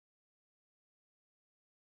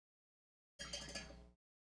 So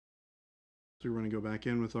we're going to go back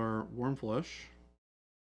in with our warm flush,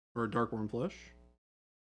 or dark warm flush.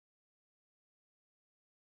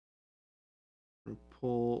 We're going to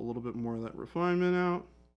pull a little bit more of that refinement out.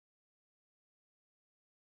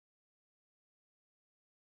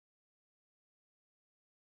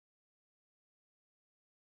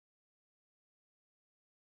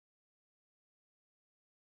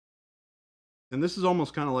 And this is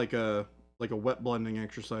almost kind of like a wet blending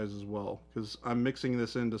exercise as well, because I'm mixing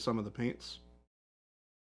this into some of the paints.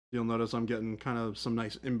 You'll notice I'm getting kind of some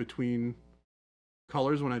nice in-between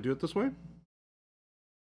colors when I do it this way.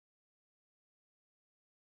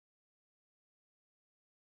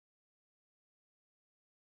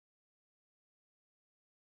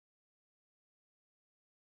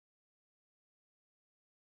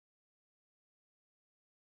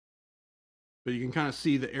 But you can kind of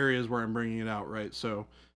see the areas where I'm bringing it out, right? So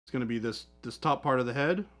it's going to be this top part of the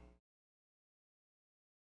head.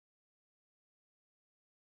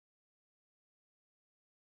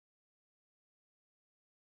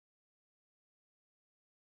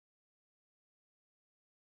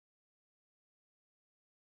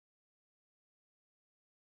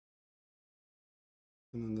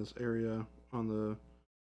 And then this area on the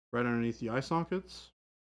right underneath the eye sockets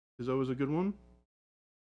is always a good one.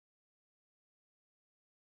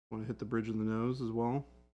 Want to hit the bridge of the nose as well.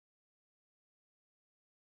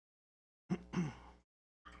 Then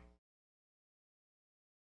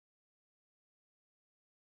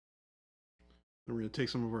we're going to take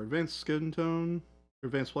some of our advanced skin tone,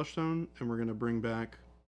 advanced flesh tone, and we're going to bring back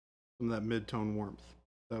some of that mid-tone warmth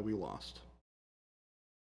that we lost.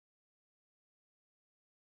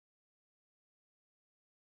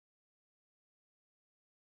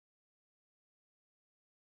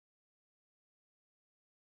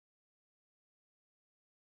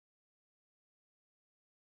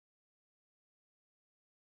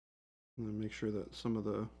 And then make sure that some of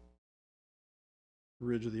the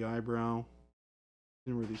ridge of the eyebrow.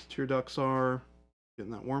 And where these tear ducts are.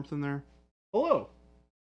 Getting that warmth in there. Hello.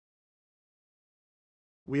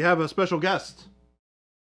 We have a special guest.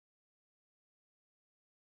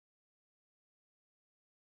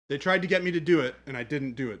 They tried to get me to do it, and I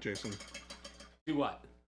didn't do it, Jason. Do what?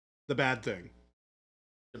 The bad thing.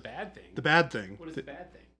 The bad thing? The bad thing. What is the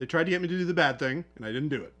bad thing? They tried to get me to do the bad thing, and I didn't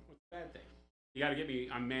do it. What's the bad thing? You gotta get me,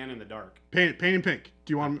 I'm man in the dark. Paint in pink.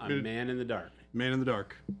 Do you want I'm man in the dark. Man in the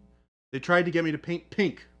dark. They tried to get me to paint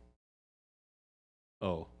pink.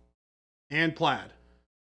 Oh. And plaid.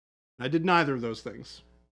 I did neither of those things.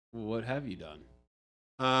 What have you done?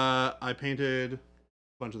 I painted a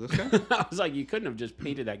bunch of this guy. I was like, you couldn't have just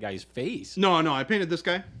painted that guy's face. No, I painted this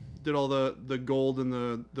guy. Did all the gold and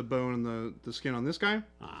the bone and the skin on this guy.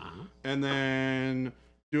 Uh-huh. And then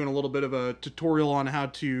doing a little bit of a tutorial on how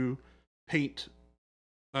to paint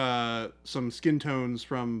some skin tones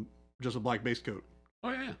from just a black base coat.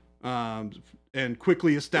 Oh, yeah. And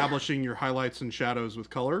quickly establishing your highlights and shadows with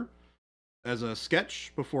color as a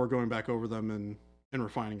sketch before going back over them and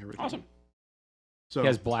refining everything. Awesome. So he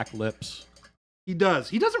has black lips. He does.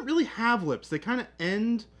 He doesn't really have lips. They kind of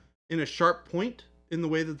end in a sharp point in the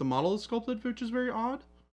way that the model is sculpted, which is very odd.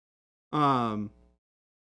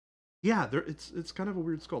 Yeah, it's kind of a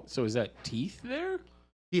weird sculpt. So is that teeth there?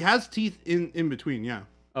 He has teeth in between, yeah.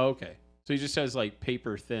 Oh, okay. So he just has like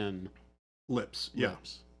paper thin lips. Yeah.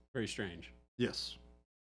 Lips. Very strange. Yes.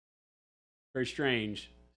 Very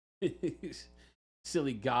strange.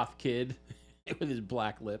 Silly goth kid with his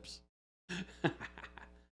black lips.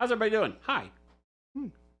 How's everybody doing? Hi.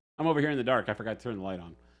 I'm over here in the dark. I forgot to turn the light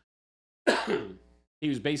on. He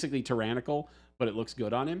was basically tyrannical, but it looks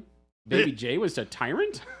good on him. Baby J was a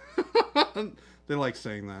tyrant? They like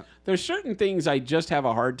saying that. There's certain things I just have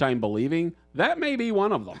a hard time believing. That may be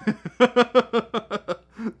one of them.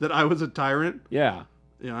 That I was a tyrant? Yeah.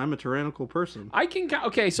 Yeah, I'm a tyrannical person. I can...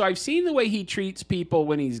 Okay, so I've seen the way he treats people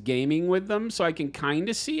when he's gaming with them, so I can kind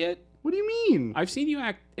of see it. What do you mean? I've seen you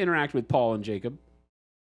interact with Paul and Jacob.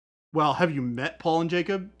 Well, have you met Paul and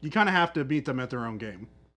Jacob? You kind of have to meet them at their own game.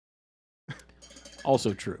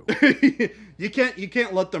 Also true. You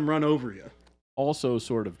can't let them run over you. Also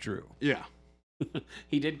sort of true. Yeah.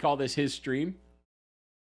 He did call this his stream.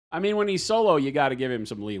 I mean, when he's solo, you got to give him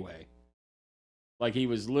some leeway. Like, he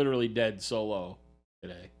was literally dead solo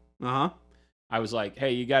today. Uh-huh. I was like,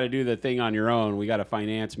 hey, you got to do the thing on your own. We got a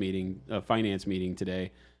finance meeting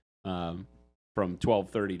today from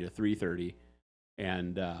 12:30 to 3:30.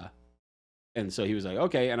 And so he was like,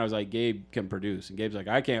 okay. And I was like, Gabe can produce. And Gabe's like,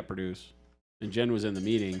 I can't produce. And Jen was in the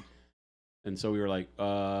meeting. And so we were like,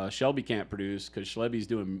 Shelby can't produce because Shelby's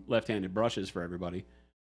doing left-handed brushes for everybody.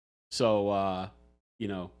 So,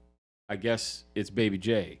 I guess it's Baby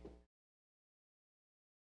J.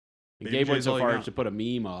 And Gabe went so far as to put a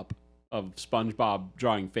meme up of SpongeBob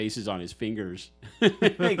drawing faces on his fingers.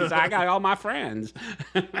 Because I got all my friends.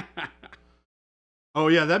 Oh,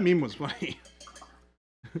 yeah, that meme was funny.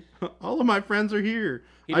 All of my friends are here.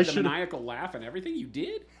 He did the maniacal laugh and everything. You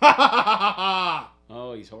did?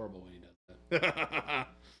 Oh, he's horrible when he does that.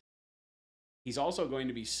 He's also going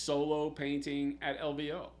to be solo painting at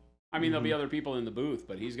LVO. I mean, there'll be other people in the booth,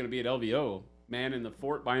 but he's going to be at LVO, man in the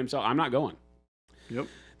fort by himself. I'm not going. Yep.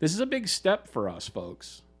 This is a big step for us,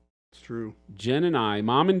 folks. It's true. Jen and I,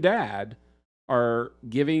 mom and dad, are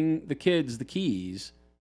giving the kids the keys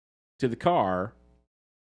to the car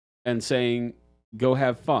and saying, go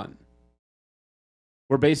have fun.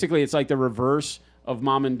 We're basically, it's like the reverse of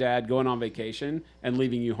mom and dad going on vacation and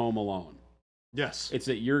leaving you home alone. Yes. It's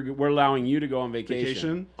that we're allowing you to go on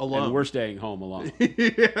vacation alone. And we're staying home alone.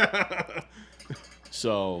 Yeah.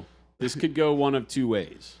 So this could go one of two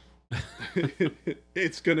ways.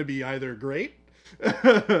 It's going to be either great.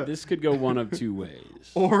 This could go one of two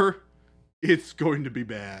ways. Or it's going to be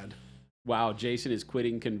bad. Wow, Jason is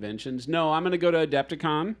quitting conventions. No, I'm going to go to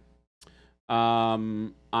Adepticon.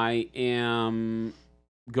 I am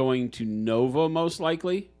going to Nova most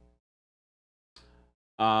likely.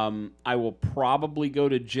 I will probably go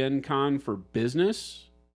to Gen Con for business,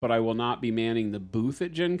 but I will not be manning the booth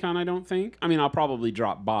at Gen Con, I don't think. I mean, I'll probably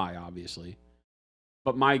drop by, obviously.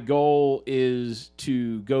 But my goal is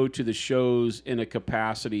to go to the shows in a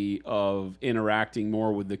capacity of interacting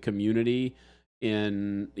more with the community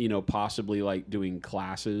in, possibly like doing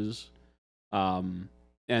classes, and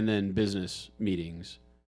then business meetings.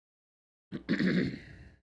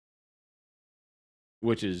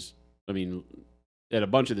 Which is, at a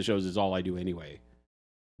bunch of the shows is all I do anyway.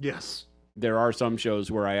 Yes. There are some shows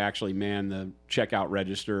where I actually man the checkout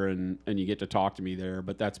register and you get to talk to me there,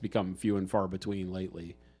 but that's become few and far between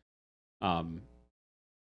lately.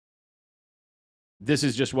 This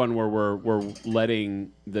is just one where we're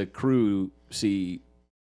letting the crew see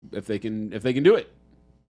if they can do it,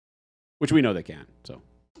 which we know they can. So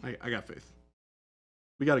I got faith.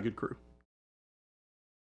 We got a good crew.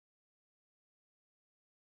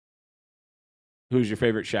 Who's your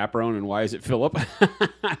favorite chaperone and why is it Philip?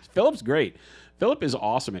 Philip's great. Philip is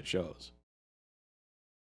awesome at shows.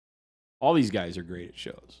 All these guys are great at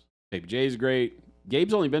shows. Baby J's great.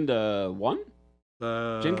 Gabe's only been to one?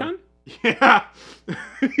 Gen Con? Yeah.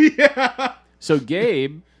 Yeah. So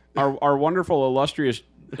Gabe, our wonderful, illustrious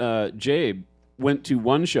Jabe, went to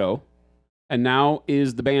one show and now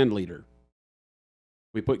is the band leader.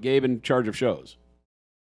 We put Gabe in charge of shows.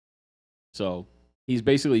 So he's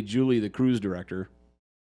basically Julie, the cruise director.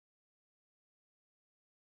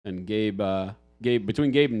 And Gabe,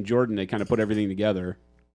 between Gabe and Jordan, they kind of put everything together.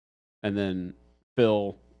 And then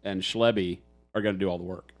Phil and Schlebby are going to do all the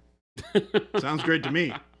work. Sounds great to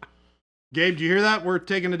me. Gabe, do you hear that? We're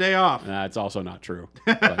taking a day off. It's also not true.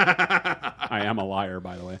 I am a liar,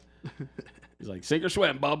 by the way. He's like, sink or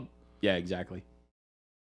swim, bub. Yeah, exactly.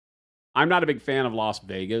 I'm not a big fan of Las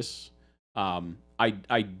Vegas. I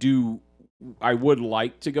would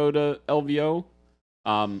like to go to LVO.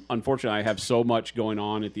 Unfortunately, I have so much going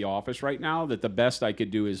on at the office right now that the best I could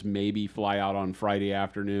do is maybe fly out on Friday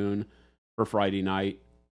afternoon for Friday night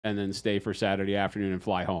and then stay for Saturday afternoon and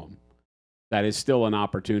fly home. That is still an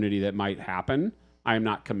opportunity that might happen. I am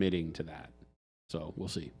not committing to that. So we'll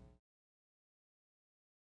see.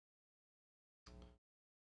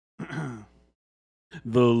 The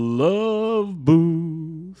Love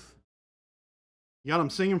Booth. You got them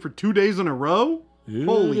singing for 2 days in a row? It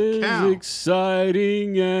Holy cow. is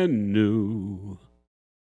exciting and new.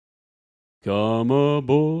 Come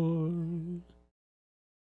aboard.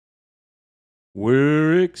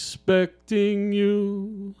 We're expecting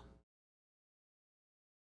you.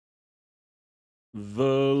 The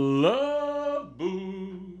Love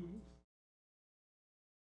Booth.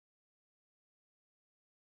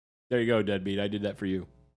 There you go, Deadbeat. I did that for you.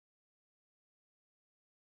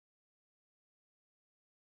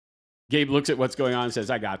 Gabe looks at what's going on and says,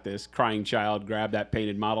 I got this. Crying child, grab that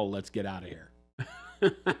painted model. Let's get out of here.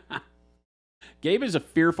 Gabe is a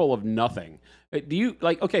fearful of nothing. Do you,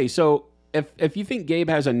 like, okay, so if you think Gabe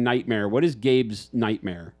has a nightmare, what is Gabe's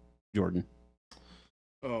nightmare, Jordan?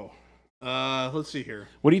 Oh, let's see here.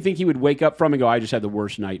 What do you think he would wake up from and go, I just had the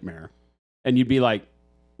worst nightmare? And you'd be like,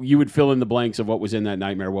 you would fill in the blanks of what was in that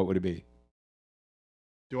nightmare. What would it be?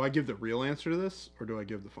 Do I give the real answer to this, or do I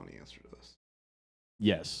give the funny answer to this?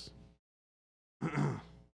 Yes.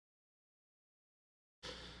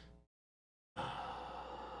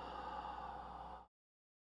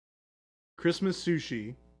 Christmas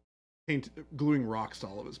sushi, gluing rocks to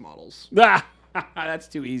all of his models. That's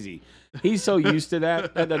too easy. He's so used to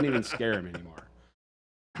that. That doesn't even scare him anymore.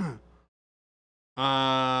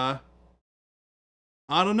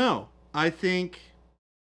 I don't know. I think,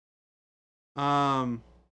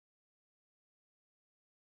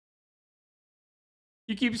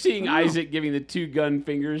 you keep seeing Isaac giving the 2 gun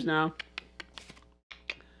fingers now.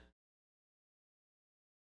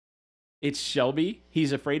 It's Shelby.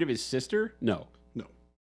 He's afraid of his sister? No. No.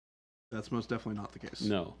 That's most definitely not the case.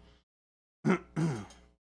 No.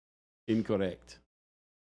 Incorrect.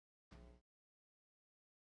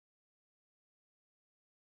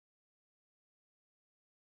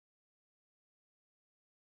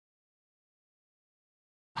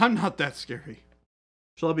 I'm not that scary.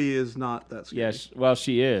 Shelby is not that scary. Yes, well,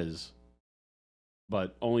 she is.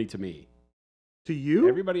 But only to me. To you?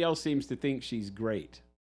 Everybody else seems to think she's great.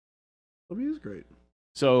 Shelby is great.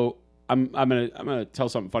 So I'm gonna tell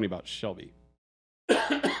something funny about Shelby.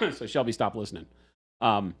 So Shelby, stop listening.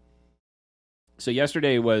 So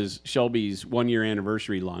yesterday was Shelby's 1-year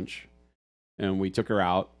anniversary lunch, and we took her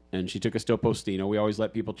out, and she took us to Postino. We always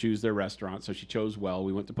let people choose their restaurant, so she chose well.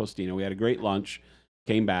 We went to Postino. We had a great lunch,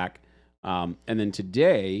 came back, and then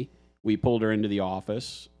today we pulled her into the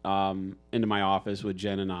office, into my office with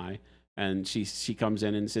Jen and I, and she comes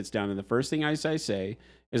in and sits down, and the first thing I say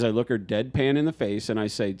is I look her deadpan in the face, and I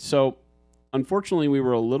say, so, unfortunately, we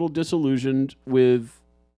were a little disillusioned with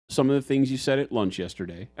some of the things you said at lunch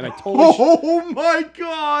yesterday. And I totally... Oh, my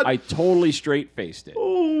God! I totally straight-faced it.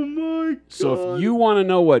 Oh, my God. So if you want to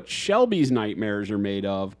know what Shelby's nightmares are made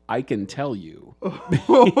of, I can tell you.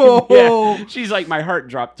 Oh. Yeah. She's like, my heart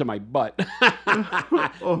dropped to my butt.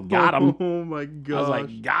 Got him. Oh, my God. I was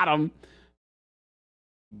like, got him.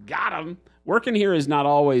 Got him. Working here is not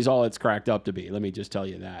always all it's cracked up to be. Let me just tell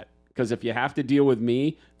you that. Because if you have to deal with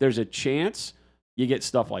me, there's a chance you get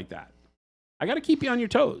stuff like that. I got to keep you on your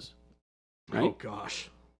toes. Right? Oh, gosh.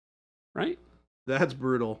 Right? That's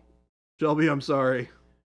brutal. Shelby, I'm sorry.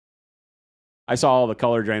 I saw all the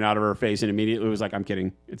color drain out of her face and immediately was like, I'm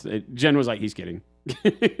kidding. Jen was like, he's kidding.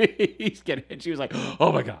 He's kidding. And she was like,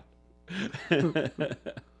 oh my God.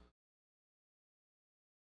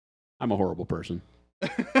 I'm a horrible person. I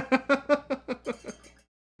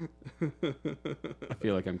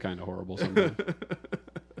feel like I'm kind of horrible sometimes.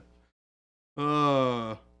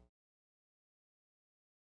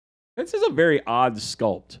 This is a very odd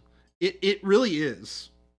sculpt. It really is.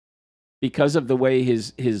 Because of the way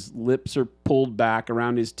his lips are pulled back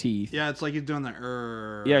around his teeth. Yeah, it's like he's doing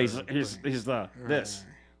the Yeah, he's the this.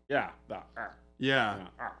 Yeah, the yeah.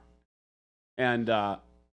 And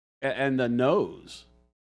the nose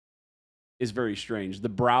is very strange. The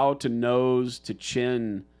brow to nose to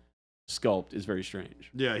chin sculpt is very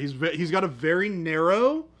strange. Yeah, he's got a very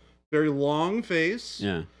narrow, very long face.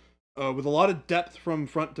 Yeah. With a lot of depth from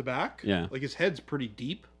front to back. Yeah. Like his head's pretty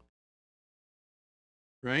deep.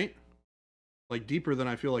 Right? Like deeper than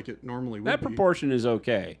I feel like it normally would That be. proportion is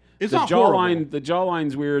okay. It's the not jawline. horrible. The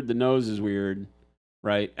jawline's weird. The nose is weird,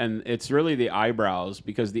 right? And it's really the eyebrows,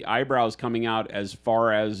 because the eyebrows coming out as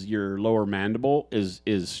far as your lower mandible is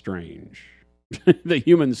strange. The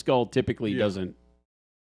human skull typically doesn't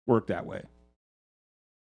work that way.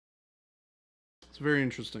 It's very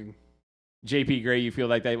interesting. JP Gray, you feel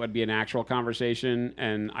like that would be an actual conversation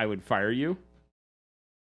and I would fire you?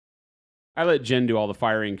 I let Jen do all the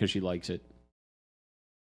firing because she likes it.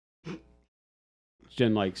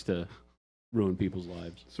 Jen likes to ruin people's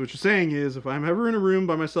lives. So what you're saying is, if I'm ever in a room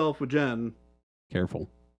by myself with Jen, Careful.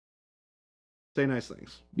 say nice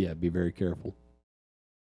things. Yeah, be very careful.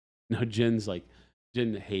 No, Jen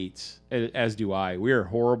hates, as do I. We are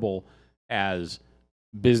horrible as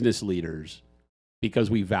business leaders because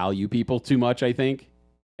we value people too much, I think.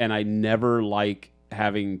 And I never like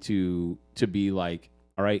having to be like,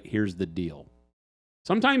 all right, here's the deal.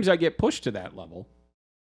 Sometimes I get pushed to that level,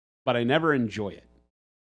 but I never enjoy it.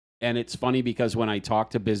 And it's funny because when I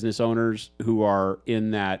talk to business owners who are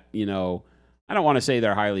in that, I don't want to say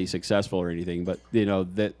they're highly successful or anything, but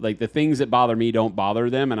that like the things that bother me don't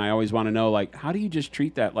bother them. And I always want to know, like, how do you just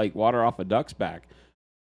treat that like water off a duck's back?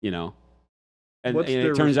 And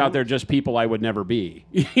it turns out they're just people I would never be,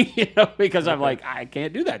 because I'm like, I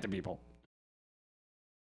can't do that to people.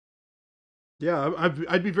 Yeah,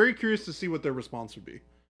 I'd be very curious to see what their response would be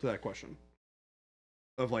to that question.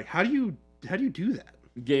 Of like, how do you do that?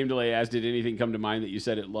 Game Delay asked, did anything come to mind that you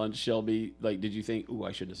said at lunch, Shelby? Like, did you think, ooh,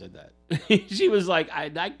 I shouldn't have said that? She was like, I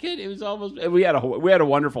kid. It was almost, we had a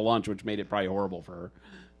wonderful lunch, which made it probably horrible for her.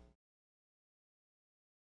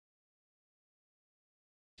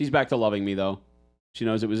 She's back to loving me, though. She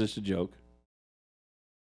knows it was just a joke.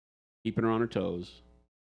 Keeping her on her toes.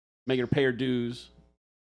 Making her pay her dues.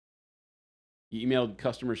 You emailed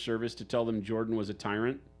customer service to tell them Jordan was a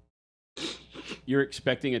tyrant. You're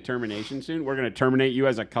expecting a termination soon? We're going to terminate you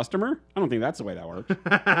as a customer? I don't think that's the way that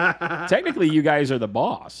works. Technically, you guys are the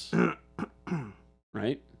boss.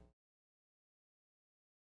 Right?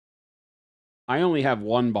 I only have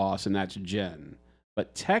one boss, and that's Jen.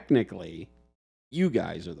 But technically, you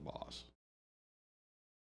guys are the boss.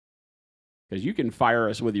 Because you can fire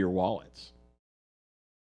us with your wallets.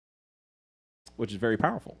 Which is very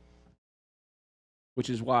powerful. Which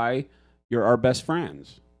is why you're our best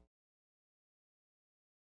friends.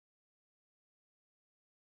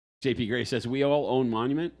 JP Gray says, we all own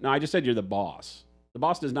Monument? No, I just said you're the boss. The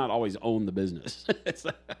boss does not always own the business.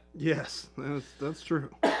 Yes, that's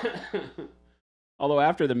true. Although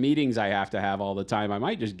after the meetings I have to have all the time, I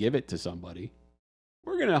might just give it to somebody.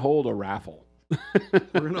 We're going to hold a raffle.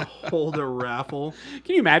 We're going to hold a raffle?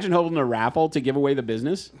 Can you imagine holding a raffle to give away the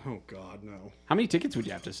business? Oh, God, no. How many tickets would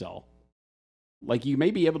you have to sell? Like, you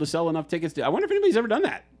may be able to sell enough tickets I wonder if anybody's ever done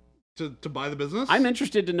that. To buy the business? I'm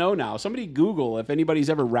interested to know now. Somebody Google if anybody's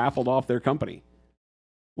ever raffled off their company.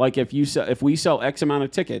 Like, if we sell X amount of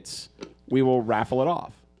tickets, we will raffle it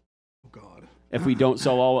off. Oh, God. If we don't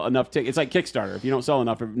sell enough tickets. It's like Kickstarter. If you don't sell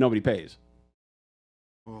enough, nobody pays.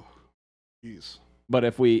 Oh, jeez. But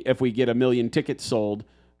if we get 1 million tickets sold,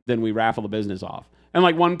 then we raffle the business off. And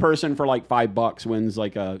like one person for like $5 wins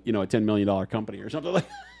like a $10 million company or something like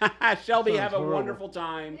that. Shelby, have a wonderful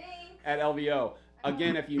time at LVO.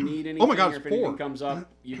 Again, if you need anything, Oh my God, or if anything comes up,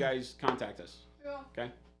 you guys contact us.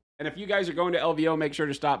 Okay? And if you guys are going to LVO, make sure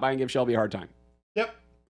to stop by and give Shelby a hard time. Yep.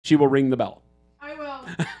 She will ring the bell. I will.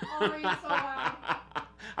 I'll ring so loud.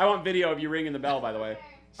 I want video of you ringing the bell, by the way.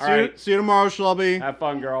 All See right. you tomorrow, Shelby. Have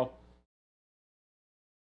fun, girl.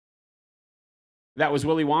 That was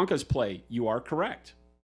Willy Wonka's play. You are correct.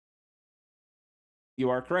 You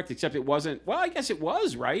are correct, except it wasn't. Well, I guess it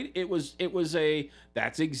was, right? It was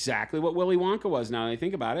that's exactly what Willy Wonka was, now that I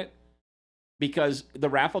think about it. because the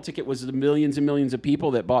raffle ticket was the millions and millions of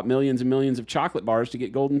people that bought millions and millions of chocolate bars to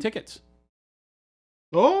get golden tickets.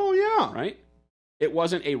 Oh, yeah. Right? It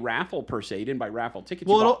wasn't a raffle per se. You didn't buy raffle tickets.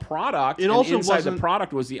 Well, you bought product. it and also inside the wasn't-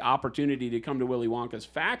 product was the opportunity to come to Willy Wonka's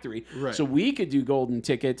factory. Right. So we could do golden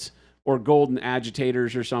tickets or golden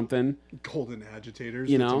agitators or something. Golden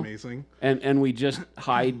agitators. You That's know? amazing. And we just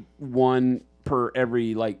hide one per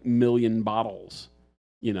every like million bottles,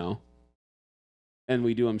 you know? And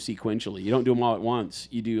we do them sequentially. You don't do them all at once.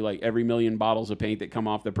 You do like every million bottles of paint that come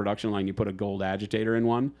off the production line, you put a gold agitator in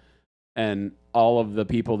one. And all of the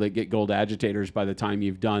people that get gold agitators by the time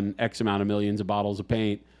you've done X amount of millions of bottles of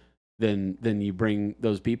paint, then you bring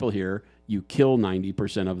those people here, you kill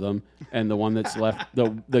 90% of them, and the one that's left,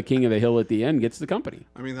 the king of the hill at the end, gets the company.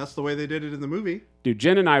 I mean, that's the way they did it in the movie. Dude,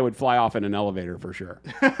 Jen and I would fly off in an elevator for sure.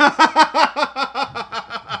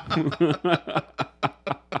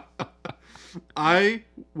 I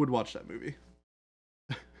would watch that movie.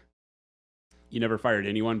 You never fired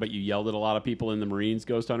anyone, but you yelled at a lot of people in the Marines,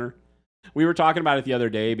 Ghost Hunter? We were talking about it the other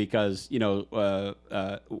day because, you know,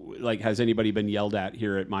 like, has anybody been yelled at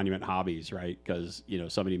here at Monument Hobbies, right? Because, you know,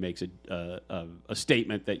 somebody makes a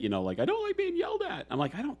statement that, you know, like, I don't like being yelled at. I'm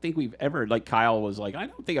like, I don't think we've ever, like Kyle was like, I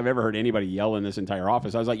don't think I've ever heard anybody yell in this entire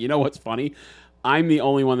office. I was like, you know what's funny? I'm the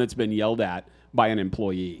only one that's been yelled at by an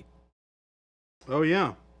employee. Oh,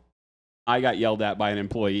 yeah. I got yelled at by an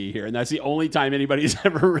employee here, and that's the only time anybody's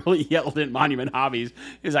ever really yelled at Monument Hobbies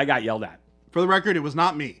is I got yelled at. For the record, it was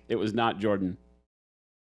not me. It was not Jordan.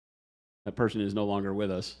 That person is no longer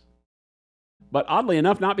with us. But oddly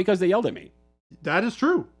enough, not because they yelled at me. That is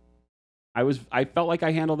true. I felt like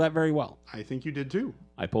I handled that very well. I think you did too.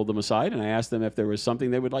 I pulled them aside and I asked them if there was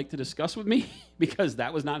something they would like to discuss with me because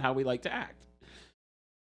that was not how we like to act.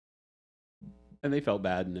 And they felt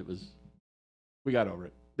bad, and we got over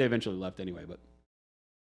it. They eventually left anyway, but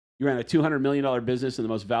you ran a $200 million business, and the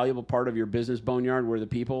most valuable part of your business boneyard where the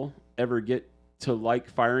people ever get to like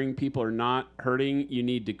firing people or not hurting, you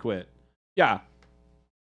need to quit. Yeah.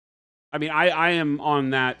 I mean, I am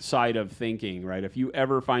on that side of thinking, right? If you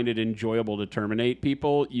ever find it enjoyable to terminate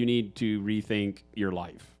people, you need to rethink your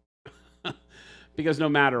life. Because no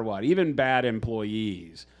matter what, even bad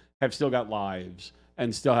employees have still got lives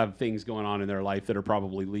and still have things going on in their life that are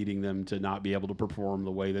probably leading them to not be able to perform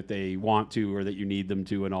the way that they want to or that you need them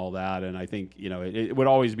to and all that. And I think, you know, it would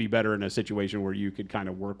always be better in a situation where you could kind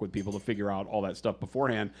of work with people to figure out all that stuff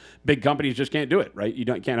beforehand. Big companies just can't do it, right? You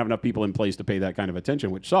can't have enough people in place to pay that kind of attention,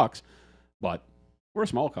 which sucks. But we're a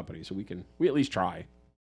small company, so we at least try.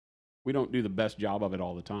 We don't do the best job of it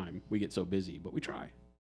all the time. We get so busy, but we try.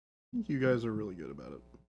 You guys are really good about it.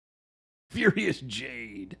 Furious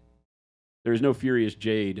Jade. There's no Furious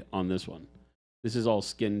Jade on this one. This is all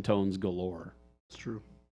skin tones galore. It's true.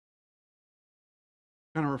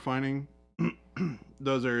 Kind of refining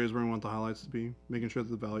those areas where we want the highlights to be, making sure that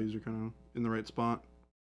the values are kind of in the right spot.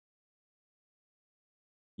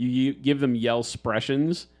 You give them yell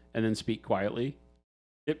expressions and then speak quietly.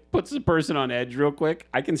 It puts the person on edge real quick.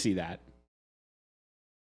 I can see that.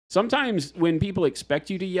 Sometimes when people expect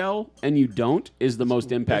you to yell and you don't is the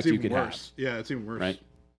most impact you could have. Yeah, it's even worse. Right?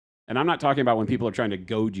 And I'm not talking about when people are trying to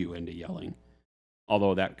goad you into yelling,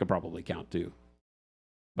 although that could probably count too.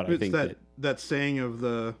 But I think that saying of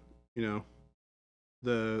the, you know,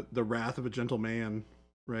 the wrath of a gentle man,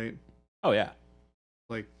 right? Oh yeah.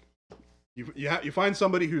 Like you find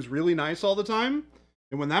somebody who's really nice all the time,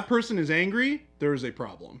 and when that person is angry, there is a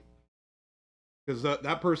problem. Because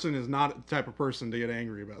that person is not the type of person to get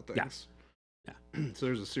angry about things. Yeah. So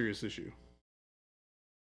there's a serious issue.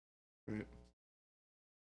 Right.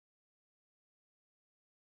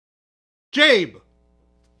 Jabe!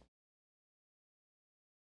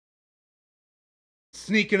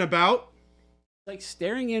 Sneaking about. Like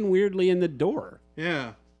staring in weirdly in the door.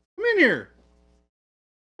 Yeah. Come in here.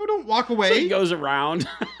 Oh, don't walk away. So he goes around.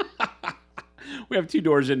 We have 2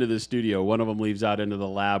 doors into the studio. One of them leads out into the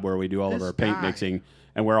lab where we do all of our paint mixing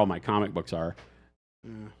and where all my comic books are.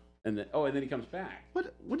 Yeah. And then he comes back. What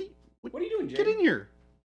are you doing, Jabe? Get in here.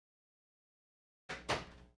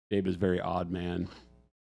 Jabe is a very odd man.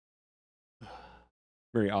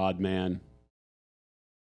 Very odd man.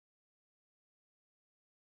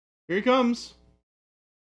 Here he comes.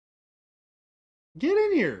 Get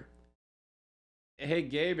in here. Hey,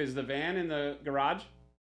 Gabe, is the van in the garage?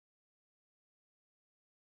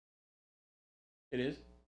 It is?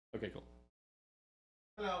 Okay, cool.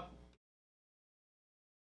 Hello.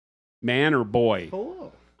 Man or boy?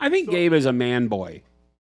 Hello. I think Gabe is a man boy.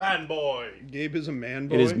 Man boy. Gabe is a man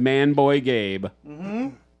boy. It is man boy Gabe. Mm-hmm.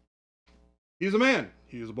 He's a man.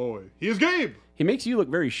 He is a boy. He is Gabe. He makes you look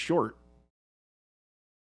very short.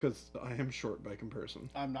 Because I am short by comparison.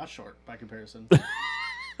 I'm not short by comparison.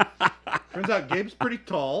 Turns out Gabe's pretty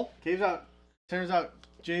tall. Turns out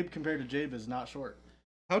Jabe compared to Jabe is not short.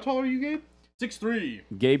 How tall are you, Gabe? 6'3".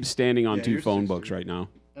 Gabe's standing on Yeah, 2 you're phone 6'3". books right now.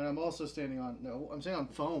 And I'm also standing on, I'm standing on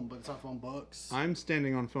foam, but it's not foam books. I'm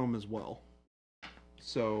standing on foam as well.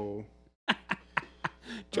 So.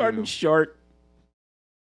 Jordan's short.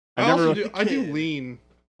 I do lean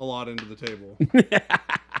a lot into the table.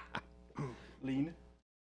 Lean.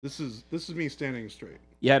 This is me standing straight.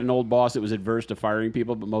 You had an old boss that was adverse to firing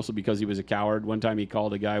people, but mostly because he was a coward. One time he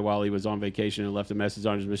called a guy while he was on vacation and left a message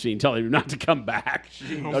on his machine telling him not to come back.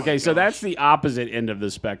 Oh Okay, so that's the opposite end of the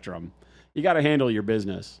spectrum. You got to handle your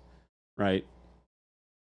business, right?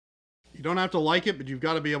 You don't have to like it, but you've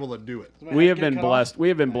got to be able to do it. We have been blessed. We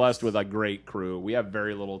have been blessed with a great crew. We have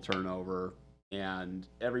very little turnover, and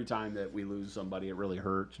every time that we lose somebody, it really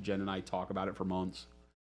hurts. Jen and I talk about it for months.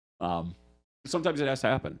 Sometimes it has to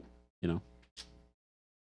happen, you know.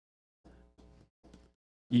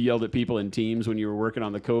 You yelled at people in Teams when you were working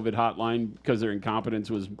on the COVID hotline because their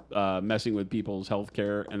incompetence was messing with people's health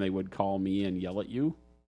care, and they would call me and yell at you.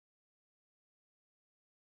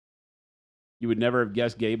 You would never have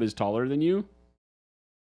guessed Gabe is taller than you.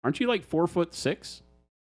 Aren't you like 4'6"?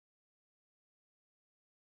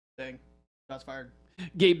 Dang. Shots fired.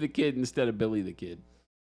 Gabe the kid instead of Billy the kid.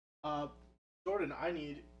 Jordan, I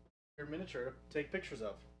need your miniature to take pictures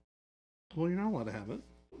of. Well, you're not allowed to have it.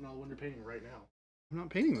 No, when you're painting right now. I'm not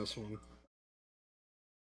painting this one.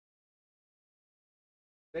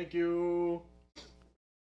 Thank you.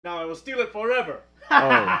 Now I will steal it forever.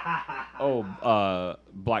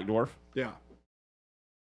 Black Dwarf. Yeah.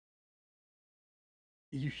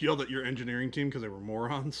 You yelled at your engineering team because they were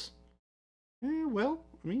morons. Well,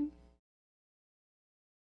 I mean,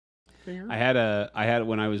 fair. I had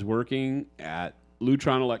when I was working at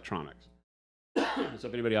Lutron Electronics. So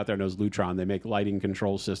if anybody out there knows Lutron, they make lighting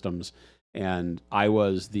control systems, and I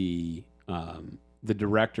was the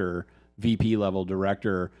director, VP level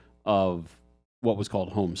director of what was called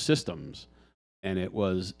Home Systems, and it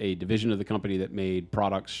was a division of the company that made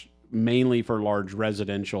products mainly for large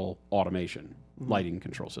residential automation, lighting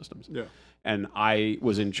control systems. Yeah. And I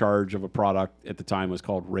was in charge of a product at the time was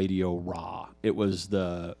called Radio Raw. It was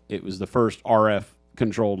the first RF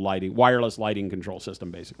controlled lighting, wireless lighting control system,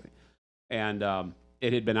 basically. And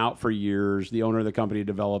it had been out for years. The owner of the company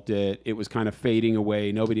developed it. It was kind of fading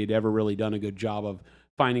away. Nobody had ever really done a good job of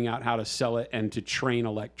finding out how to sell it and to train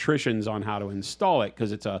electricians on how to install it,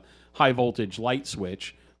 because it's a high voltage light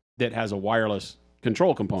switch that has a wireless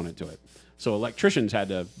control component to it. So electricians had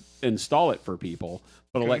to install it for people.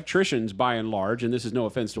 But electricians, by and large, and this is no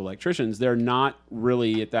offense to electricians, they're not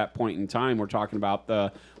really at that point in time. We're talking about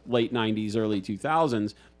the late 90s, early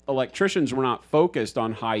 2000s. Electricians were not focused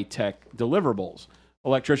on high-tech deliverables.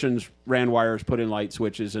 Electricians ran wires, put in light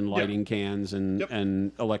switches and lighting cans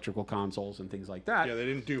and electrical consoles and things like that. Yeah, they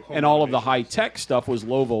didn't do home and all of the automation. high-tech stuff was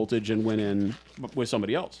low voltage and went in with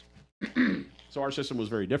somebody else. So our system was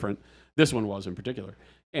very different. This one was in particular.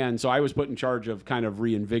 And so I was put in charge of kind of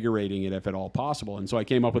reinvigorating it if at all possible. And so I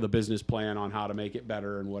came up with a business plan on how to make it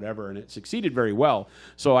better and whatever, and it succeeded very well.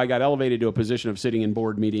 So I got elevated to a position of sitting in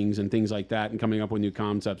board meetings and things like that and coming up with new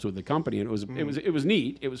concepts with the company. And it was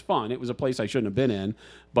neat. It was fun. It was a place I shouldn't have been in,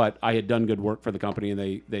 but I had done good work for the company, and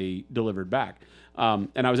they delivered back. And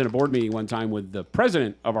I was in a board meeting one time with the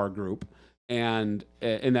president of our group. And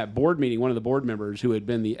in that board meeting, one of the board members who had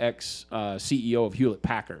been the ex-CEO of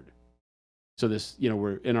Hewlett-Packard. So this,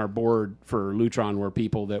 we're in our board for Lutron were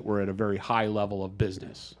people that were at a very high level of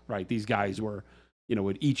business, right? These guys were,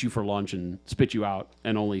 would eat you for lunch and spit you out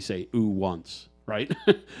and only say ooh once, right?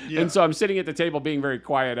 Yeah. And so I'm sitting at the table being very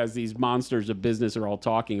quiet as these monsters of business are all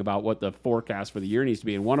talking about what the forecast for the year needs to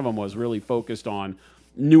be. And one of them was really focused on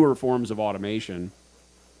newer forms of automation,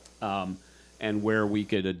 and where we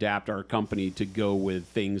could adapt our company to go with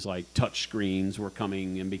things like touch screens were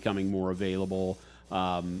coming and becoming more available.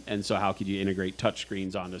 And so how could you integrate touch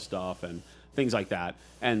screens onto stuff and things like that?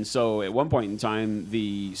 And so at one point in time,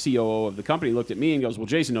 the COO of the company looked at me and goes, well,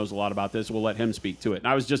 Jason knows a lot about this. We'll let him speak to it. And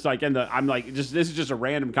I was just like, this is just a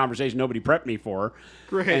random conversation nobody prepped me for.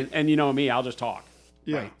 Great. And you know me, I'll just talk.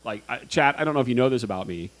 Yeah. Right? Chat, I don't know if you know this about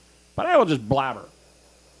me, but I will just blabber.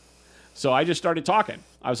 So I just started talking.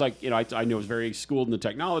 I was like, I knew I was very schooled in the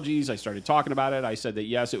technologies. I started talking about it. I said that,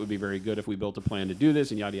 yes, it would be very good if we built a plan to do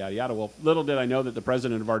this and yada, yada, yada. Well, little did I know that the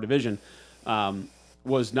president of our division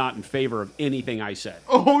was not in favor of anything I said.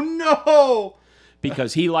 Oh, no!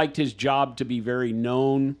 because he liked his job to be very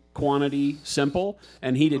known, quantity, simple,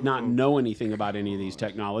 and he did not know anything about any of these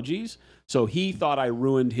technologies. So he thought I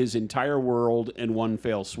ruined his entire world in one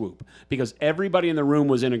fell swoop, because everybody in the room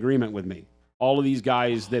was in agreement with me. All of these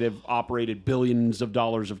guys that have operated billions of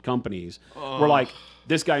dollars of companies were like,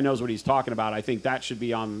 this guy knows what he's talking about. I think that should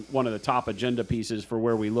be on one of the top agenda pieces for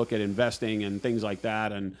where we look at investing and things like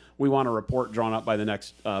that. And we want a report drawn up by the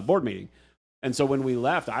next board meeting. And so when we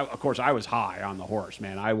left, of course, I was high on the horse,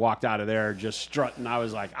 man. I walked out of there just strutting. I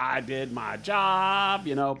was like, I did my job.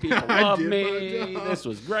 You know, people love me. This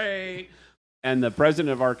was great. And the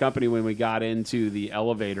president of our company, when we got into the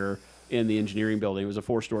elevator in the engineering building, it was a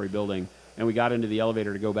 4-story building, and we got into the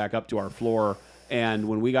elevator to go back up to our floor. And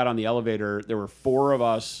when we got on the elevator, there were 4 of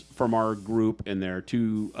us from our group in there,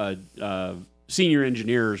 2 senior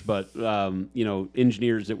engineers, but you know,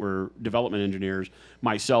 engineers that were development engineers,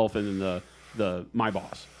 myself, and then my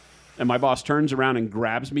boss. And my boss turns around and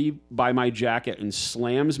grabs me by my jacket and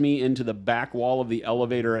slams me into the back wall of the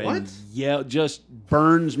elevator and just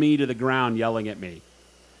burns me to the ground, yelling at me,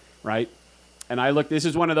 right? And I look, this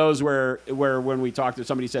is one of those where when we talked to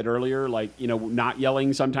somebody said earlier, like, you know, not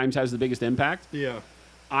yelling sometimes has the biggest impact. Yeah.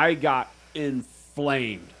 I got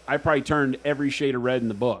inflamed. I probably turned every shade of red in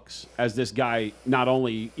the books as this guy not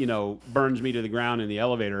only, you know, burns me to the ground in the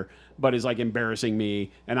elevator, but is like embarrassing me.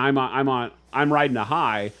 And I'm riding a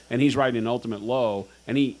high and he's riding an ultimate low,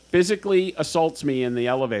 and he physically assaults me in the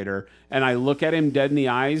elevator. And I look at him dead in the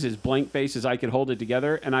eyes, as blank face as I could hold it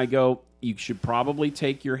together. And I go, you should probably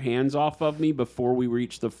take your hands off of me before we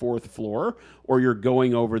reach the 4th floor, or you're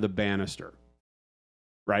going over the banister.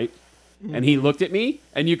 Right? Mm-hmm. And he looked at me,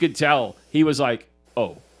 and you could tell he was like,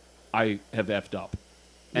 oh, I have effed up.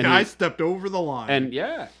 And I stepped over the line.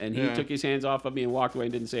 And he took his hands off of me and walked away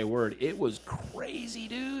and didn't say a word. It was crazy,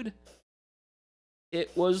 dude.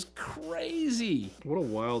 It was crazy. What a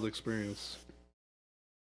wild experience.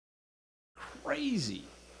 Crazy.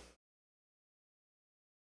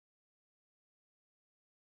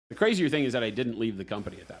 The crazier thing is that I didn't leave the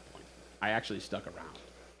company at that point. I actually stuck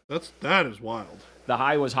around. That is wild. The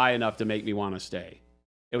high was high enough to make me want to stay.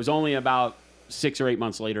 It was only about 6 or 8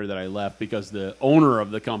 months later that I left because the owner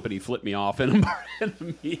of the company flipped me off in a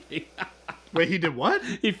meeting. Wait, he did what?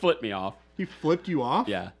 He flipped me off. He flipped you off?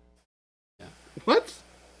 Yeah. What?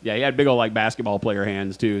 Yeah, he had big old like basketball player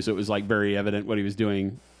hands too, so it was like very evident what he was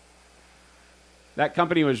doing. That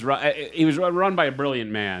company was run by a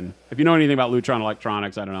brilliant man. If you know anything about Lutron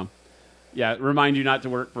Electronics, I don't know. Yeah, remind you not to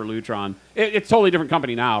work for Lutron. It's a totally different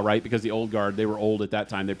company now, right? Because the old guard, they were old at that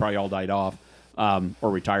time. They probably all died off or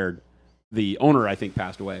retired. The owner, I think,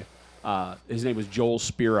 passed away. His name was Joel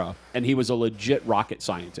Spira, and he was a legit rocket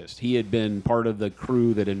scientist. He had been part of the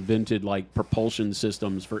crew that invented like propulsion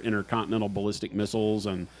systems for intercontinental ballistic missiles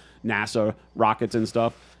and NASA rockets and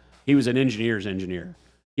stuff. He was an engineer's engineer.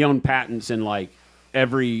 He owned patents in like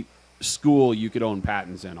every school you could own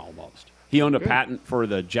patents in almost. He owned a patent for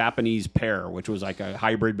the Japanese pear, which was like a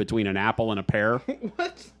hybrid between an apple and a pear.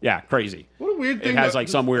 What? Yeah, crazy. What a weird thing. It has like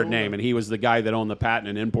some weird name, and he was the guy that owned the patent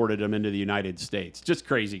and imported them into the United States. Just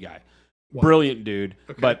crazy guy. Wow. Brilliant dude,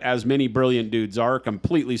 but as many brilliant dudes are,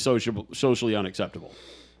 completely socially unacceptable.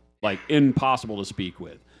 Like impossible to speak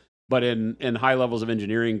with. But in high levels of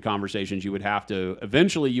engineering conversations, you would have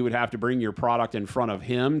to bring your product in front of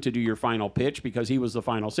him to do your final pitch, because he was the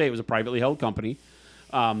final say. It was a privately held company.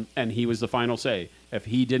 And he was the final say. If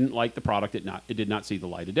he didn't like the product, it did not see the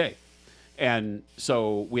light of day. And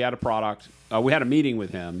so we had a product. We had a meeting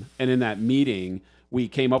with him, and in that meeting, we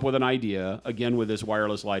came up with an idea, again with this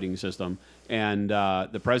wireless lighting system. And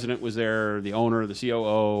the president was there, the owner, the COO,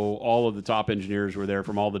 all of the top engineers were there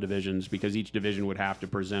from all the divisions, because each division would have to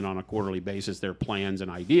present on a quarterly basis their plans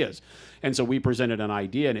and ideas. And so we presented an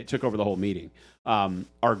idea, and it took over the whole meeting.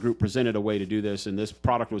 Our group presented a way to do this, and this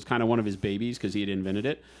product was kind of one of his babies because he had invented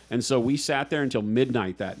it. And so we sat there until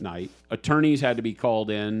midnight that night. Attorneys had to be called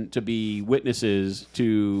in to be witnesses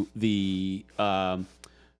to the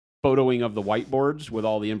photoing of the whiteboards with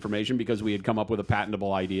all the information, because we had come up with a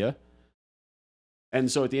patentable idea. And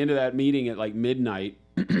so at the end of that meeting at like midnight,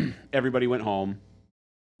 everybody went home.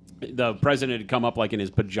 The president had come up like in his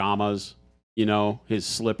pajamas, you know, his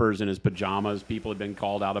slippers and his pajamas. People had been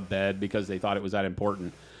called out of bed because they thought it was that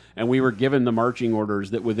important. And we were given the marching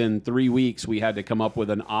orders that within 3 weeks we had to come up with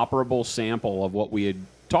an operable sample of what we had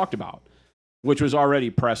talked about, which was already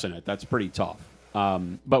precedent. That's pretty tough.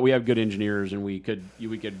 But we have good engineers, and we could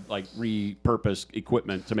like repurpose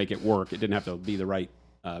equipment to make it work. It didn't have to be the right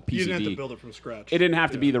PCB. You didn't have to build it from scratch. It didn't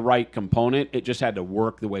have to be the right component. It just had to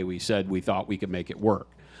work the way we said we thought we could make it work.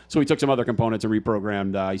 So we took some other components and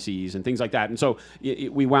reprogrammed ICs and things like that. And so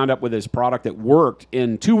we wound up with this product that worked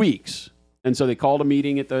in 2 weeks. And so they called a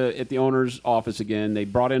meeting at the owner's office again. They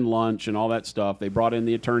brought in lunch and all that stuff. They brought in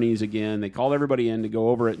the attorneys again. They called everybody in to go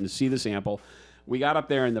over it and see the sample. We got up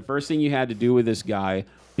there, and the first thing you had to do with this guy,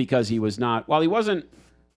 because he was not, well, he wasn't,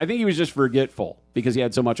 I think he was just forgetful because he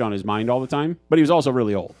had so much on his mind all the time, but he was also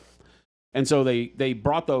really old. And so they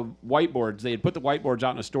brought the whiteboards. They had put the whiteboards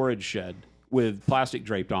out in a storage shed with plastic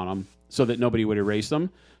draped on them so that nobody would erase them.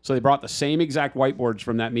 So they brought the same exact whiteboards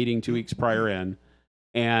from that meeting 2 weeks prior in,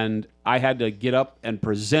 and I had to get up and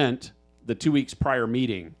present the 2 weeks prior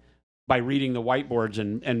meeting by reading the whiteboards,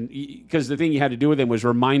 and because the thing you had to do with him was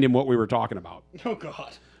remind him what we were talking about. Oh,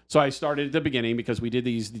 God. So I started at the beginning because we did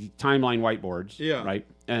the timeline whiteboards, Yeah. right?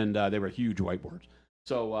 And they were huge whiteboards.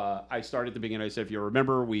 So I started at the beginning. I said, if you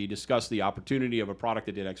remember, we discussed the opportunity of a product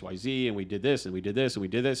that did X, Y, Z, and we did this, and we did this, and we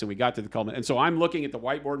did this, and we got to the culmination. And so I'm looking at the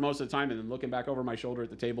whiteboard most of the time and then looking back over my shoulder at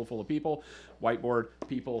the table full of people, whiteboard,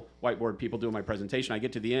 people doing my presentation. I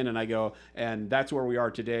get to the end, and I go, and that's where we are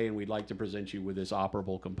today, and we'd like to present you with this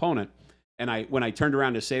operable component. And when I turned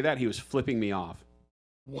around to say that, he was flipping me off.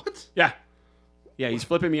 What? Yeah. Yeah, he's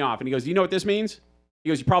flipping me off. And he goes, do you know what this means? He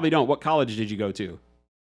goes, you probably don't. What college did you go to?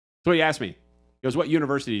 So he asked me. He goes, what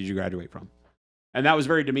university did you graduate from? And that was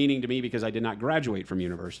very demeaning to me because I did not graduate from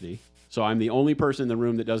university. So I'm the only person in the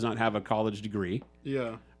room that does not have a college degree.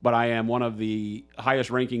 Yeah. But I am one of the highest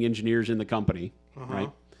ranking engineers in the company, Uh-huh.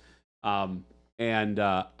 right? And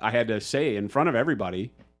I had to say in front of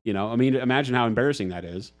everybody, you know, I mean, imagine how embarrassing that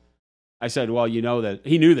is. I said, well, you know that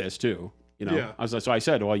he knew this too, you know. Yeah. So I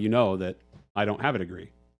said, well, you know that I don't have a degree,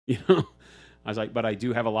 you know. I was like, but I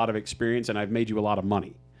do have a lot of experience and I've made you a lot of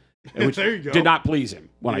money. Which There you go. did not please him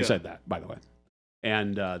when I Yeah. said that, by the way.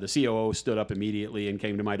 And the COO stood up immediately and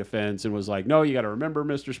came to my defense and was like, no, you got to remember,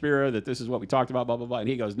 Mr. Spira, that this is what we talked about, blah, blah, blah. And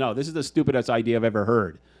he goes, no, this is the stupidest idea I've ever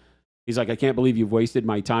heard. He's like, I can't believe you've wasted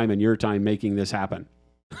my time and your time making this happen.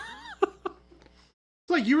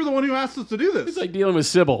 It's like you were the one who asked us to do this. It's like dealing with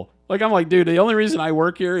Sybil. Like, I'm like, dude, the only reason I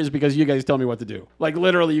work here is because you guys tell me what to do. Like,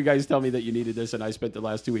 literally, you guys tell me that you needed this, and I spent the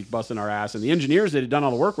last 2 weeks busting our ass. And the engineers that had done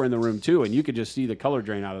all the work were in the room, too, and you could just see the color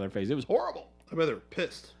drain out of their face. It was horrible. I bet they were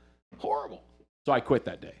pissed. Horrible. So I quit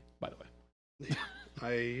that day, by the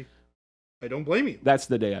way. I don't blame you. That's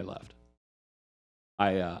the day I left.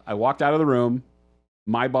 I walked out of the room.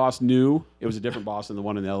 My boss knew. It was a different boss than the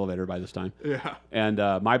one in the elevator by this time. Yeah. And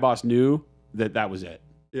my boss knew that was it.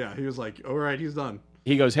 Yeah. He was like, all right, he's done.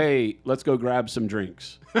 He goes, hey, let's go grab some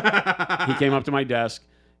drinks. He came up to my desk,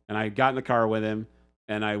 and I got in the car with him,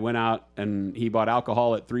 and I went out, and he bought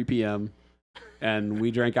alcohol at 3 p.m., and we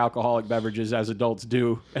drank alcoholic beverages as adults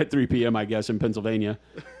do at 3 p.m., I guess, in Pennsylvania.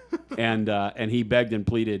 And he begged and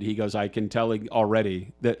pleaded. He goes, I can tell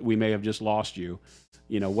already that we may have just lost you.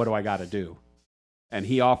 You know, what do I got to do? And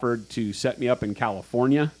he offered to set me up in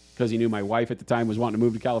California because he knew my wife at the time was wanting to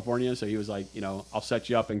move to California. So he was like, you know, I'll set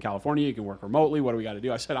you up in California. You can work remotely. What do we got to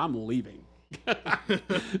do? I said, I'm leaving.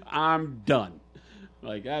 I'm done.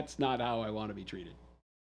 Like, that's not how I want to be treated.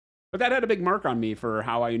 But that had a big mark on me for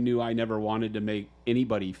how I knew I never wanted to make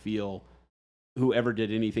anybody feel who ever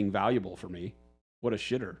did anything valuable for me. What a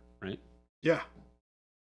shitter, right? Yeah.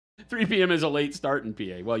 3 p.m. is a late start in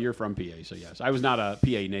PA. Well, you're from PA, so yes. I was not a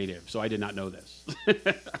PA native, so I did not know this.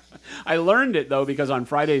 I learned it, though, because on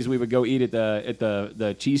Fridays we would go eat at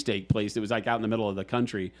the cheesesteak place that was like out in the middle of the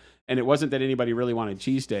country. And it wasn't that anybody really wanted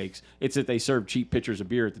cheesesteaks. It's that they served cheap pitchers of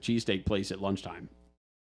beer at the cheesesteak place at lunchtime.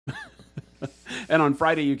 And on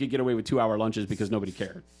Friday you could get away with 2-hour lunches because nobody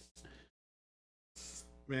cared.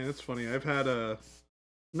 Man, it's funny. I've had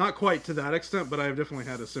not quite to that extent, but I've definitely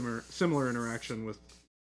had a similar interaction with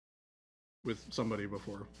somebody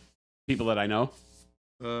before. People that I know?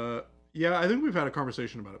 Yeah, I think we've had a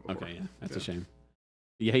conversation about it before. Okay, yeah, that's a shame.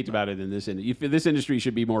 You hate about it in this industry. This industry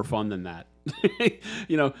should be more fun than that.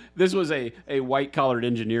 You know, this was a white-collared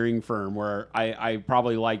engineering firm where I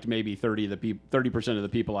probably liked maybe 30% of the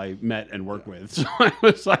people I met and worked with. So I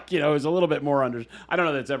was like, you know, it was a little bit more I don't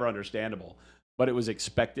know that it's ever understandable, but it was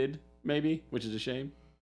expected, maybe, which is a shame.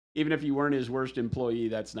 Even if you weren't his worst employee,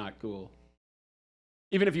 that's not cool.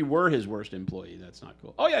 Even if you were his worst employee, that's not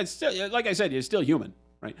cool. Oh yeah, it's still, like I said, it's still human,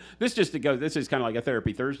 right? This is kind of like a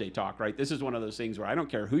Therapy Thursday talk, right? This is one of those things where I don't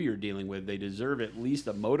care who you're dealing with, they deserve at least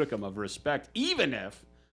a modicum of respect, even if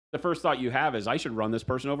the first thought you have is, I should run this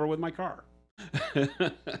person over with my car.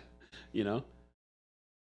 You know?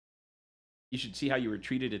 You should see how you were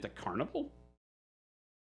treated at the carnival.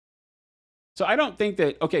 So I don't think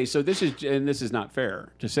that, okay, so this is not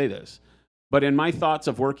fair to say this, but in my thoughts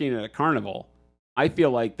of working at a carnival, I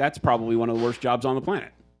feel like that's probably one of the worst jobs on the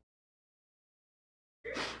planet.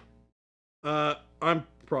 I'm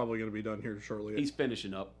probably gonna be done here shortly. He's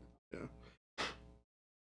finishing up. Yeah.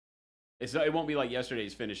 It won't be like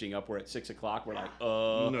yesterday's finishing up. We're at 6 o'clock. We're like,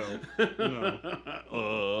 No.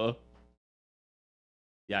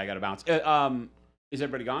 Yeah, I gotta bounce. Is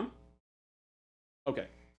everybody gone? Okay.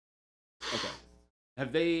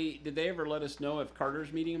 Did they ever let us know if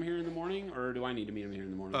Carter's meeting him here in the morning, or do I need to meet him here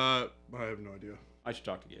in the morning? I have no idea. I should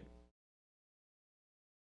talk to Gabe.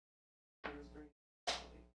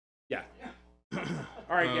 Yeah.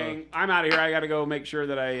 All right, gang. I'm out of here. I got to go make sure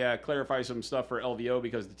that I clarify some stuff for LVO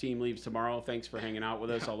because the team leaves tomorrow. Thanks for hanging out with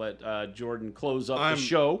us. I'll let Jordan close up the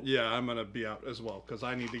show. Yeah, I'm going to be out as well because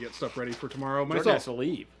I need to get stuff ready for tomorrow myself. Jordan has to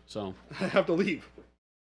leave, so. I have to leave.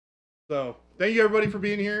 So, thank you everybody for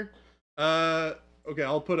being here. Okay,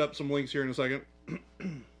 I'll put up some links here in a second.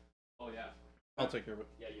 Oh, yeah. I'll take care of it.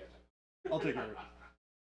 Yeah. I'll take care of it.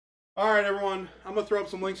 All right, everyone. I'm going to throw up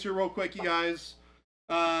some links here real quick, you guys.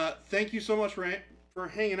 Thank you so much for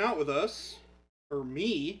hanging out with us. Or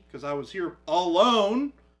me, because I was here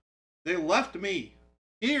alone. They left me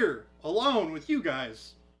here alone with you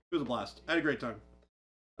guys. It was a blast. I had a great time.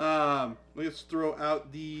 Let's throw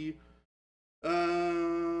out the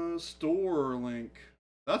store link.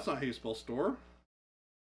 That's not how you spell store.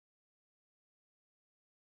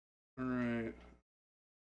 All right.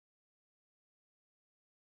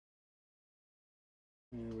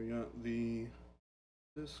 Here we got the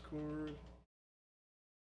Discord.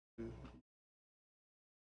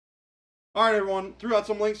 All right, everyone. Threw out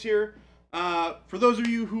some links here. For those of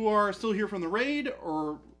you who are still here from the raid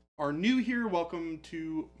or are new here, welcome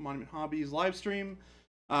to Monument Hobbies live stream.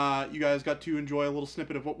 You guys got to enjoy a little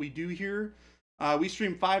snippet of what we do here. We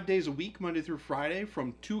stream 5 days a week, Monday through Friday,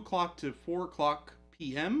 from 2 o'clock to 4 o'clock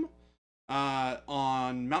p.m.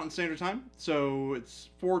 On Mountain Standard Time. So it's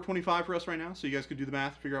 4:25 for us right now, so you guys could do the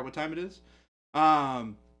math, figure out what time it is.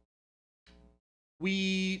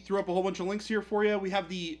 We threw up a whole bunch of links here for you. We have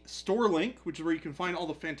the store link, which is where you can find all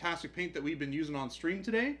the fantastic paint that we've been using on stream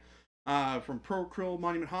today. From Acryl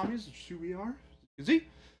Monument Hobbies, which is who we are, as you can see.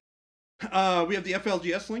 We have the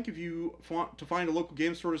FLGS link. If you want to find a local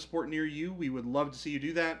game store to support near you, we would love to see you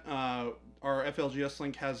do that. Our FLGS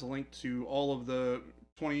link has a link to all of the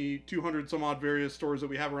 2,200 some odd various stores that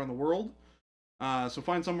we have around the world. So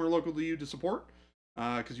find somewhere local to you to support,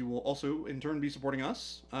 because you will also in turn be supporting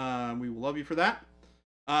us. We will love you for that.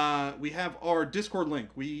 We have our Discord link.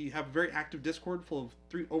 We have a very active Discord full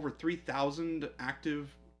of over 3,000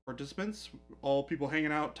 active participants. All people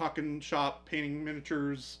hanging out, talking shop, painting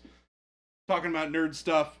miniatures, talking about nerd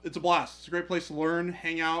stuff. It's a blast. It's a great place to learn,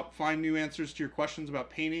 hang out, find new answers to your questions about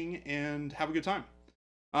painting, and have a good time.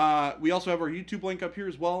 We also have our YouTube link up here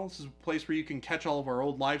as well. This is a place where you can catch all of our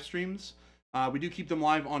old live streams. We do keep them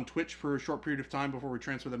live on Twitch for a short period of time before we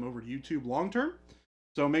transfer them over to YouTube long term.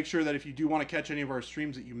 So make sure that if you do want to catch any of our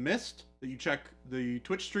streams that you missed, that you check the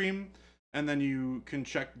Twitch stream, and then you can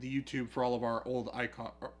check the YouTube for all of our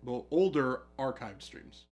older archived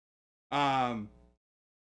streams.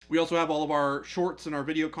 We also have all of our shorts and our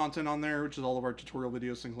video content on there, which is all of our tutorial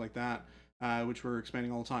videos, things like that, which we're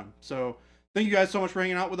expanding all the time. So thank you guys so much for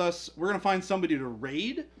hanging out with us. We're going to find somebody to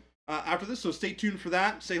raid after this, so stay tuned for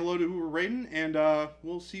that. Say hello to who we're raiding, and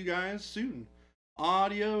we'll see you guys soon.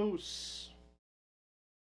 Adios.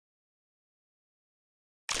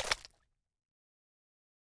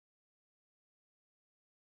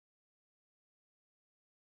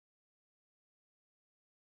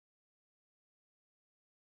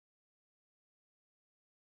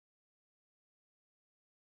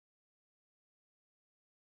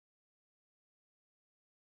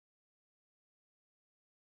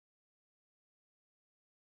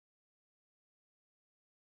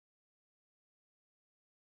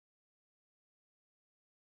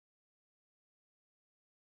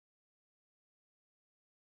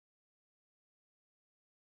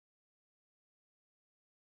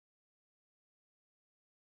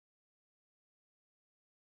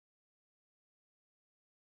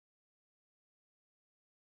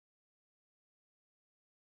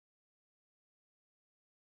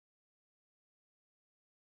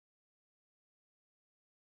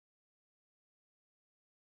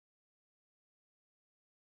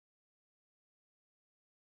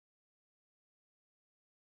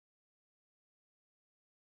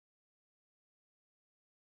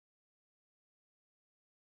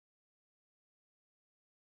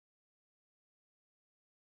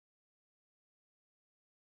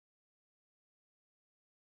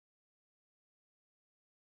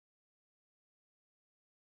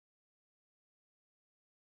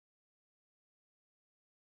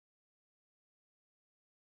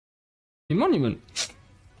 Monument.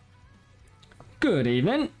 Good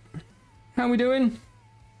evening. How we doing?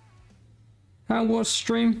 How was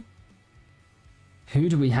stream? Who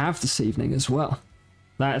do we have this evening as well?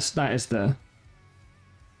 That is the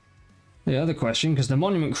other question, because the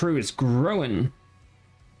Monument crew is growing.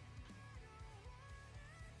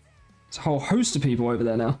 There's a whole host of people over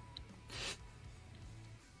there now.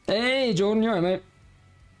 Hey, Jordan, you alright, mate?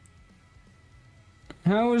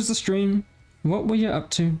 How was the stream? What were you up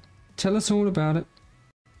to? Tell us all about it.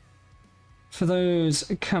 For those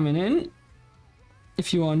coming in,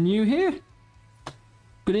 if you are new here,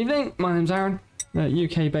 good evening. My name's Aaron,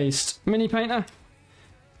 UK-based mini painter.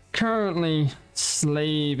 Currently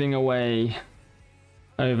slaving away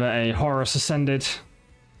over a Horus Ascended,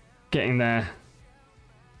 getting there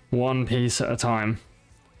one piece at a time.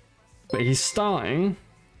 But he's starting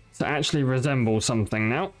to actually resemble something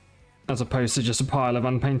now, as opposed to just a pile of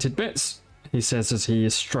unpainted bits. He says as he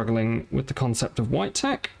is struggling with the concept of white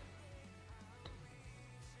tack.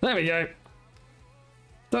 There we go.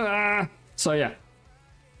 Ta-da! So yeah,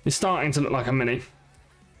 he's starting to look like a mini.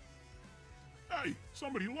 Hey,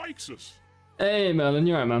 somebody likes us. Hey Merlin,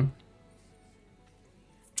 you alright, man?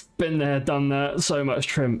 Been there, done that, so much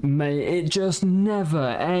trim. Mate, it just never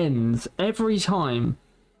ends. Every time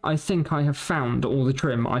I think I have found all the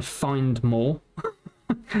trim, I find more.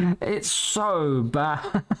 It's so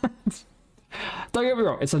bad. Don't get me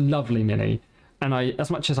wrong, it's a lovely mini, and as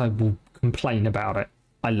much as I will complain about it,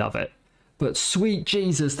 I love it. But sweet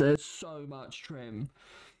Jesus, there's so much trim.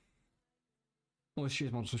 Oh,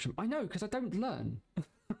 excuse monster trim. I know, because I don't learn.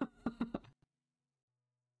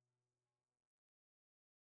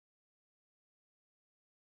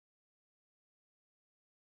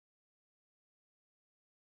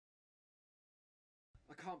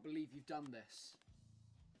 I can't believe you've done this.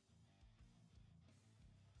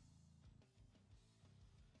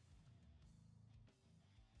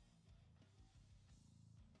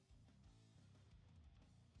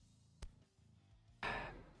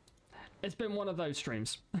 It's been one of those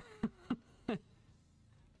streams.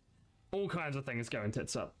 All kinds of things going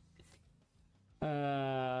tits up.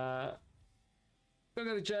 We're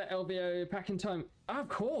gonna jet LVO back in time. Oh, of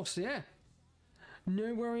course, yeah.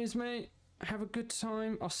 No worries, mate. Have a good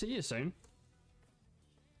time. I'll see you soon.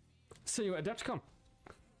 See you at Adepticon.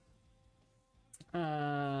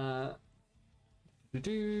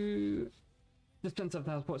 Just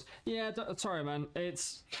 10,000 points. Yeah, sorry, man.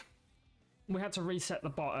 We had to reset the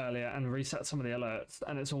bot earlier and reset some of the alerts,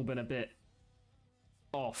 and it's all been a bit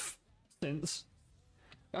off since.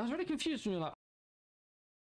 I was really confused when you're like,